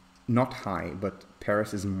 Not high, but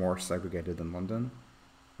Paris is more segregated than London.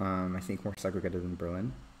 I think more segregated than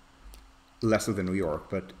Berlin. Less so than New York,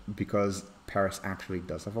 but because Paris actually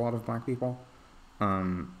does have a lot of black people,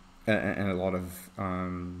 and a lot of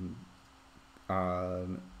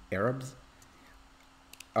Arabs,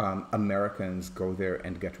 Americans go there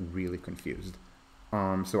and get really confused.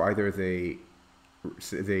 So either they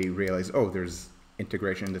realize, oh, there's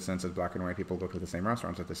integration in the sense that black and white people go to the same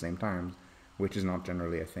restaurants at the same time, which is not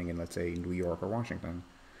generally a thing in, let's say, New York or Washington.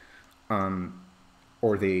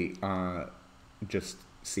 Or they just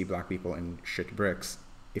see black people in shit bricks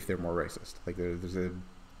if they're more racist. Like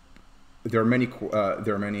there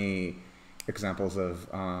are many examples of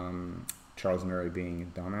Charles Murray being a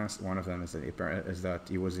dumbass. One of them is that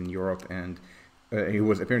he was in Europe, and he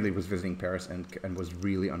was visiting Paris and was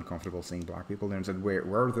really uncomfortable seeing black people there, and said, where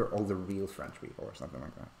are all the real French people, or something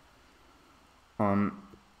like that.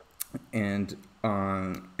 And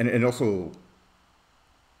also,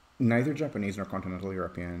 neither Japanese nor continental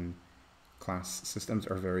European class systems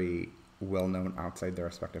are very well known outside their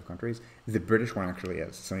respective countries. The British one actually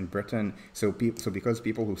is. So in Britain, because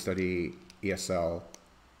people who study ESL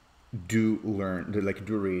do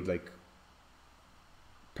read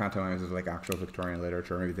pantomimes of actual Victorian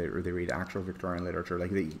literature, maybe they read actual Victorian literature,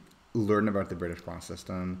 they learn about the British class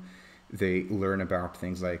system, they learn about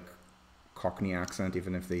things like Cockney accent,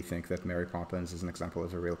 even if they think that Mary Poppins is an example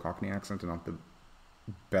of a real Cockney accent and not the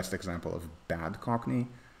best example of bad Cockney.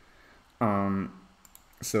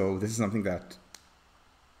 So this is something that,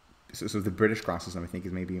 so the British class system, I think,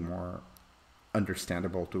 is maybe more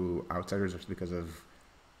understandable to outsiders just because of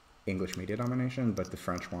English media domination, but the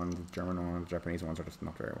French one, the German one, the Japanese ones are just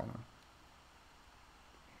not very well known.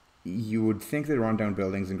 You would think that rundown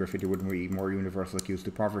buildings and graffiti would be more universal accused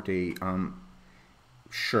to poverty.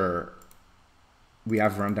 Sure, we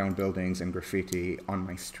have rundown buildings and graffiti on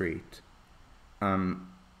my street.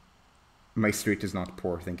 My street is not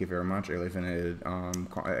poor, thank you very much. I live in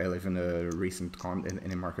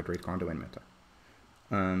a market rate condo in Mitte.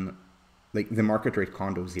 The market rate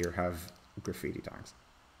condos here have graffiti tags.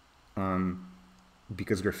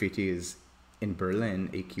 Because graffiti is, in Berlin,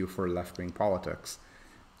 a cue for left-wing politics.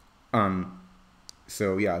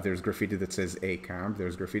 So yeah, there's graffiti that says ACAB,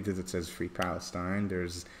 there's graffiti that says Free Palestine,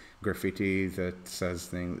 there's graffiti that says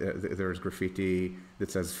there's graffiti that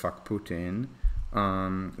says Fuck Putin,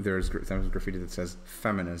 there's graffiti that says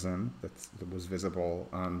feminism, that was visible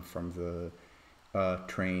from the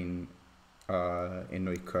train in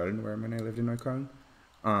Neukölln, when I lived in Neukölln.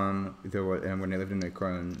 And when I lived in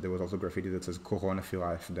Neukölln, there was also graffiti that says Corona für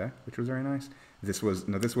AfD, which was very nice. This was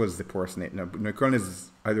the poorest. Neukölln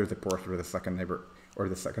is either the poorest or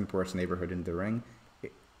the second poorest neighborhood in the ring.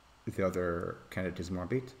 The other candidate is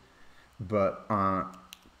Moabit, but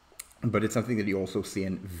it's something that you also see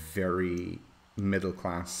in very middle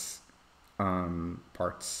class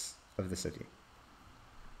parts of the city.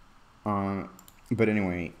 But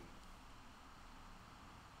anyway,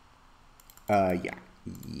 yeah.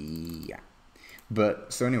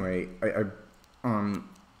 But so anyway,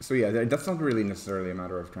 so yeah, that's not really necessarily a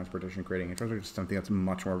matter of transportation creating interest. It's something that's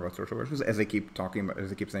much more about social issues. As I keep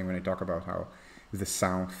saying when I talk about how the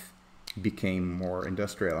South became more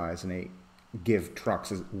industrialized, and they give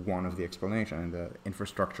trucks as one of the explanation, and the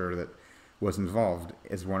infrastructure that was involved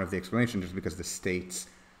is one of the explanations, just because the states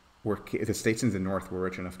in the North were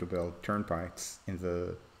rich enough to build turnpikes. In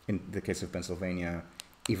the case of Pennsylvania,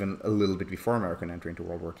 even a little bit before American entry into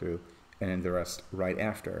World War II, and in the rest right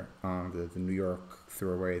after. The New York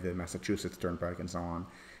threw away the Massachusetts Turnpike and so on.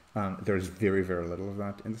 There's very, very little of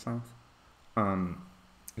that in the South.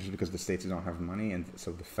 Just because the states don't have money, and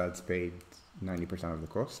so the feds paid 90% of the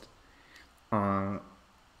cost.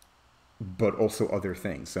 But also other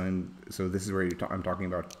things. So this is where I'm talking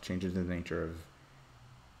about changes in the nature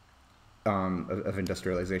of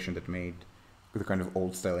industrialization that made the kind of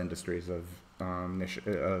old style industries of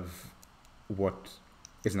what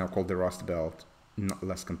is now called the Rust Belt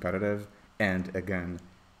less competitive, and again,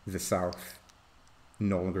 the South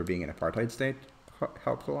no longer being an apartheid state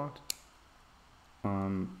helped a lot.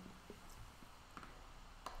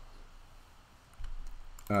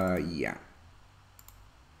 Yeah.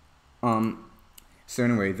 So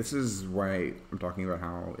anyway, this is why I'm talking about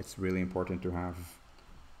how it's really important to have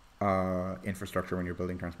infrastructure when you're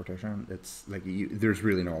building transportation. It's like there's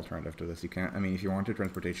really no alternative to this. You can't. I mean, if you want your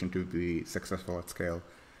transportation to be successful at scale,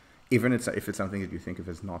 even if it's something that you think of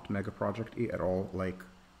as not mega project-y at all, like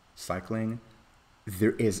cycling,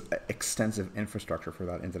 there is extensive infrastructure for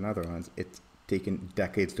that in the Netherlands. It's taken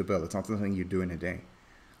decades to build. It's not something you do in a day.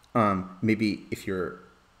 Maybe if you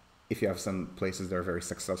have some places that are very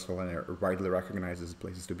successful and are widely recognized as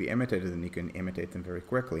places to be imitated, then you can imitate them very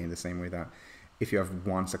quickly, in the same way that if you have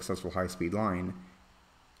one successful high-speed line,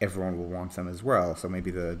 everyone will want them as well. So maybe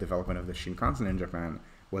the development of the Shinkansen in Japan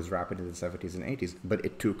was rapid in the 70s and 80s, but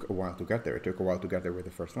it took a while to get there. It took a while to get there with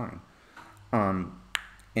the first line.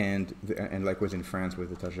 And likewise in France with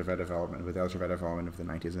the TGV development, with the LGV development of the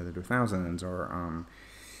 90s and the 2000s,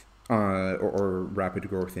 or rapid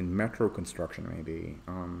growth in metro construction, maybe,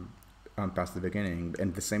 past the beginning.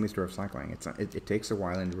 And the same is true of cycling. It takes a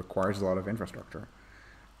while and it requires a lot of infrastructure.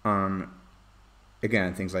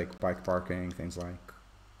 Again, things like bike parking, things like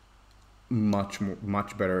much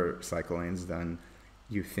better cycle lanes than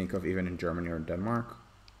you think of even in Germany or Denmark,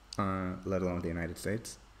 let alone the United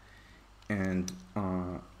States. And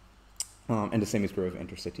the same is true of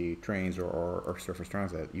intercity trains or surface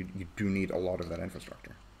transit. You do need a lot of that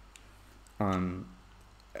infrastructure.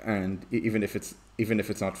 And even if it's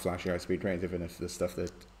not flashy high-speed trains, even if the stuff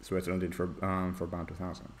that Switzerland did for Bahn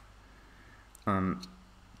 2000.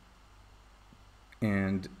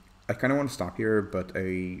 And I kind of want to stop here, but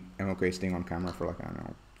I am okay staying on camera for like, I don't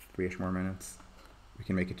know, 3-ish more minutes. We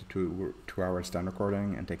can make it to 2 hours stand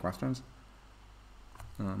recording and take questions.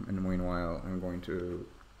 In the meanwhile, I'm going to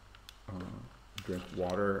drink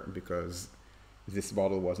water because this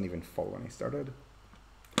bottle wasn't even full when I started.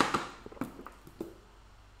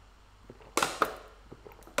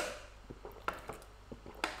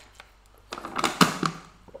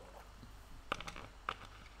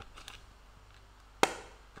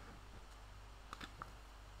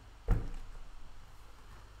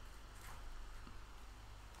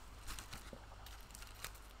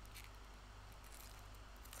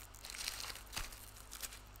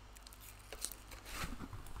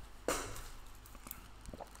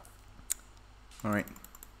 All right.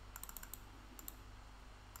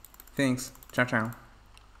 Thanks. Ciao, ciao.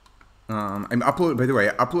 By the way,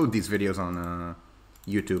 I upload these videos on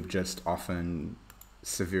YouTube, just often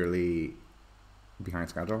severely behind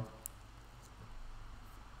schedule.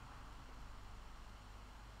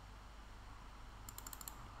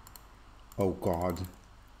 Oh God.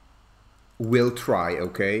 We'll try,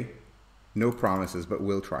 okay? No promises, but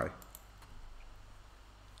we'll try.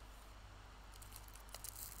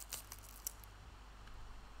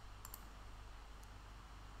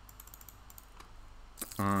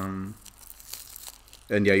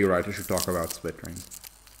 And yeah, you're right, I should talk about split train.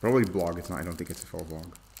 Probably blog, it's not, I don't think it's a full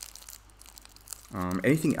vlog.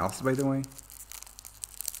 Anything else, by the way?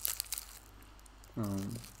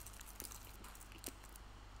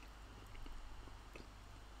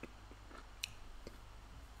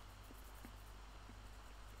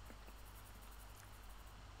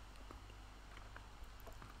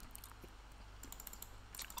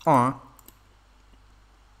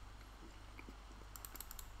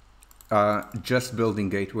 Just building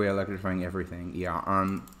gateway, electrifying everything.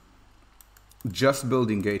 Yeah. Just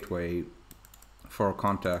building gateway, for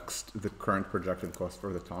context, the current projected cost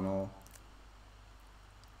for the tunnel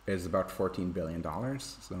is about $14 billion.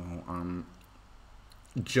 So,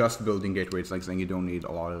 just building gateway, it's like saying you don't need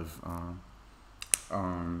a lot of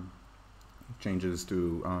changes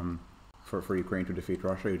to for Ukraine to defeat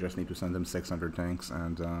Russia. You just need to send them 600 tanks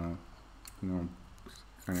and you know,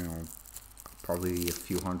 I don't know, probably a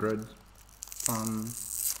few hundred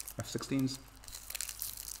F-16s,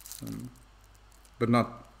 but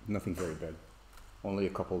nothing very big. Only a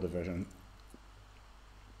couple division.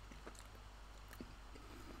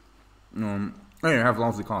 You have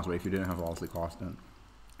Lawsley cost, but if you didn't have Lawsley cost, then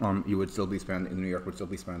you would still be New York would still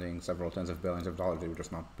be spending several tens of billions of dollars. They would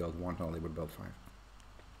just not build one tunnel; they would build 5.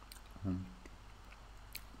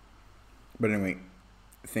 But anyway,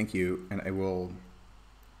 thank you, and I will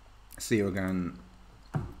see you again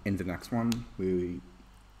in the next one. We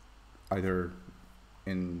either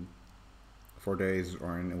in 4 days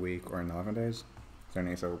or in a week or in 11 days.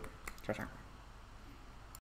 So, ciao, ciao.